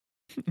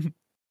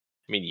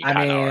 I mean, you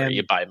kind of are.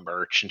 You buy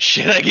merch and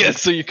shit, I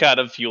guess. So you're kind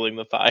of fueling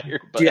the fire.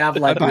 But do you have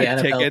like the buy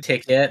NFL tickets.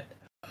 ticket?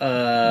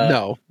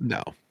 No.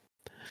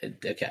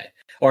 Okay.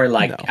 Or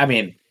like, No. I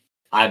mean,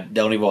 I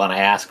don't even want to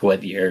ask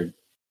what your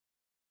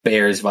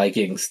Bears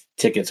Vikings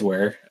tickets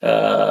were.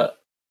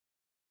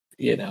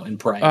 In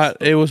price.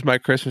 It was my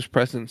Christmas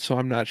present, so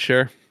I'm not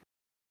sure.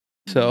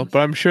 So, but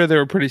I'm sure they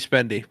were pretty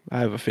spendy. I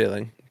have a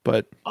feeling,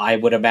 but I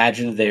would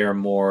imagine they are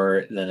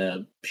more than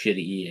a shitty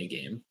EA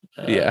game.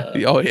 yeah.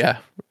 Oh yeah.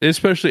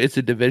 Especially it's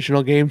a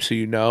divisional game,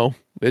 so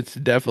it's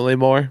definitely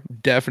more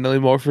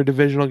for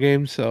divisional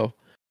games. So,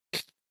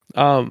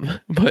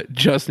 but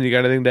Justin, you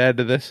got anything to add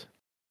to this?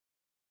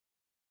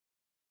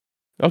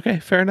 Okay,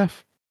 fair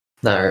enough.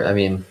 No, I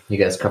mean, you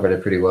guys covered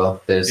it pretty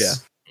well.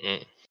 There's,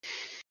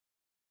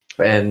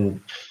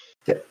 and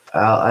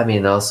I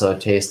mean, also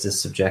taste is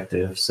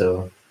subjective.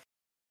 So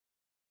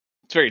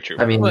it's very true.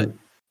 I mean,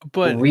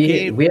 but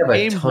we have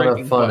a ton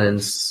game-breaking of fun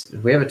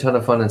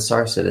bugs. in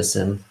Star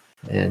Citizen,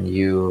 and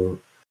you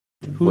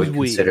Who's would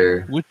we?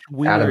 consider Which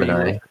we Adam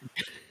are and you?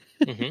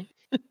 I. Mhm.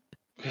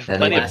 And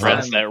Plenty like of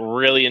friends time- that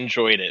really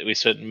enjoyed it. We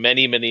spent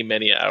many, many,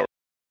 many hours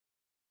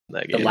in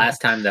that The game. last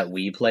time that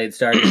we played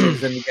Star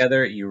Citizen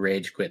together, you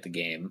rage quit the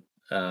game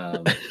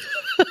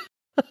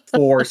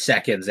 4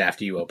 seconds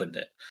after you opened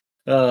it.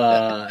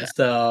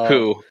 So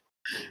Who?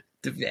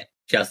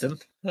 Justin.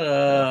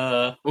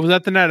 Was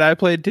that the night I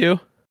played too?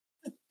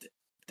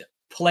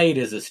 Played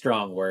is a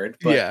strong word,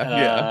 but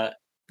Yeah.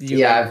 you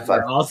Yeah,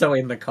 were also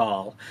in the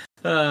call.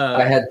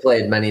 I had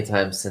played many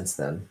times since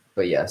then,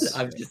 but yes.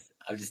 I'm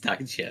just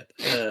talking shit.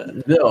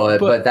 No,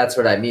 but that's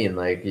what I mean.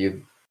 Like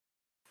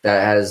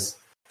that has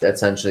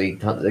essentially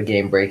the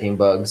game-breaking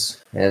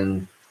bugs,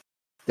 and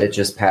it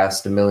just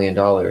passed $1 million.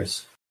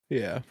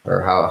 Yeah.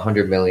 Or how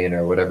 100 million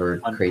or whatever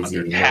crazy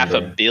number.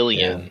 $500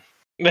 million.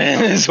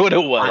 Is what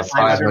it was.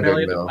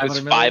 500 It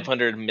was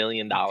 $500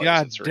 million.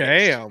 God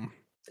damn.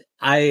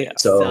 I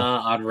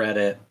saw on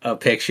Reddit a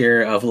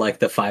picture of like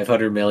the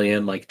 500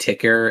 million like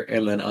ticker,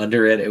 and then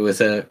under it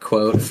was a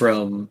quote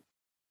from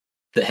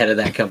the head of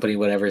that company,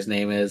 whatever his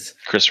name is,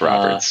 Chris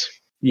Roberts.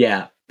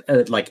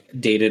 Like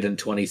dated in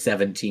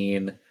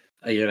 2017.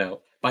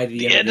 By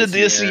the end of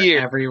this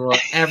year,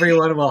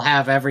 everyone will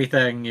have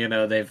everything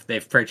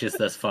they've purchased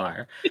thus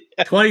far.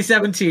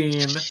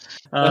 2017.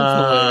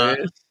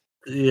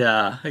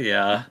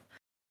 Yeah.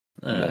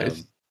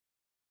 Nice.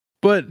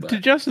 But to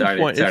Justin's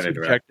point, it's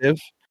subjective,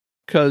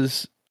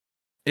 because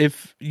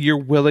if you're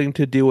willing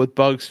to deal with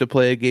bugs to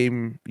play a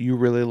game you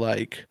really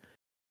like,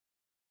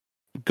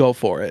 go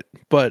for it.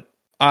 But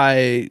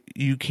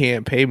you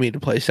can't pay me to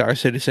play Star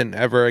Citizen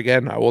ever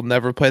again. I will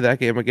never play that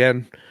game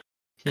again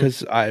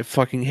because I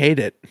fucking hate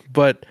it.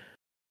 But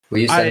will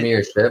you send me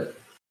your ship?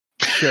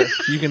 Sure,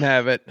 you can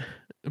have it.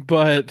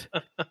 But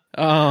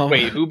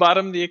wait, who bought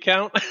him the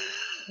account?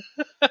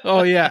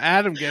 Oh yeah,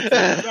 Adam gets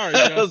it. Sorry,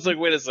 I was like,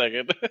 wait a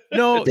second.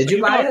 No, did you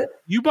buy it?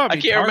 You bought me.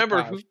 I can't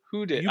remember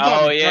who did.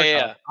 Oh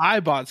yeah. I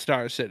bought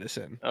Star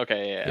Citizen.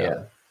 Okay,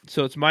 yeah.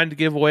 So it's mine to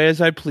give away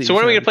as I please. So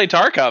when are we gonna play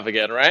Tarkov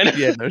again, right?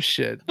 Yeah, no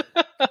shit.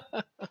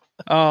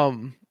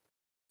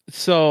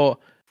 So.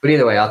 But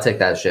either way, I'll take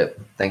that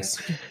ship.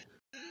 Thanks.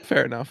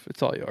 Fair enough.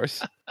 It's all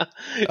yours.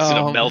 It's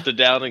gonna melt it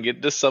down and get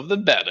into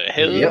something better.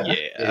 Hell yeah.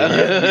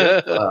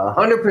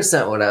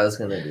 100% what I was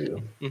gonna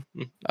do.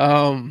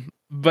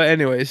 But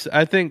anyways,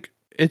 I think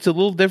it's a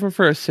little different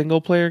for a single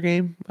player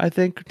game, I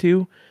think,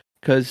 too,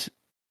 because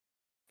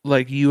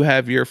like you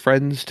have your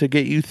friends to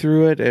get you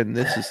through it, and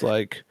this is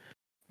like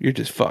you're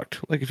just fucked.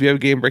 Like if you have a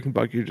game breaking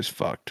bug, you're just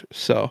fucked.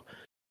 So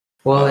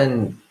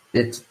and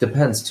it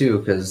depends too,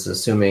 because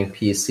assuming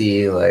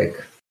PC,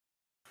 like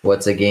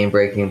what's a game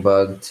breaking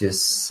bug to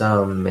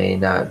some may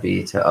not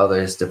be to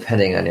others,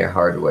 depending on your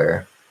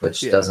hardware,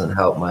 which doesn't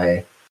help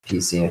my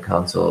PC and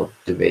console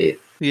debate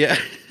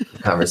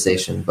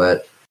conversation,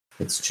 but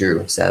it's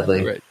true,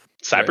 sadly. Right.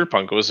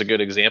 Cyberpunk was a good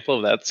example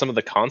of that. Some of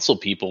the console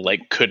people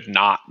could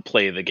not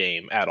play the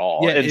game at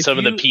all, and some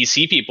of the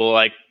PC people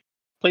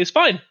plays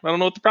fine. I don't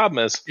know what the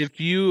problem is. If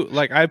you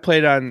I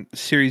played on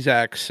Series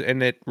X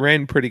and it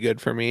ran pretty good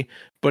for me,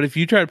 but if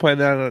you try to play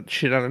that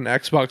shit on an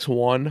Xbox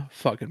One,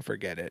 fucking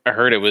forget it. I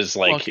heard it was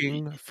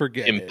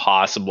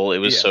impossible. It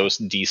was so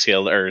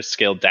descaled or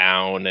scaled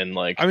down, and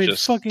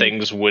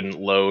things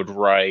wouldn't load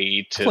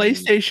right.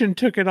 PlayStation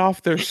took it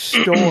off their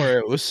store.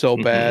 It was so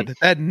bad.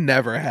 That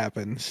never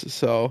happens.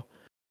 So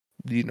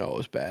it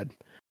was bad.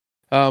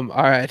 All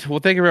right. Well,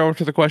 thank you very much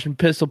for the question,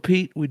 Pistol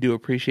Pete. We do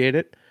appreciate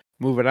it.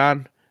 Moving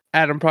on.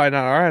 Adam, probably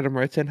not our Adam,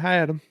 right? Saying hi,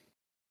 Adam.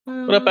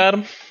 What up,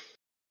 Adam?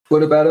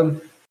 What about him?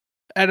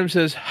 Adam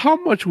says, how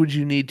much would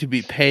you need to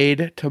be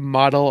paid to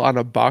model on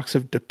a box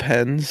of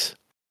Depends?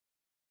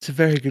 It's a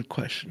very good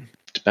question.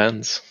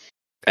 Depends.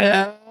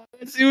 I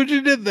see what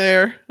you did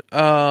there.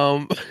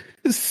 Dad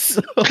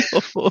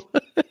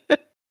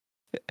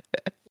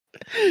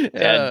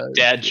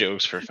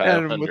jokes for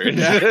 500.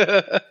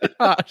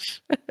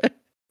 Gosh.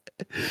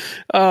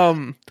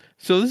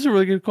 So this is a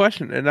really good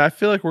question, and I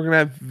feel like we're gonna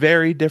have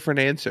very different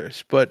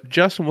answers. But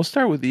Justin, we'll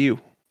start with you.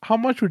 How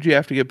much would you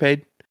have to get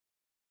paid?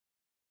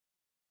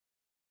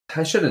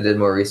 I should have did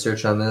more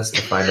research on this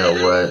to find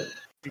out what,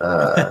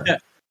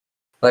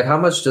 how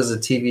much does a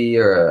TV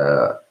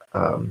or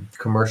a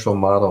commercial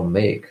model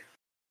make?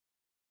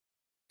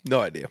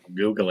 No idea.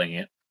 Googling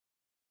it.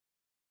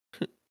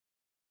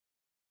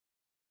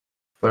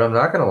 But I'm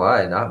not gonna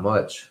lie, not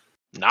much.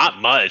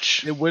 Not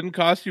much. It wouldn't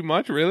cost you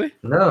much, really?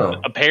 No.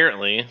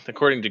 Apparently,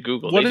 according to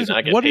Google, they do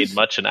not get paid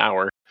much an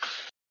hour.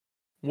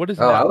 What is?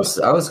 I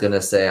was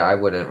gonna say I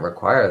wouldn't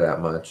require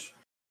that much.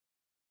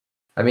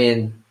 I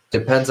mean,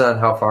 depends on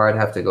how far I'd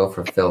have to go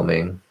for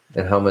filming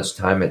and how much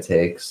time it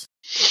takes.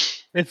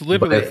 It's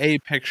literally a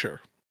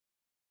picture.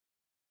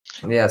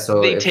 Yeah,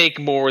 so they take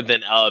more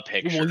than a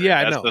picture. Well,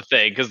 yeah, that's the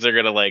thing, because they're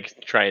gonna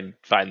try and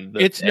find the.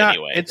 It's not.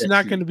 Anyway. It's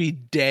not going to be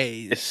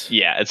days.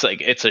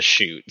 It's a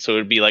shoot, so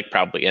it'd be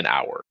probably an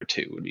hour or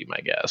two would be my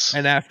guess.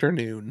 An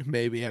afternoon,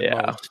 maybe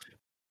at most.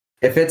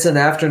 If it's an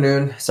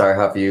afternoon, sorry,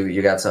 Huff,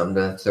 you got something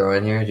to throw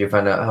in here? Did you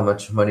find out how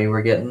much money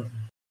we're getting?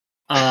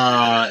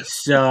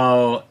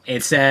 So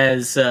it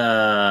says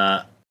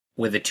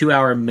with a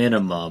 2-hour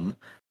minimum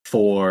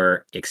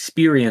for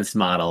experienced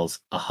models,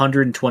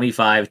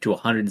 $125 to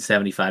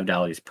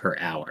 $175 per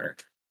hour.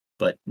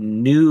 But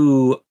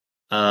new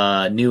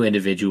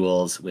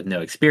individuals with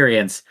no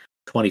experience,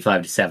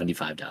 $25 to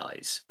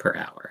 $75 per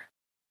hour.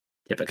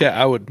 Typically.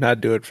 Yeah, I would not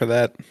do it for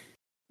that.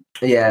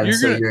 Yeah,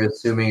 you're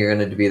assuming you're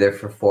going to be there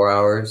for 4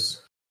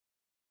 hours?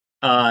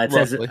 It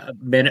says a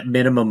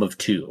minimum of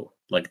 2,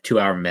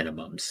 2-hour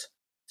minimums.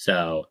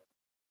 So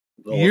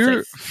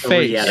Your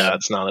face. out Yeah, of-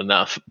 it's not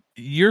enough.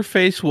 Your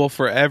face will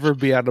forever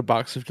be on a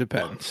box of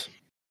Depends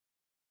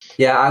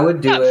Yeah, I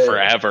would do Not it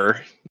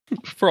forever.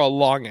 for a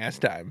long ass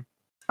time.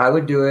 I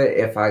would do it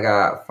if I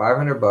got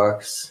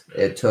 $500.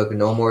 It took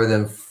no more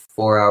than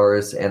 4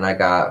 hours, and I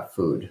got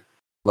food,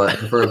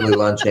 preferably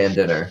lunch and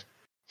dinner,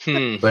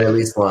 but at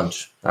least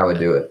lunch. I would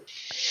do it.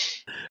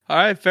 All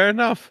right, fair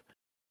enough.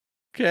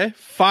 Okay,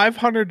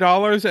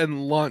 $500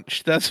 and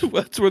lunch. That's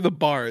where the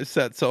bar is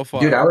set so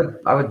far. Dude, I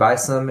would buy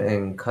some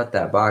and cut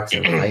that box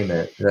and frame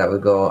it. That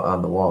would go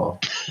on the wall.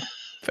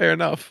 Fair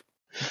enough.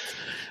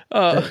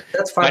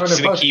 That's I'm $500.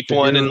 just gonna keep to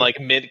one do- in like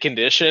mint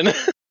condition.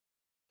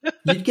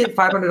 You'd get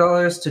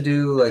 $500 to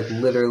do like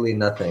literally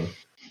nothing.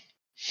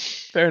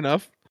 Fair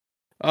enough.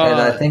 And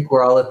I think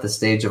we're all at the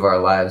stage of our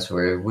lives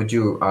where would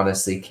you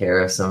honestly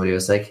care if somebody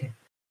was like,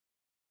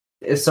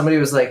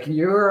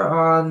 you're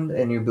on,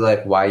 and you'd be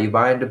like, why are you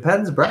buying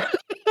Depends, bro?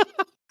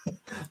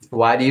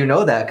 Why do you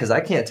know that? Because I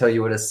can't tell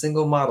you what a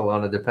single model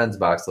on a Depends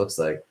box looks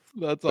like.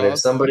 That's But if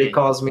somebody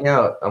calls me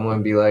out, I'm going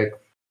to be like,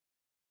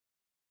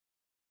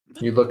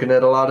 you looking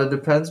at a lot of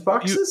Depends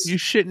boxes? You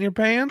shit in your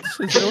pants?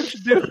 Is that what you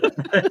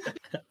do?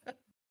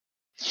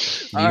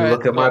 You All right,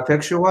 look at my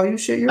picture while you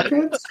shit your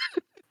pants?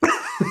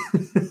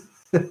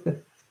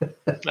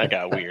 That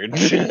got weird.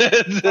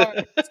 All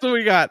right, so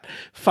we got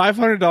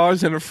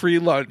 $500 and a free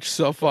lunch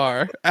so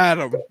far.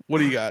 Adam, what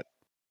do you got?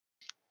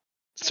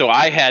 So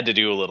I had to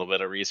do a little bit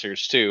of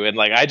research too, and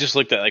like I just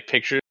looked at like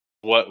pictures.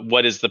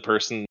 What is the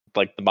person,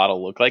 like the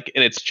model, look like?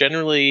 And it's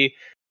generally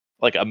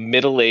like a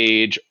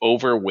middle-aged,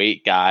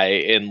 overweight guy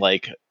in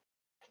like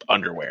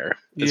underwear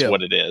is Yeah.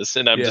 what it is.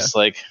 And I'm Yeah. just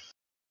like,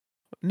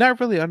 Not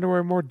really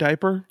underwear, more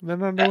diaper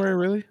than underwear,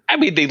 really. I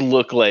mean, they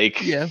look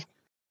like Yeah,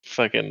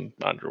 fucking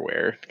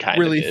underwear, kind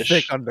really of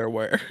thick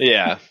underwear.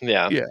 Yeah.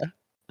 Yeah.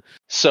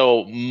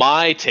 So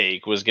my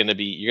take was going to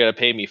be, you're going to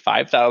pay me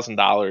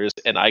 $5,000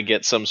 and I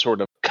get some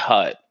sort of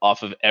cut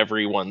off of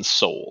everyone's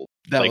sold.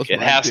 That Like was it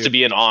mine, has too. to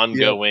be an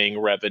ongoing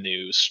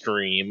revenue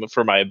stream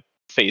for my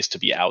face to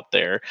be out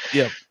there.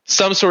 Yep.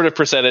 Some sort of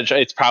percentage.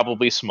 It's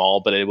probably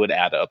small, but it would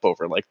add up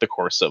over like the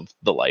course of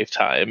the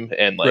lifetime,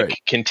 and like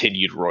Right.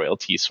 continued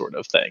royalty sort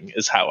of thing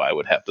is how I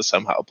would have to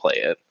somehow play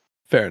it.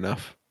 Fair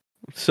enough.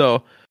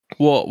 So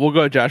we'll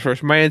go Josh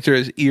first. My answer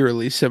is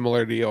eerily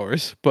similar to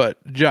yours, but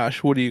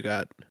Josh, what do you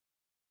got? I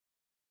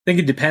think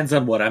it depends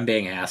on what I'm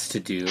being asked to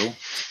do.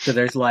 So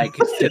there's like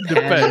It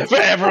depends.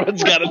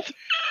 Everyone's got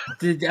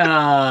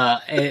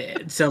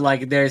to. So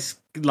like there's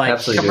like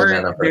Absolutely doing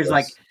that on there's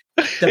like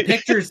purpose.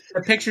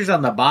 the pictures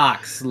on the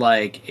box,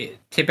 like it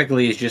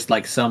typically is just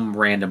like some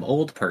random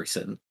old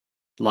person,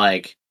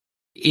 like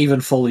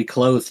even fully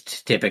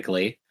clothed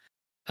typically.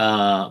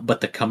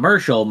 But the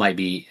commercial might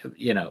be,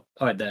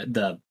 or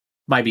the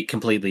might be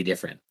completely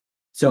different.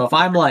 So if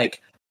I'm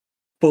like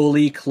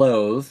fully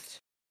clothed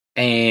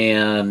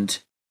and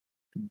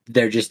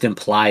they're just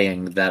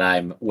implying that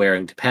I'm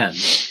wearing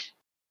Depends,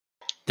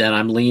 then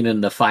I'm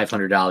leaning the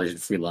 $500 in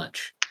free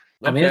lunch.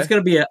 I mean, Okay.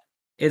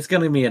 it's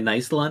gonna be a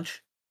nice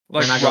lunch.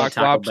 Like We're not going rock to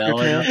Taco lobster Bell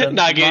or tail? nothing.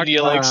 Not getting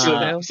you like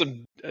uh,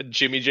 some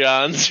Jimmy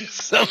John's or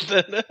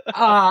something.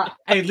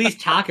 At least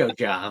Taco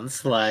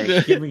John's. Like,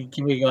 give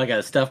me like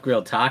a stuffed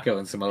grilled taco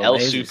and some El Olays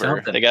or Super.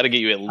 something. They got to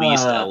get you at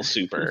least Uh, El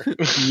Super.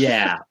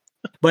 Yeah,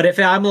 but if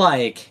I'm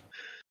like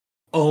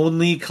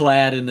only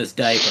clad in this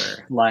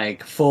diaper,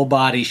 like full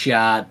body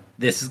shot,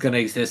 this is gonna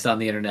exist on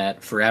the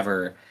internet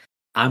forever.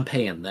 I'm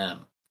paying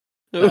them.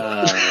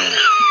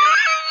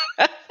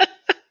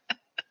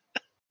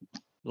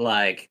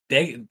 Like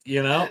they,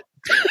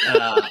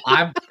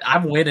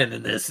 I'm winning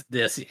in this.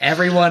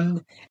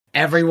 Everyone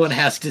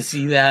has to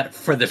see that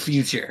for the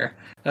future.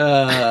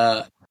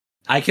 I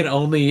can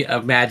only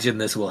imagine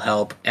this will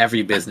help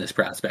every business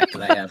prospect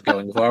that I have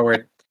going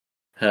forward.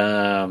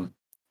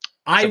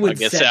 I would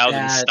get set out in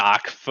that.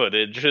 stock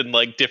footage and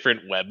like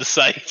different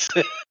websites.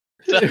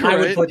 I would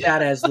Right? put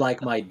that as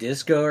like my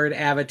Discord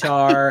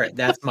avatar.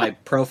 That's my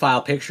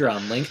profile picture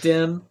on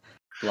LinkedIn.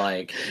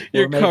 Like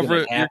your we're making cover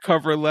it happen.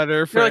 cover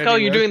letter for They're like, oh,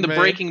 any you're doing the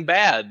resume. Breaking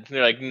Bad.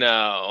 They're like,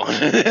 no.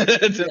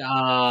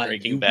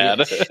 Breaking You Bad.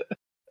 wish.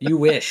 You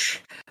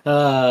wish.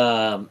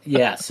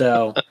 Yeah.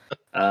 So,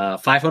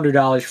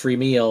 $500 free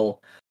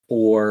meal,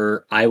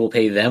 or I will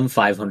pay them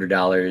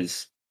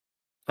 $500,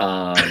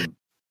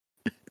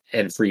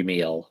 and free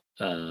meal.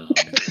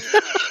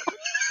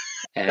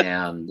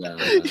 And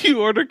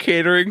You order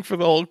catering for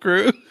the whole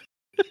crew.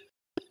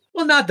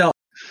 well, not the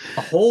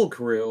whole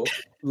crew.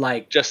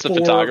 Like Just the 4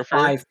 or photographer?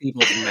 5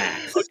 people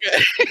max.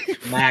 Okay.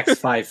 Max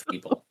 5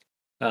 people.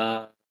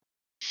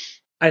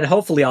 And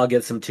hopefully I'll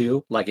get some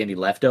too, like any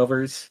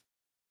leftovers.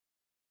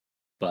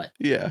 But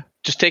Yeah.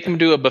 Just take them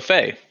to a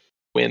buffet.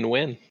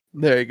 Win-win.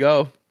 There you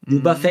go. do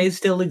Mhm. buffets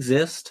still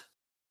exist?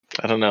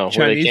 I don't know. Were they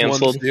Chinese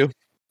canceled? ones do.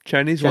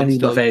 Chinese ones Chinese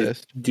still buffets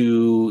exist.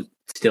 do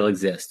still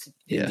exist.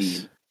 Yes.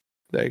 Indeed.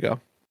 There you go.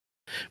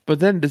 But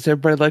then, does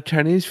everybody like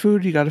Chinese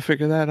food? You got to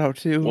figure that out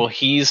too. Well,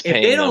 he's If they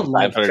paying don't them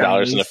like $500 and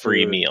a Chinese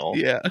free food, meal.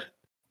 yeah.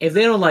 if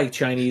they don't like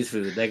Chinese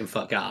food, they can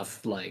fuck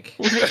off. Like,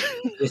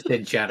 just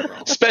in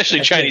general. Especially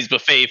That's Chinese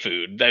buffet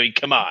food. I mean,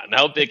 come on.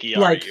 How picky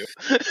are Like, you?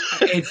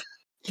 It's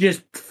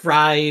just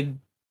fried,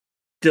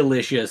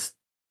 delicious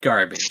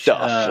garbage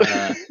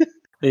Stuff.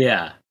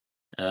 Yeah.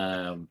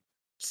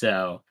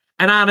 So,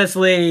 and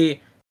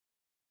honestly,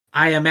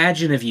 I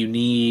imagine if you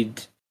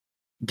need,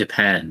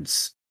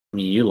 depends. I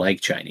mean, you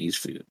like Chinese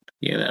food,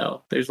 you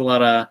know. There's a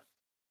lot of,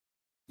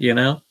 you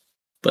know,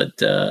 but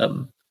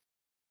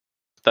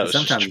That was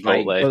sometimes just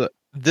Chipotle. But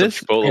this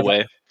Some Chipotle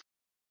way.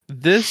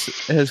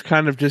 this has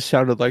kind of just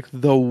sounded like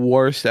the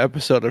worst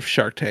episode of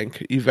Shark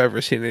Tank you've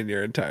ever seen in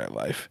your entire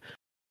life.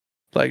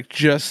 Like,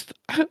 just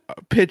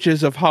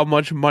pitches of how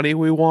much money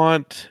we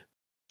want.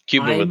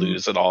 Cuban would I'm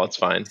lose it all. It's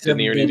fine. Didn't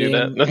he already do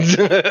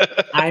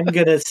that? I'm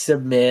gonna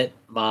submit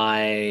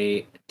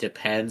my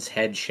depends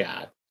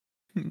headshot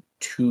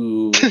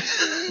to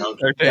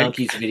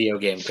Donkey's video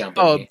game Oh,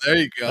 company. there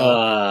you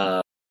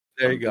go.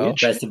 There you go.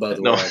 Best of both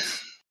No.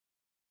 worlds.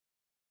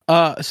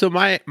 So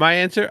my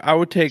answer, I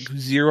would take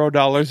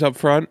 $0 up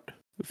front,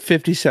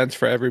 50 cents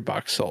for every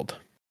box sold.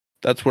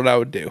 That's what I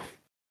would do.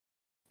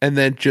 And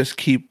then just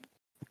keep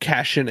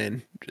cashing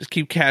in. Just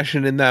keep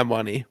cashing in that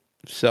money.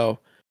 So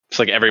It's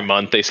like every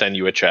month they send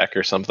you a check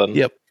or something.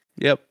 Yep.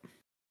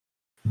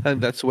 I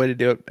think that's the way to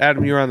do it.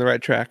 Adam, you're on the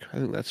right track. I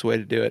think that's the way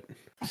to do it.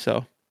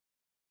 So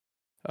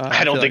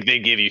I don't feel think they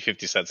give you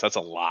 50 cents. That's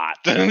a lot.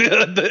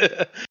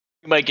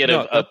 You might get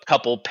a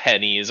couple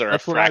pennies or a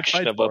that's what I'd fraction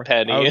fight of for. a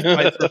penny. I would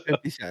fight for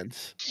 50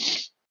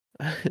 cents.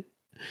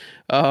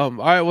 All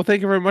right. Well,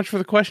 thank you very much for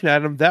the question,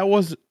 Adam. That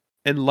was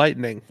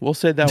enlightening. We'll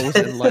say that was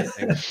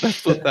enlightening.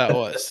 That's what that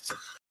was.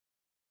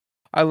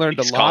 I learned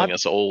He's a lot. calling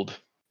us old.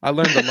 I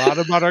learned a lot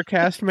about our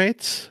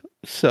castmates.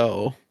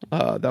 So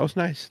that was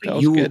nice. That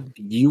was good.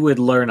 You would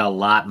learn a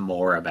lot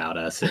more about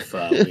us if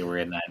we were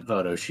in that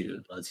photo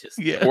shoot. Let's just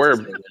Or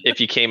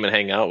if you came and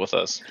hang out with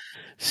us.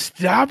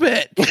 Stop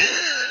it.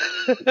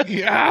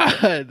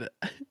 God.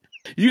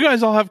 You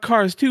guys all have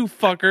cars too,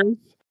 fuckers.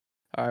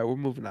 All right, we're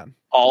moving on.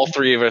 All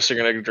three of us are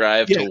going to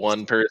drive Yes. to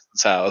one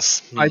person's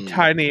house. My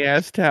tiny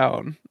ass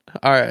town.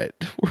 All right,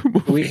 we're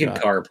moving we can on.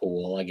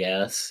 carpool, I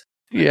guess.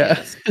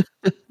 Yeah.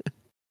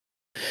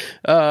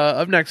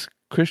 Up next,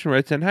 Christian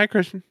writes in. Hi,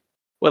 Christian.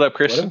 What up,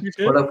 Christian?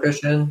 What up,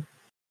 Christian?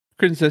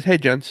 Christian says, "Hey,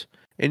 gents.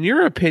 In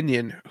your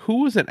opinion,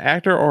 who was an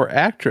actor or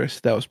actress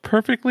that was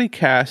perfectly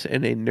cast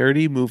in a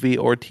nerdy movie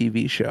or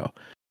TV show?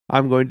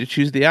 I'm going to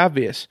choose the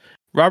obvious.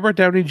 Robert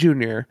Downey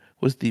Jr.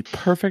 was the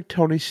perfect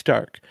Tony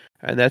Stark,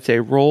 and that's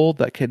a role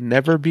that can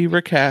never be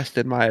recast,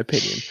 in my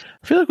opinion."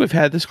 I feel like we've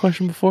had this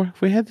question before.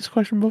 Have we had this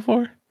question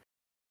before?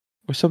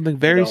 Or something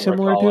very Don't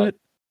similar recall to it?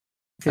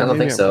 I don't maybe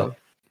think I'm so. wrong.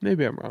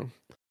 Maybe I'm wrong.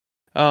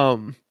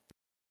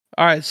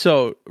 All right,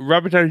 so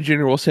Robert Downey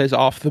Jr. will say is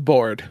off the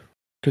board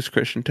because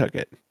Christian took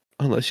it.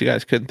 Unless you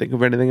guys couldn't think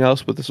of anything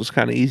else, but this was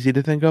kind of easy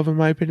to think of, in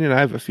my opinion. I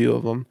have a few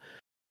of them.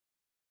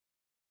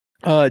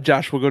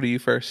 Josh, we'll go to you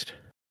first.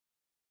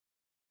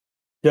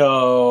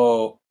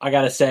 So I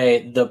gotta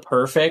say, the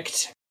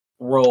perfect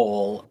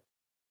role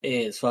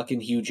is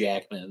fucking Hugh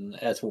Jackman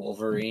as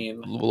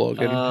Wolverine.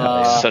 Logan.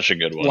 Such a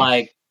good one.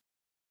 Like,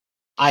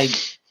 I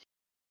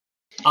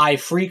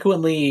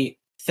frequently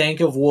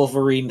think of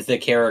Wolverine the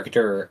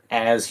character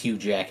as Hugh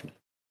Jackman,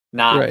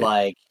 not Right.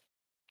 like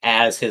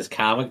as his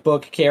comic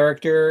book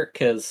character,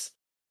 because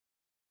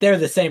they're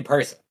the same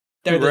person.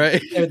 They're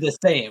the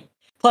same.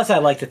 Plus, I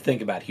like to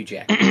think about Hugh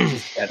Jackman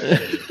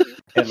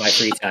in my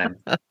free time.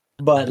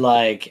 But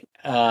like,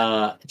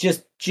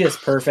 just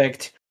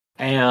perfect.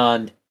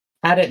 And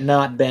had it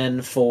not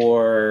been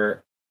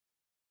for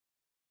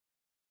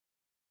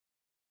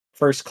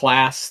First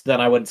Class,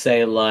 then I would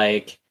say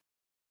like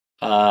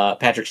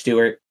Patrick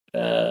Stewart.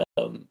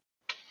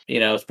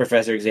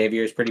 Professor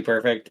Xavier is pretty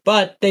perfect.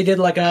 But they did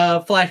like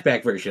a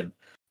flashback version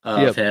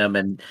of him,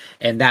 and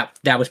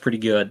that was pretty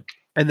good.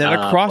 And then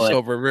a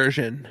crossover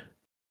version.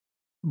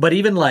 But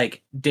even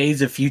like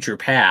Days of Future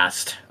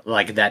Past,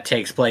 like that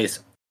takes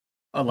place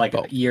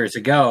years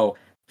ago.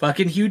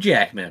 Fucking Hugh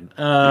Jackman,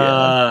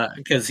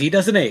 because he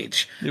doesn't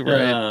age.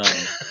 Right.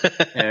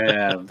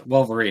 And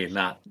Wolverine,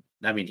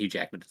 Hugh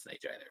Jackman doesn't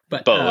age either.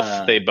 But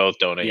both, they both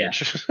don't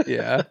age.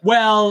 Yeah.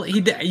 Well,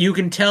 you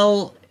can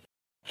tell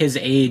his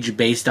age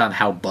based on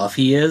how buff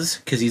he is,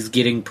 because he's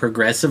getting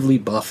progressively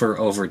buffer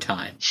over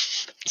time.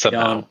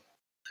 Somehow,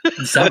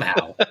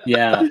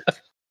 yeah.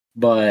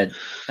 But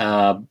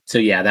so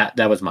yeah,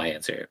 that was my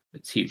answer.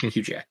 It's Hugh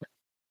Jackman.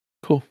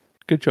 Cool,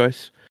 good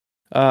choice.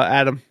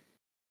 Adam.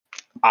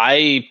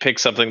 I picked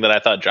something that I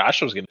thought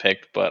Josh was going to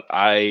pick, but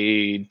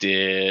I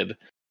did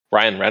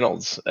Ryan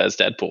Reynolds as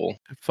Deadpool.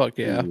 Fuck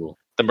yeah. Ooh.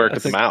 The Merc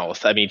with the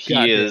Mouth. I mean,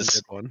 he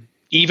is,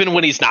 even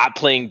when he's not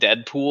playing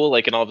Deadpool,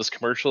 like in all of his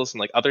commercials and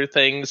like other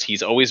things,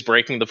 he's always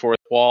breaking the fourth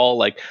wall.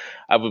 Like,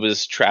 I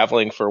was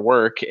traveling for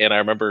work, and I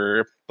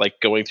remember like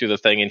going through the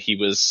thing, and he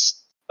was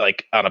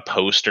like on a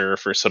poster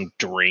for some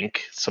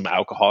drink, some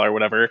alcohol or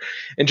whatever,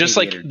 and just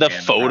like the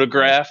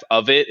photograph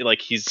of it,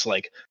 like he's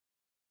like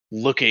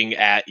looking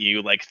at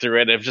you like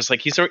through it. I'm just like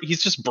he's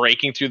just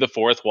breaking through the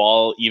fourth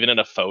wall, even in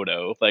a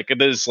photo. Like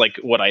it is like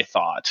what I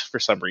thought for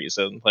some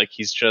reason. Like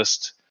he's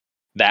just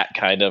that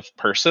kind of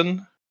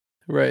person.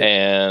 Right.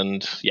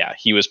 And yeah,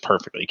 he was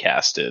perfectly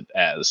casted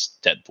as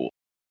Deadpool.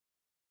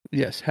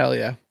 Yes, hell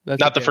yeah.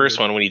 That's Not the okay, first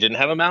dude. one when he didn't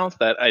have a mouth.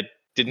 That I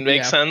didn't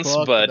make Yeah, sense.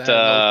 fuck But that.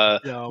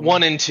 That was dumb.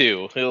 1 and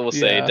 2, we'll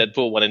say Yeah.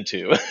 Deadpool 1 and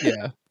 2.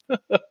 Yeah.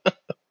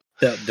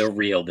 The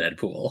real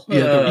Deadpool.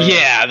 Yeah,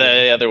 Yeah,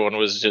 the other one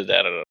was just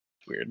I don't know,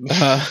 weird.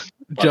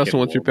 Justin,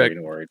 what's your pick?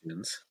 Wolverine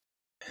Origins.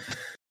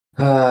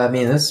 I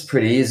mean, this is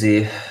pretty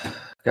easy.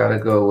 Gotta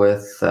go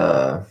with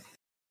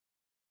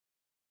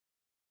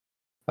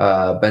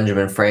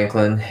Benjamin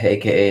Franklin,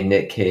 aka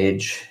Nick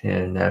Cage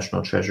in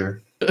National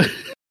Treasure.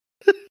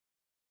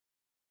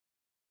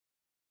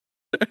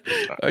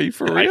 Are you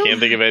for real? I can't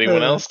think of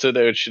anyone else to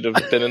know should have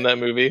been in that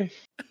movie.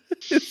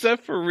 Is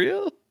that for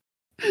real?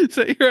 Is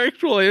that your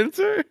actual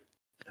answer?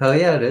 Hell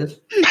yeah, it is.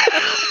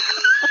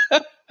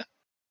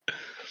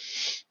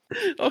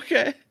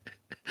 Okay.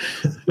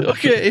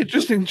 Okay,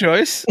 interesting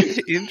choice.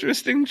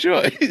 Interesting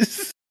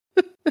choice.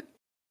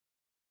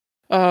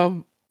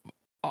 I'll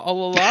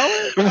allow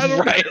it. I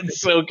don't Ryan's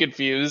so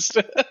confused.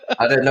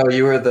 I didn't know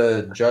you were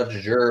the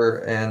judge,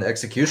 juror, and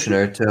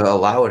executioner to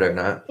allow it or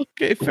not.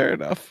 Okay, fair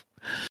enough.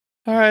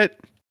 All right.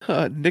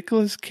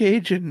 Nicolas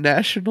Cage in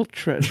National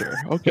Treasure.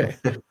 Okay.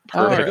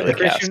 All Perfectly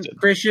right. casted.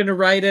 Christian,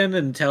 write in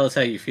and tell us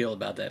how you feel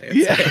about that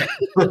answer.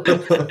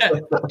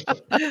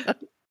 Yeah.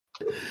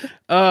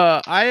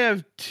 I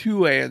have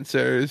two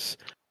answers.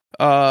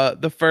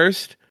 The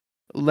first,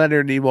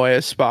 Leonard Nimoy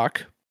as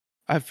Spock.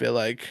 I feel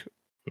like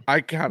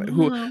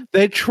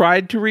they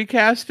tried to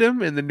recast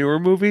him in the newer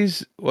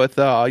movies with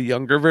a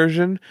younger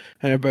version,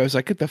 and everybody was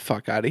like, "Get the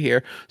fuck out of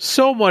here!"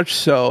 So much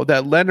so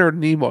that Leonard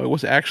Nimoy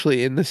was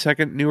actually in the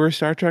second newer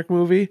Star Trek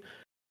movie.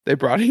 They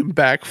brought him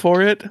back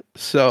for it.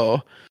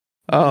 So,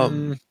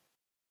 you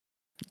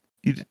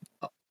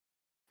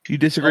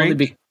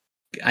disagree?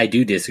 I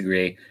do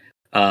disagree.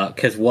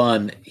 Because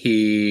one,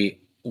 he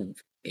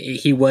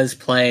was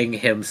playing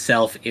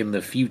himself in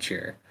the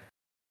future.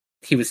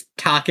 He was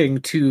talking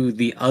to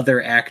the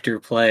other actor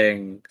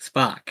playing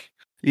Spock.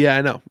 Yeah,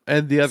 I know.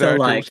 And the other actor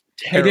was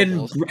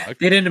terrible.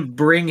 They didn't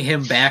bring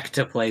him back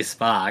to play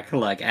Spock,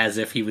 like as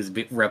if he was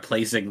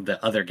replacing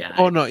the other guy.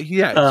 Oh no,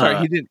 yeah,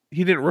 sorry,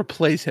 he didn't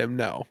replace him,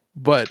 no.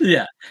 But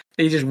yeah,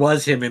 he just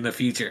was him in the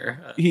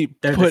future. He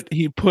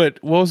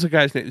put what was the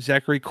guy's name?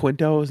 Zachary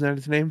Quinto, was that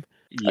his name?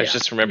 Yeah. I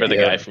just remember the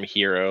guy from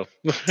Hero.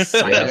 That's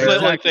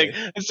Exactly.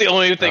 It's the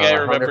only thing I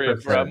remember him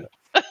from.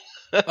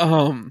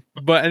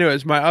 But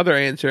anyways, my other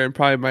answer, and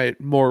probably my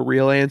more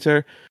real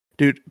answer,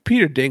 dude,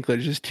 Peter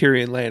Dinklage is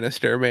Tyrion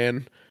Lannister,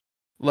 man.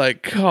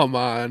 Like, come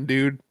on,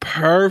 dude.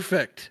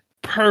 Perfect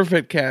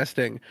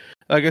casting.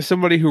 Like, as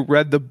somebody who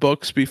read the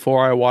books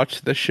before I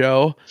watched the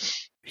show,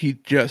 he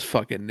just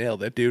fucking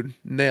nailed it, dude.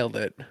 Nailed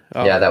it.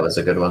 Yeah, that was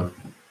a good one.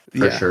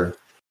 For sure.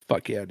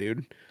 Fuck yeah,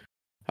 dude.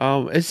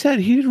 It said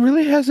he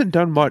really hasn't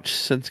done much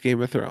since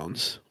Game of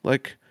Thrones.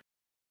 Like,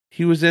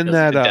 he was in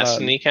that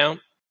Destiny count?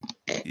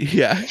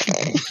 Yeah.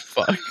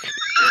 Fuck.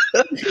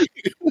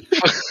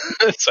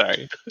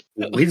 Sorry.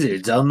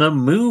 Wizards on the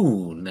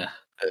moon.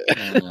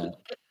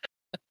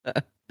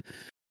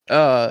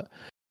 All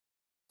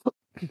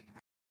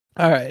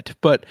right,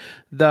 but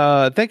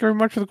thank you very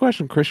much for the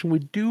question, Christian. We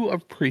do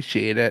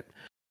appreciate it.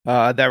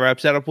 That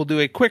wraps that up. We'll do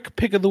a quick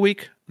pick of the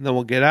week, and then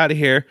we'll get out of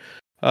here.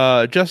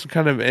 Justin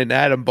kind of and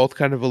Adam both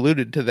kind of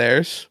alluded to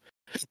theirs.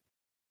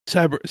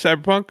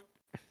 Cyberpunk.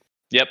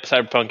 Yep,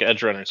 Cyberpunk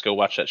Edge Runners. Go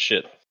watch that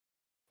shit.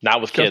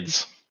 Not with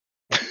kids.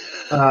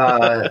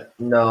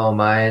 No,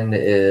 mine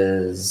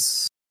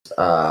is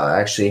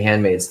actually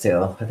Handmaid's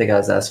Tale. I think I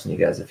was asking you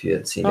guys if you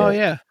had seen it. Oh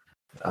yeah.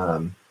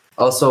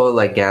 Also,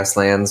 like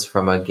Gaslands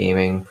from a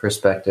gaming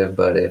perspective,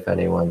 but if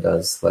anyone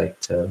does like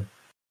to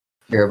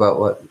hear about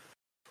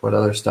what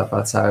other stuff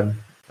outside,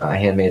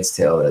 Handmaid's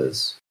Tale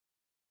is.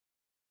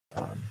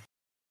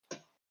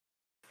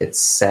 It's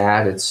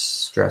sad. It's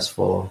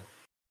stressful.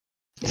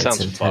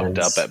 Sounds fucked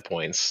up at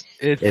points.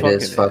 It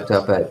is fucked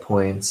up at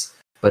points,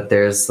 but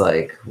there's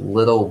like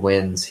little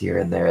wins here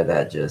and there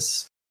that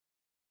just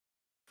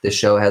the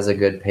show has a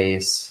good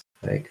pace.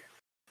 Like,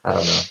 I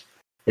don't know.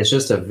 It's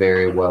just a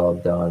very well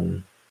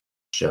done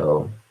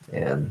show,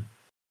 and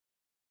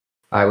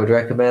I would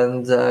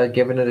recommend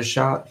giving it a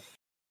shot.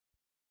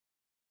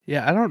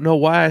 Yeah, I don't know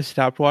why I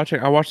stopped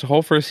watching. I watched the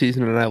whole first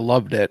season and I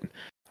loved it.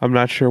 I'm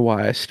not sure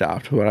why I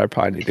stopped, but I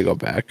probably need to go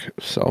back.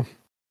 So,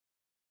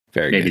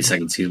 maybe good.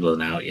 second season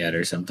wasn't out yet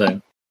or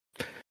something.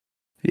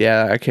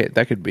 Yeah,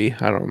 that could be.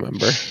 I don't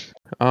remember.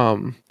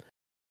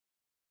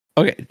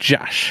 Okay,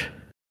 Josh.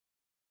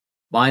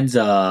 Mine's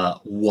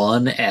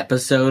one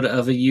episode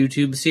of a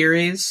YouTube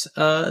series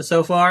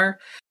so far.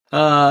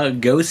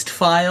 Ghost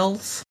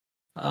Files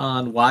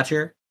on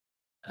Watcher.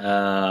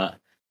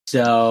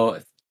 So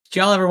did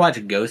y'all ever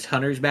watch Ghost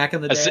Hunters back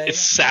in the day? It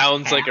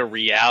sounds like a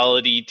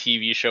reality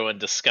TV show on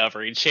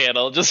Discovery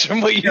Channel, just from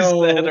what you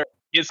said, or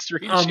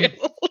History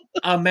Channel.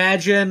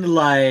 Imagine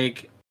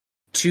like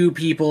two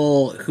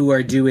people who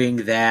are doing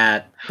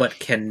that but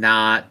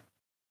cannot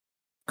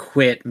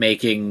quit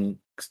making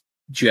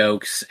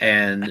jokes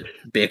and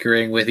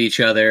bickering with each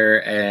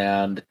other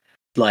and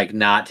like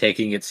not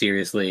taking it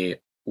seriously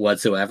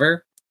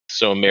whatsoever.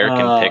 So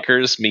American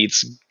Pickers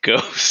meets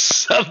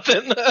Ghost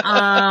something.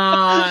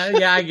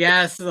 Yeah, I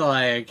guess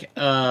like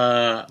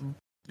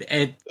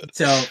it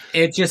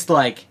just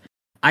like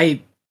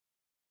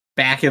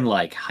back in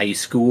like high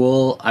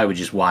school, I would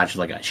just watch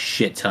like a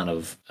shit ton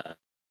of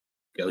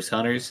Ghost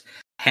Hunters.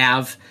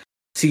 Have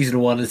season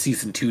 1 and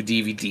season 2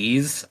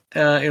 DVDs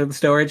in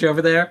storage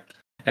over there,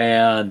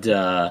 and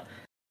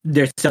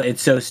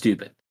it's so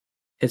stupid.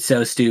 It's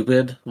so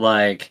stupid.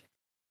 Like,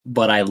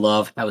 but I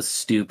love how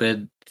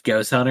stupid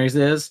Ghost Hunters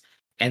is,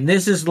 and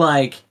this is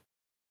like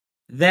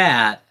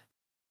that,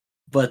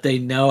 but they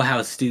know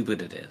how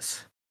stupid it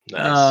is.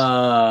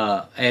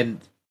 Nice.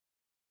 And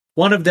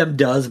one of them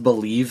does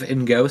believe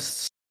in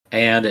ghosts,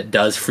 and it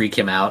does freak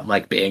him out,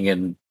 like being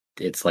in.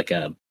 It's like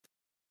a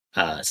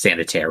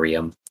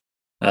sanitarium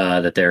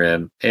that they're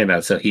in,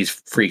 so he's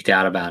freaked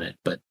out about it.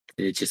 But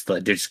it's just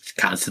like they're just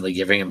constantly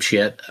giving him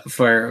shit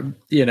for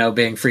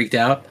being freaked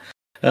out.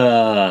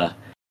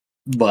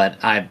 But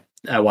I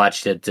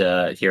watched it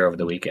here over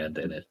the weekend,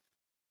 and it's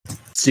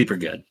super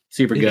good,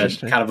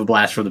 kind of a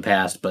blast from the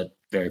past, but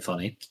very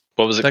funny.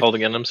 What was it called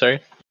again? I'm sorry.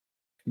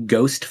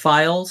 Ghost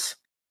Files.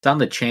 It's on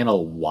the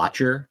channel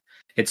Watcher.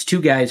 It's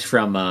two guys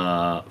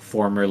from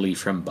formerly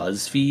from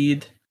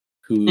BuzzFeed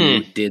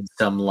who did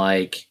some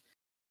like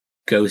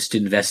ghost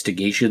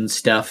investigation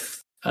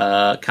stuff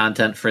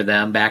content for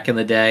them back in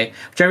the day,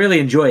 which I really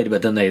enjoyed,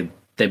 but then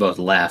they both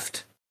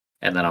left,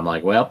 and then I'm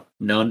like, well,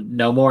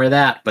 no more of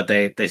that. But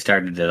they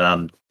started it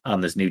on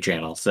this new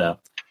channel. So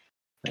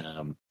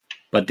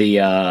but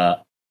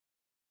the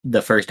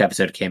first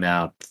episode came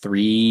out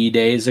 3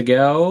 days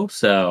ago,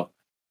 so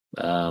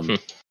I'm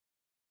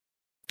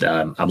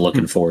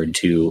looking forward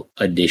to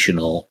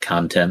additional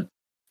content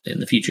in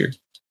the future.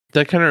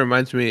 That kind of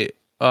reminds me,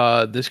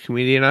 this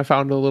comedian I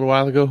found a little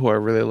while ago who I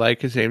really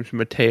like. His name's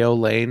Mateo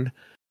Lane.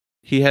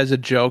 He has a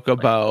joke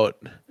about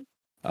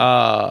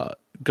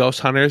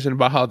ghost hunters and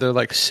about how they're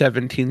like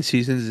 17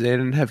 seasons in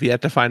and have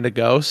yet to find a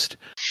ghost.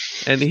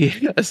 And he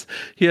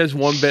has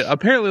one bit.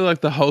 Apparently,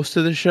 like the host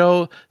of the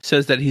show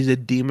says that he's a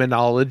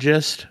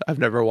demonologist. I've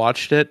never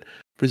watched it.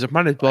 But he's like,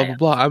 my name's blah, blah,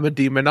 blah. I'm a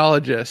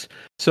demonologist.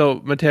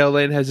 So Mateo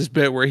Lane has this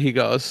bit where he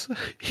goes,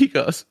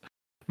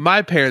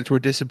 my parents were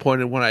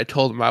disappointed when I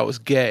told them I was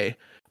gay.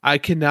 I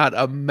cannot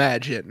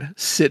imagine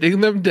sitting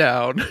them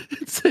down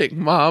and saying,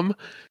 Mom,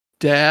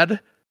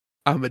 Dad,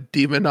 I'm a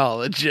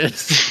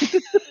demonologist.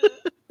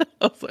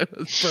 I was like,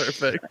 that's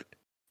perfect.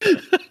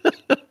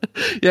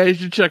 Yeah, you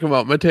should check him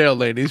out. Mateo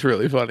Lane, he's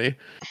really funny.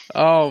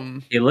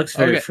 He looks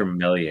very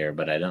familiar,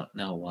 but I don't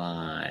know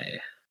why.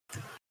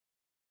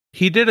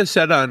 He did a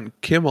set on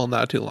Kimmel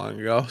not too long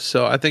ago,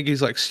 so I think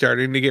he's like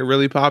starting to get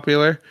really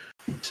popular.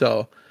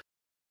 So,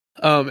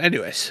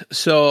 anyways,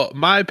 so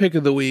my pick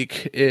of the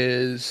week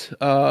is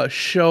a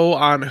show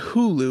on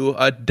Hulu,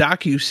 a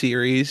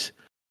docu-series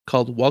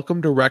called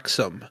Welcome to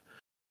Wrexham.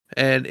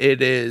 And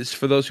it is,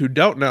 for those who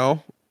don't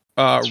know,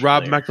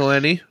 Rob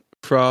McElhenney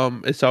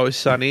from It's Always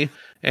Sunny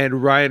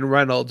and Ryan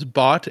Reynolds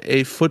bought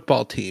a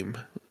football team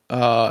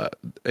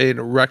in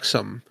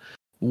Wrexham,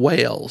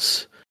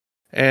 Wales.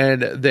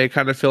 And they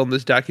kind of filmed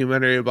this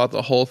documentary about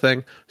the whole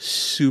thing.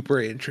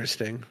 Super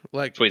interesting.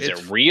 Like, so is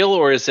it real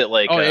or is it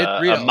like a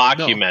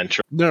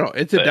mockumentary? No,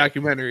 it's a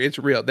documentary. It's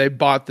real. They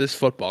bought this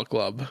football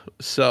club.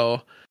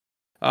 So,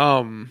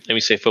 when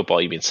you say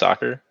football, you mean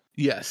soccer?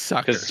 Yes,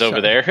 soccer. Because it's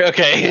over there.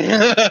 Okay.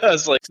 I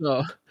was like,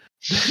 so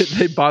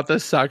they bought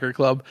this soccer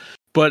club,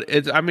 but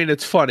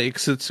it's funny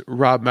because it's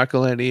Rob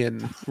McElhenney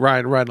and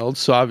Ryan Reynolds.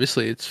 So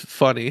obviously it's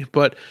funny,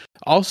 but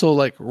also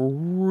like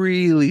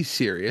really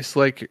serious.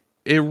 Like,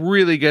 it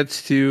really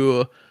gets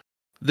to,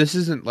 this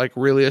isn't like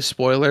really a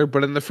spoiler,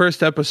 but in the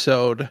first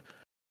episode,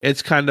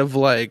 it's kind of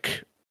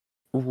like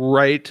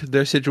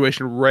their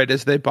situation right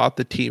as they bought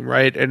the team,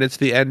 right? And it's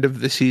the end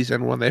of the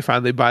season when they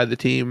finally buy the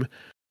team.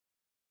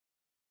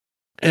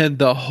 And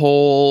the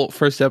whole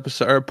first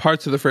episode, or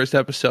parts of the first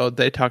episode,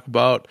 they talk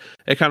about,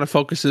 it kind of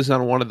focuses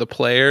on one of the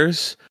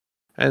players.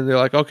 And they're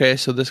like, okay,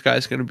 so this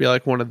guy's going to be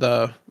like one of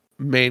the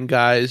main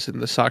guys in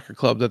the soccer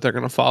club that they're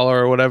going to follow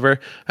or whatever.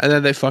 And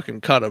then they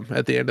fucking cut him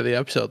at the end of the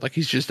episode. Like,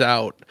 he's just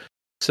out.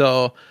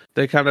 So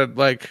they kind of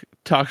like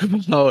talk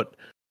about,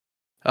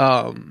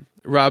 Rob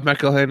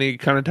McElhenney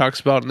kind of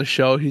talks about in the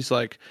show. He's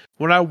like,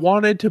 when I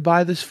wanted to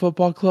buy this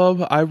football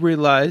club, I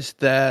realized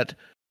that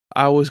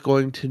I was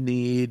going to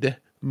need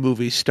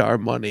movie star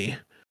money.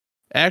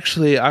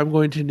 Actually, I'm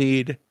going to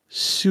need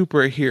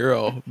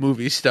superhero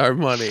movie star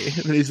money.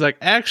 And he's like,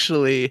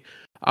 actually,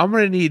 I'm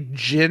going to need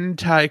gin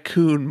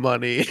tycoon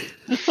money.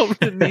 I'm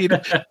going to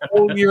need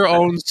own your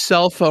own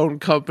cell phone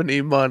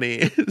company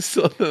money.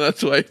 So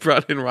that's why he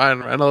brought in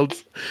Ryan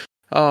Reynolds.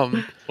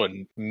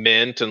 When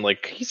Mint and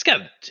like he's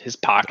got his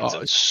pockets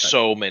in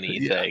so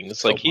many things.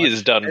 so like he has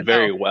much. done And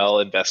very now- well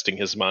investing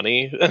his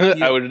money. Yeah.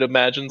 I would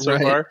imagine so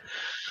Right. far.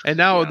 And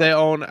now Yeah. they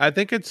own, I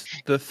think it's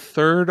the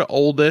third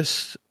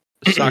oldest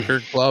soccer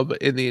club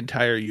in the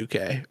entire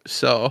UK.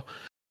 So,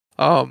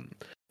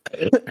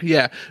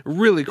 yeah,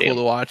 really cool Damn.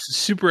 to watch.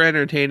 Super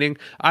entertaining.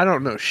 I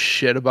don't know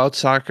shit about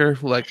soccer,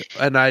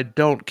 and I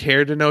don't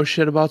care to know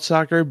shit about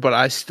soccer, but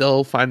I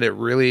still find it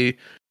really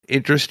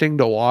interesting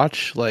to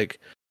watch.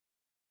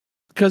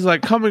 Because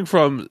coming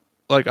from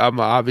I'm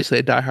obviously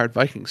a diehard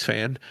Vikings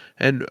fan,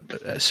 and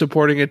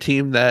supporting a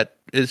team that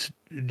is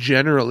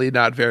generally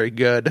not very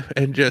good,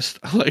 and just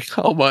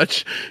how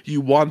much you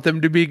want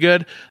them to be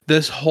good.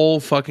 This whole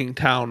fucking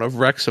town of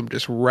Wrexham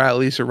just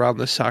rallies around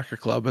the soccer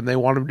club, and they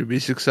want them to be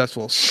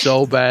successful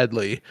so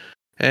badly,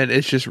 and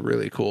it's just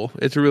really cool.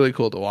 It's really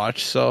cool to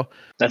watch. So,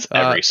 That's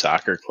every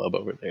soccer club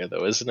over there,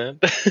 though, isn't it?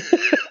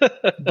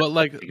 but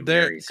Take it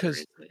they're very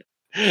because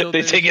seriously.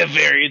 they take it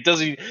very. It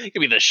doesn't. It can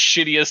be the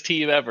shittiest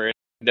team ever.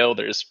 No,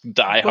 there's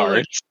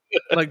diehards.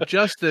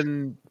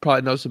 Justin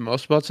probably knows the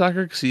most about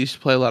soccer because he used to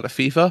play a lot of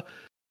FIFA.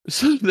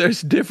 So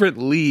there's different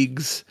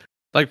leagues.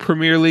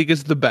 Premier League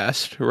is the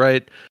best,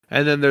 right?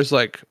 And then there's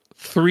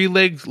 3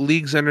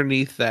 leagues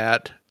underneath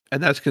that,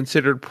 and that's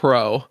considered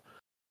pro.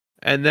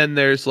 And then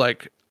there's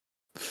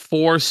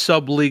 4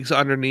 sub leagues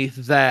underneath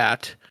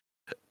that,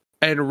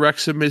 and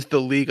Wrexham is the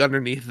league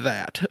underneath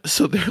that.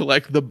 So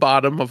they're the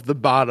bottom of the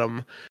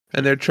bottom,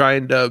 and they're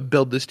trying to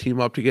build this team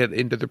up to get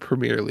into the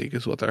Premier League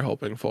is what they're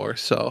hoping for.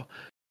 So,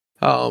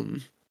 I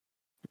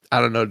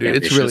don't know, dude.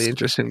 It's really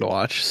interesting to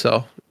watch.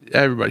 So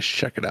everybody should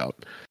check it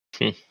out.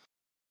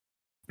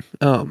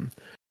 But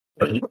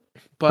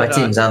My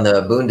team's on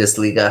the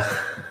Bundesliga.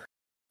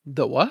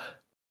 The what?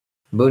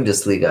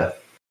 Bundesliga.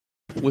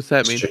 What's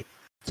that mean?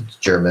 It's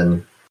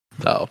German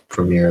Oh,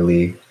 Premier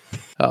League.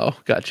 oh,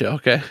 gotcha.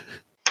 Okay,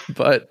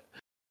 but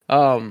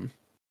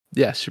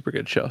yeah, super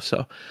good show.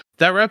 So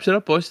that wraps it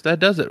up, boys. That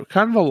does it.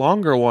 Kind of a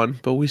longer one,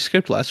 but we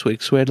skipped last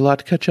week, so we had a lot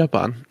to catch up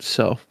on.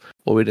 So,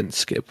 well, we didn't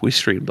skip. We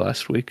streamed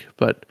last week,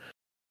 but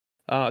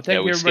thank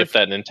you, we everybody. skipped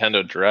that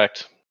Nintendo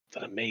Direct.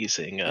 That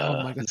amazing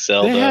Oh my God.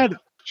 Zelda. They had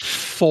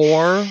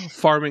 4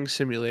 farming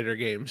simulator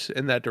games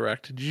in that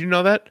direct. Did you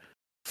know that?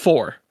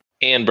 4.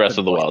 And Breath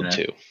of the Wild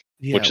Unfortunate. 2,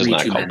 Yeah, which is way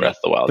not too called many. Breath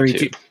of the Wild 3 2,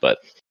 too- but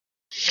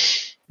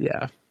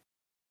yeah.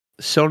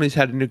 Sony's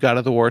had a new God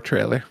of the War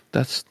trailer.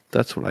 That's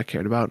what I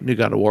cared about. New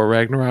God of War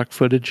Ragnarok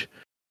footage.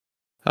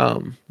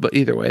 But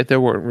either way, they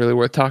weren't really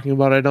worth talking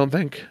about, I don't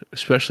think.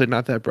 Especially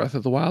not that Breath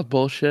of the Wild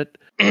bullshit.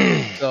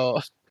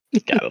 So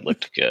God, it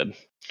looked good.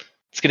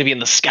 It's going to be in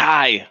the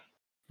sky.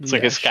 It's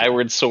like yeah, a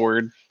Skyward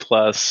Sword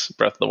plus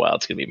Breath of the Wild.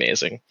 It's going to be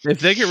amazing. if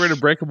they get rid of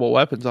breakable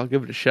weapons, I'll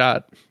give it a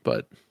shot.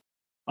 But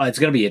It's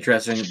going to be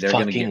interesting. They're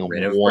going to get Fucking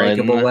rid of one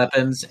breakable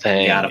weapons, and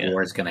thing. God of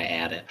War is going to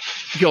add it.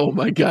 oh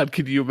my God,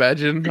 could you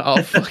imagine?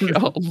 I'll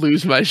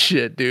lose my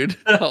shit, dude.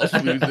 I'll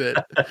lose it.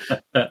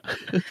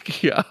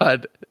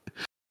 God.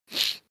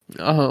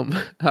 All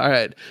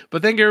right.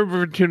 But thank you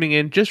everyone for tuning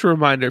in. Just a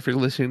reminder, if you're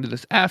listening to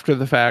this after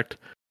the fact,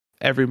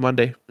 every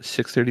Monday,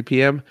 6:30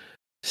 p.m.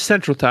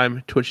 Central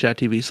Time,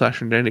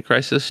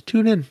 twitch.tv/Crisis.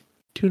 Tune in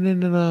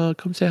and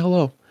come say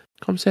hello.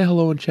 Come say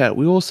hello and chat.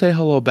 We will say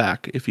hello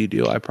back if you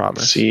do, I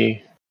promise.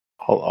 See,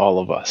 all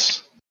of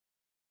us.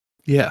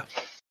 Yeah.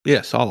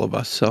 Yes, all of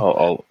us. So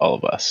All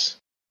of us.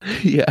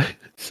 yeah.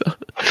 So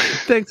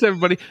thanks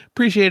everybody.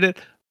 Appreciate it.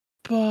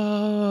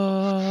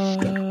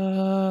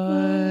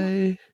 Bye.